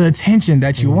all the attention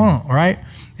that you want, right?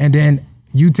 And then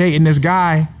you taking this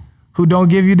guy who don't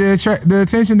give you the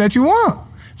attention that you want.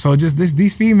 So just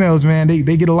these females, man,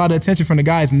 they get a lot of attention from the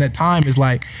guys, and that time is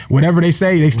like, whatever they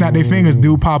say, they snap their fingers,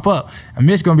 dude pop up. And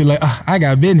Mitch gonna be like, I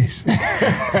got business.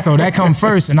 So that come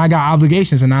first, and I got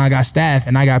obligations, and now I got staff,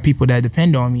 and I got people that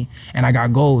depend on me, and I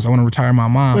got goals. I wanna retire my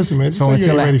mom. Listen, man, so until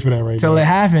you're ready for that right Until it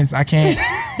happens, I can't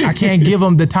give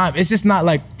them the time. It's just not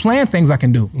like plan things I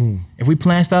can do. If we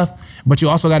plan stuff, but you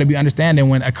also gotta be understanding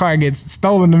when a car gets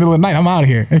stolen in the middle of the night, I'm out of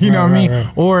here. You know what I mean?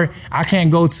 Right. Or I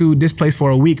can't go to this place for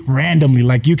a week randomly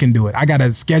like you can do it. I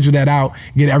gotta schedule that out,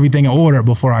 get everything in order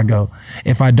before I go.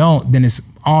 If I don't, then it's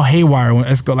all haywire. When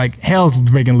it's go like hell's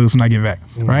breaking loose when I get back,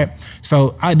 right?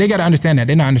 So they gotta understand that.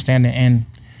 They're not understanding, and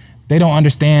they don't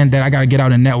understand that I gotta get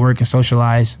out and network and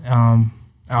socialize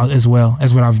as well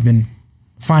as what I've been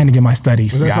finding in my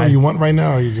studies. Is that something you want right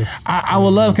now, or you just? I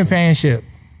would love companionship.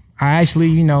 I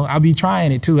actually, I'll be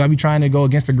trying it too. I'll be trying to go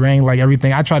against the grain like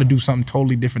everything. I try to do something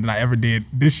totally different than I ever did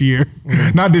this year.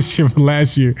 Not this year, but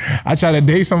last year. I try to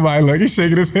date somebody, look, he's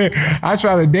shaking his head. I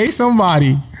try to date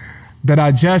somebody that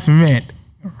I just met,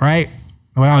 right?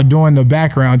 Without doing the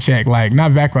background check, like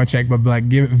not background check, but like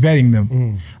vetting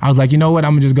them. I was like, you know what?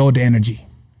 I'm gonna just go with the energy.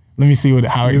 Let me see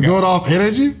how it goes. You going off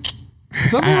energy?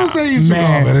 Some people say you should go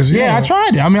off energy. Yeah, I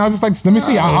tried it. I mean, I was just like, let me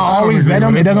see. I always vet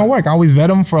them. It doesn't work. I always vet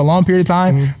them for a long period of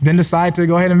time, then decide to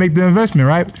go ahead and make the investment,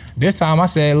 right? This time I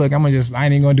said, look, I ain't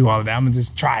even gonna do all of that. I'm gonna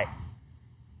just try it.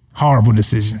 Horrible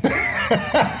decision. So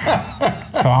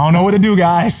I don't know what to do,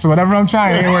 guys. So whatever I'm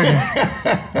trying, it ain't working.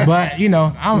 But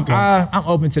I'm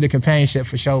open to the companionship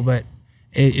for sure, but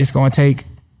it's gonna take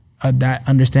that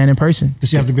understanding person. Does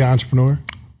she have to be an entrepreneur?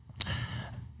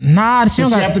 Nah, Does she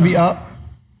have to be up?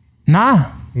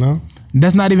 Nah. No?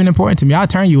 That's not even important to me. I'll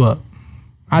turn you up.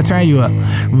 But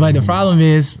the problem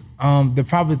is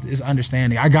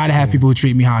understanding. I gotta have people who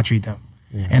treat me how I treat them.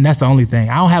 Yeah. And that's the only thing.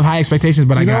 I don't have high expectations,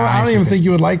 but I got high expectations. I don't even think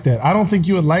you would like that. I don't think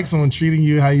you would like someone treating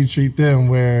you how you treat them,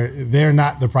 where they're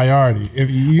not the priority.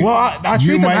 I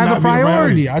treat them as a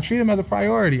priority. I treat them as a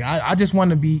priority. I just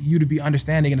want you to be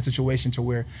understanding in a situation to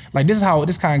where, like, this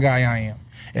kind of guy I am.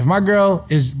 If my girl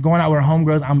is going out with her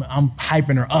homegirls, I'm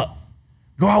hyping her up.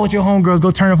 Go out with your homegirls, go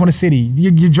turn up on the city.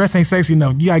 Your dress ain't sexy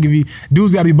enough.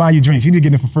 Dudes gotta be buying you drinks. You need to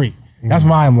get them for free. That's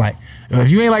why I'm like, if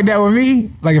you ain't like that with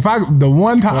me, like the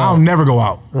one time, I'll never go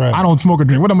out. Right. I don't smoke or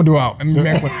drink. What am I gonna do out?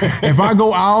 If I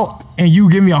go out and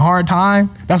you give me a hard time,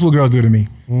 that's what girls do to me.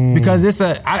 Because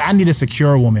I need a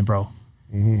secure woman, bro.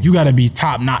 You gotta be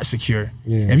top-notch secure.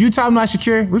 Yeah. If you top-notch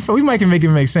secure, we might make it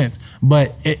make sense.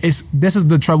 But this is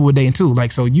the trouble with dating too.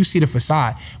 Like, so you see the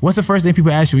facade. What's the first thing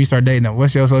people ask you when you start dating them?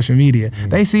 What's your social media?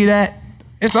 They see that,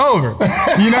 it's over.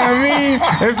 You know what I mean?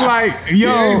 It's like,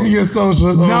 yo. Your social,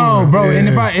 it's over. Bro. Yeah. And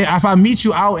if I meet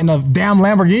you out in a damn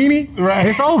Lamborghini,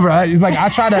 it's over. It's like I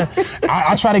try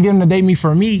to get them to date me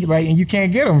for me, like, and you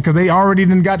can't get them because they already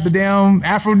done got the damn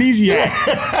aphrodisiac.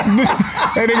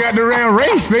 And they got the damn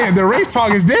race. The race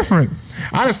talk is different.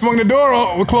 I just swung the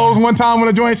door closed one time when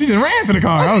I joined. She just ran to the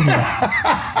car. I was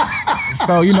like,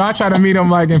 so I try to meet them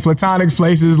like in platonic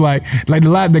places. Like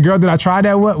the girl that I tried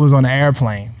that with was on an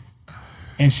airplane.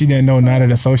 And she didn't know none of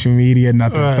the social media,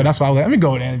 nothing. Right. So that's why I was like, let me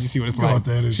go with energy, see what it's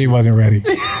like. She wasn't ready.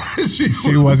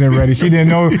 She wasn't ready. She didn't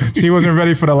know, she wasn't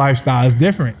ready for the lifestyle. It's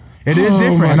different. It is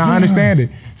different, and I understand it.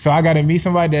 So I got to meet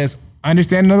somebody that's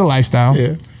understanding of the lifestyle,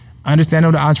 understanding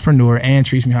of the entrepreneur, and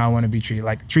treats me how I want to be treated.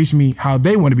 Like, treats me how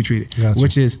they want to be treated,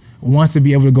 which is wants to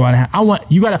be able to go out and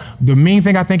have. The main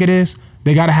thing I think it is,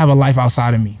 they got to have a life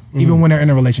outside of me, even when they're in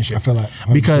a relationship. I feel like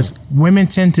 100%. Because women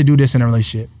tend to do this in a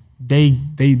relationship. They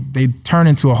turn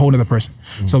into a whole other person.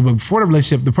 So before the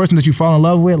relationship, the person that you fall in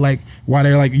love with, like while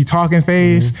they're like you talking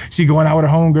phase, she going out with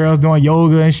her homegirls doing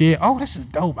yoga and shit. Oh, this is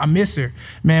dope. I miss her.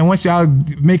 Man, once y'all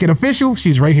make it official,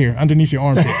 she's right here underneath your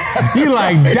armpit. You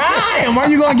like, damn, why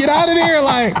you gonna get out of there?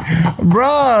 Like,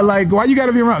 bruh, like why you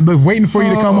gotta be around? Like, waiting for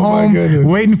you to come home,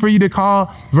 waiting for you to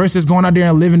call, versus going out there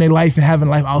and living their life and having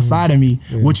life outside of me,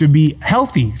 which would be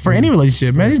healthy for any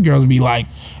relationship. Man, these girls would be like,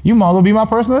 you might as well be my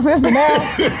personal assistant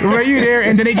now. Right, you there,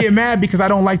 and then they get mad because I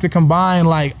don't like to combine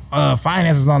like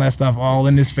finances and all that stuff all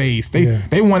in this phase.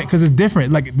 They want it because it's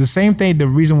different. Like the same thing. The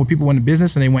reason when people went into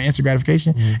business and they want instant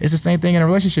gratification, it's the same thing in a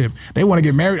relationship. They want to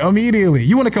get married immediately.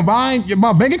 You want to combine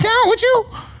my bank account with you?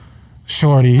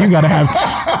 Shorty, you gotta have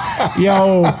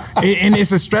and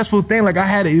it's a stressful thing. Like I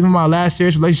had it, even my last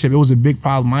serious relationship, it was a big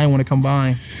problem. I didn't want to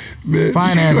combine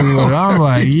finances with it. I'm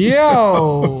like,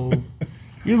 yo.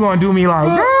 You gonna do me like,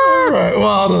 right.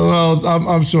 Well,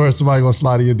 I'm sure somebody gonna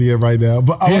slide in your DM right now.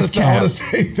 But I want to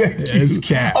say thank you. It's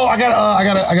cat. Oh, I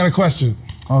got a question.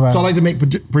 Okay. So I like to make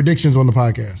predictions on the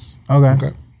podcast.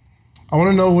 Okay. I want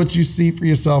to know what you see for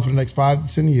yourself in the next 5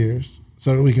 to 10 years,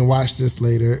 so that we can watch this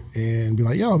later and be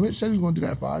like, yo, Mitch said he was going to do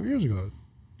that 5 years ago.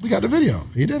 We got the video.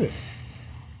 He did it.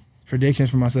 Predictions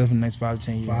for myself in the next 5 to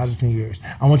 10 years. 5 to 10 years.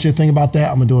 I want you to think about that.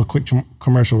 I'm going to do a quick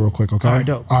commercial real quick, okay? All right,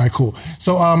 dope. All right, cool.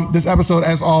 So this episode,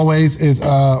 as always, is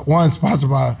sponsored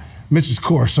by Mitch's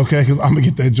course, okay? Because I'm going to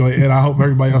get that joy, and I hope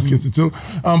everybody else gets it too.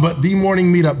 But The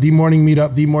Morning Meetup,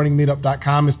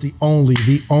 themorningmeetup.com is the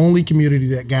only community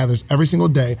that gathers every single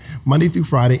day, Monday through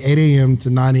Friday, 8 a.m. to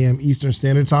 9 a.m. Eastern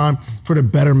Standard Time for the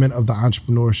betterment of the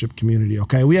entrepreneurship community,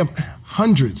 okay? We have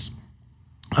hundreds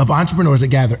of entrepreneurs that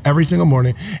gather every single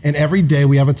morning, and every day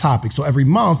we have a topic. So every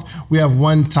month we have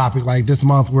one topic. Like this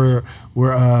month we're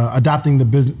adopting the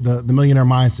millionaire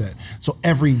mindset. So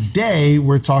every day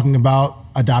we're talking about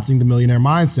adopting the millionaire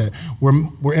mindset.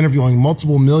 We're interviewing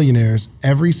multiple millionaires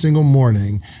every single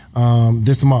morning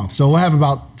this month. So we'll have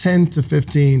about 10 to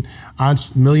 15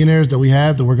 millionaires that we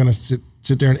have that we're going to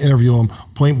sit there and interview them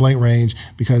point blank range,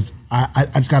 because I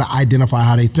just got to identify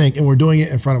how they think. And we're doing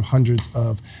it in front of hundreds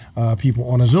of people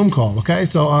on a Zoom call, okay?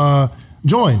 So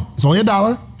join. It's only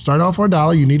 $1. Start out for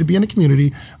 $1. You need to be in the community.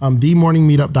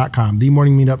 Themorningmeetup.com,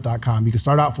 themorningmeetup.com. You can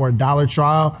start out for a $1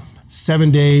 trial,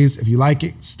 7 days. If you like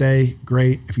it, stay,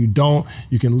 great. If you don't,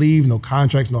 you can leave. No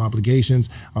contracts, no obligations.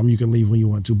 You can leave when you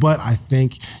want to. But I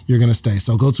think you're going to stay.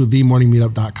 So go to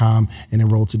themorningmeetup.com and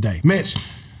enroll today. Mitch,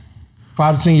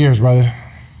 5 to 10 years, brother.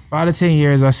 5 to 10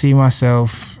 years, I see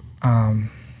myself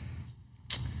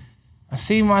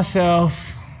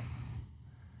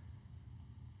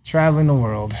traveling the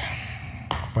world.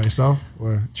 By yourself?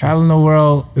 Or traveling the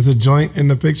world. Is a joint in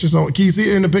the picture? So can you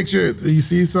see it in the picture? Do you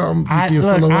see something? Do you see a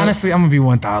silhouette? Honestly, I'm gonna be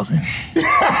 1,000.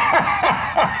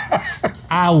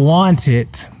 I want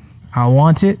it.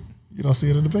 You don't see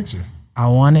it in the picture. I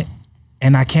want it,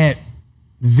 and I can't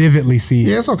vividly see it.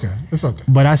 Yeah, it's okay.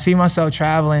 But I see myself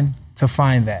traveling to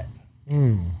find that.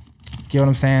 Get what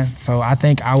I'm saying? So I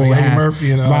think I will like have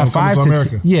Murphy and, by 5 to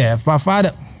America. by 5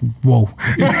 to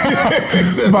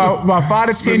by 5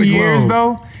 to 10 years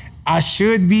though, I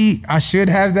should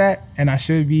have that, and I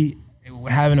should be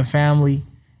having a family,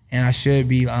 and I should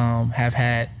be have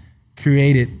had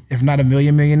created, if not 1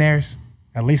 million millionaires,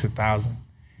 at least 1,000.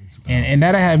 And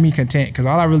that'll have me content, because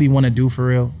all I really want to do for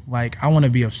real, like I want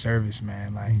to be of service,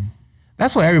 man. Like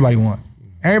that's what everybody want.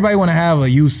 Everybody want to have a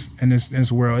use in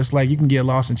this world. It's like you can get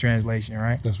lost in translation,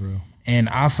 right? That's real. And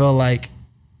I feel like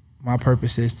my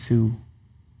purpose is to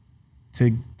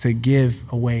give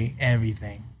away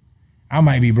everything. I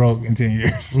might be broke in 10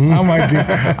 years.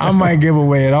 I might give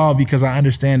away it all, because I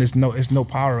understand it's no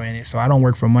power in it. So I don't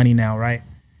work for money now, right?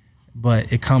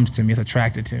 But it comes to me, it's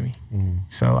attracted to me.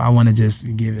 So I want to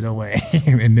just give it away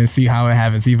and then see how it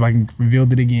happens, see if I can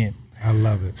rebuild it again. I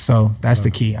love it. So that's the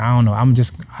key. I don't know. I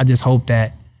just hope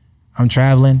that I'm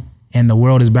traveling and the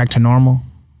world is back to normal,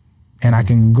 and I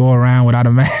can go around without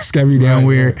a mask every damn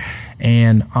where,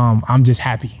 and I'm just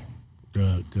happy.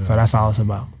 Good. So that's all it's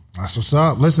about. That's what's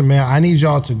up. Listen, man, I need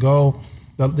y'all to go.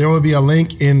 There will be a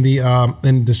link in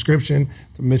the description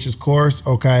to Mitch's course.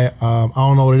 Okay, I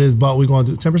don't know what it is, but we're going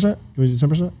to do 10%. Can we do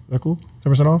 10%? Is that cool?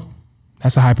 10% off?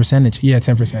 That's a high percentage. Yeah,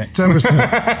 10%.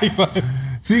 10%.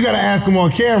 So you got to ask them on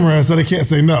camera so they can't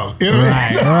say no. You know what I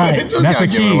mean? Right. That's the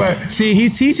key. See,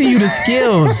 he's teaching you the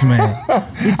skills, man.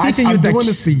 He's teaching you I'm doing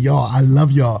this for y'all. I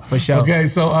love y'all. For sure. Okay,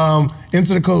 so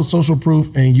enter the code Social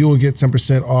Proof and you will get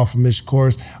 10% off Mitch's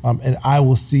course. And I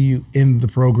will see you in the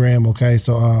program. Okay,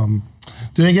 so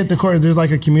do they get the course? There's like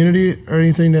a community or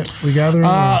anything that we gather in?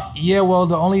 Yeah, well,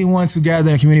 the only ones who gather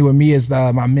in a community with me is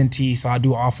my mentee. So I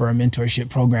do offer a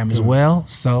mentorship program as well.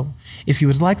 So if you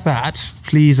would like that,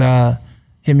 please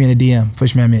hit me in the DM,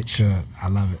 Pushman Mitch. Good. I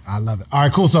love it. All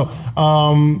right, cool. So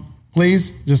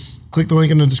please just click the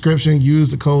link in the description. Use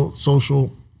the code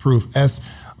Social Proof,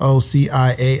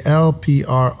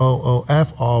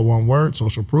 SOCIALPROOF, all one word,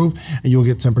 Social Proof, and you'll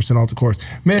get 10% off the course.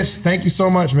 Mitch, thank you so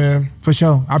much, man. For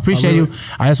sure. I appreciate you.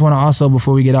 I just want to also,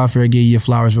 before we get off here, give you your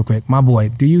flowers real quick. My boy,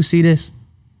 do you see this?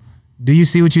 Do you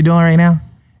see what you're doing right now?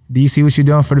 Do you see what you're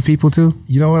doing for the people too?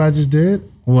 You know what I just did?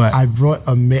 What? I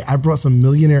brought some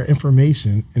millionaire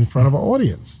information in front of an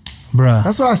audience. Bruh.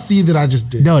 That's what I see that I just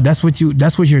did. No, that's what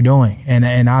you're doing.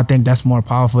 And I think that's more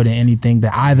powerful than anything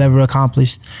that I've ever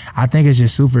accomplished. I think it's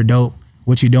just super dope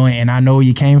what you're doing. And I know where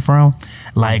you came from.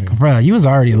 Like, bruh, you was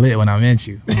already lit when I met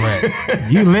you. But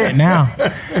you lit now.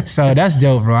 So that's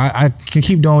dope, bro. I can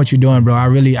keep doing what you're doing, bro.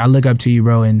 I look up to you,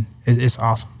 bro, and it's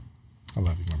awesome. I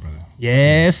love you, my brother.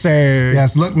 Yes, sir.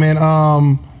 Yes, look,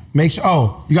 man. Make sure.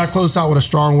 Oh, you got to close us out with a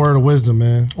strong word of wisdom,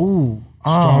 man. Ooh,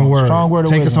 strong word. Strong word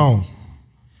of Take wisdom. us home.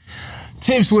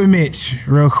 Tips with Mitch,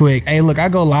 real quick. Hey, look, I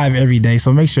go live every day,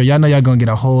 so make sure y'all know y'all gonna get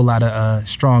a whole lot of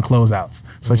strong closeouts.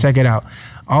 So check it out.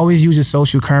 Always use your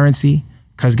social currency,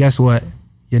 because guess what?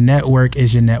 Your network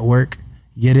is your network.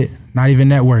 You get it? Not even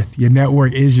net worth. Your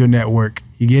network is your network.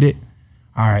 You get it?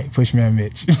 All right, Pushman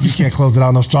Mitch. You can't close it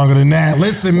out no stronger than that.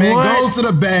 Listen, man, What? go to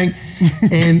the bank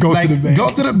and Go to the bank.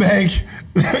 Go to the bank.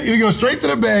 You go straight to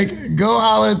the bank. Go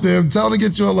holler at them. Tell them to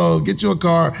get you a loan, get you a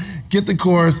car, get the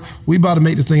course. We about to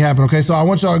make this thing happen. Okay, so I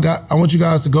want you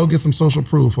guys to go get some social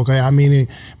proof. Okay, meaning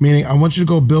I want you to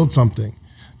go build something,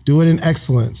 do it in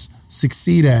excellence,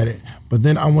 succeed at it. But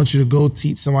then I want you to go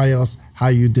teach somebody else how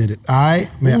you did it. All right,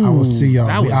 man. I will see y'all.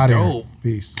 that We was out here. dope.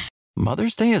 Peace.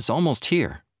 Mother's Day is almost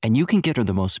here, and you can get her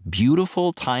the most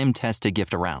beautiful time-tested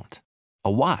gift around.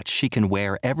 A watch she can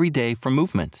wear every day from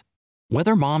Movement.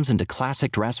 Whether mom's into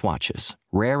classic dress watches,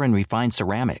 rare and refined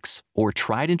ceramics, or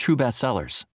tried and true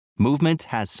bestsellers, Movement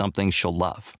has something she'll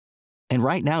love. And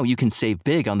right now you can save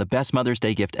big on the best Mother's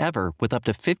Day gift ever with up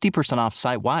to 50% off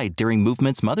site-wide during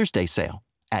Movement's Mother's Day sale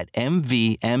at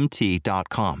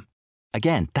MVMT.com.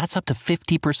 Again, that's up to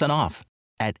 50% off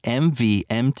at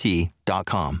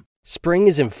MVMT.com. Spring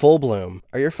is in full bloom.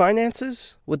 Are your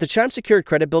finances? With the Chime Secured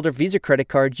Credit Builder Visa Credit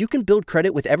Card, you can build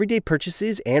credit with everyday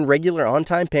purchases and regular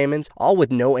on-time payments, all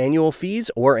with no annual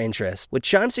fees or interest. With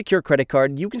Chime Secured Credit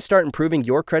Card, you can start improving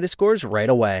your credit scores right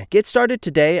away. Get started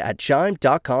today at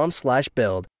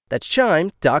Chime.com/build. That's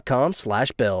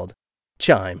Chime.com/build.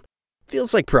 Chime.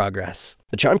 Feels like progress.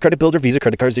 The Chime Credit Builder Visa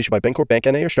Credit Card is issued by Bancorp Bank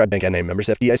N.A. or Stride Bank N.A. Members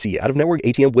FDIC. Out-of-network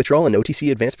ATM withdrawal and OTC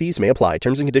advance fees may apply.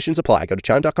 Terms and conditions apply. Go to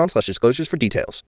Chime.com/disclosures for details.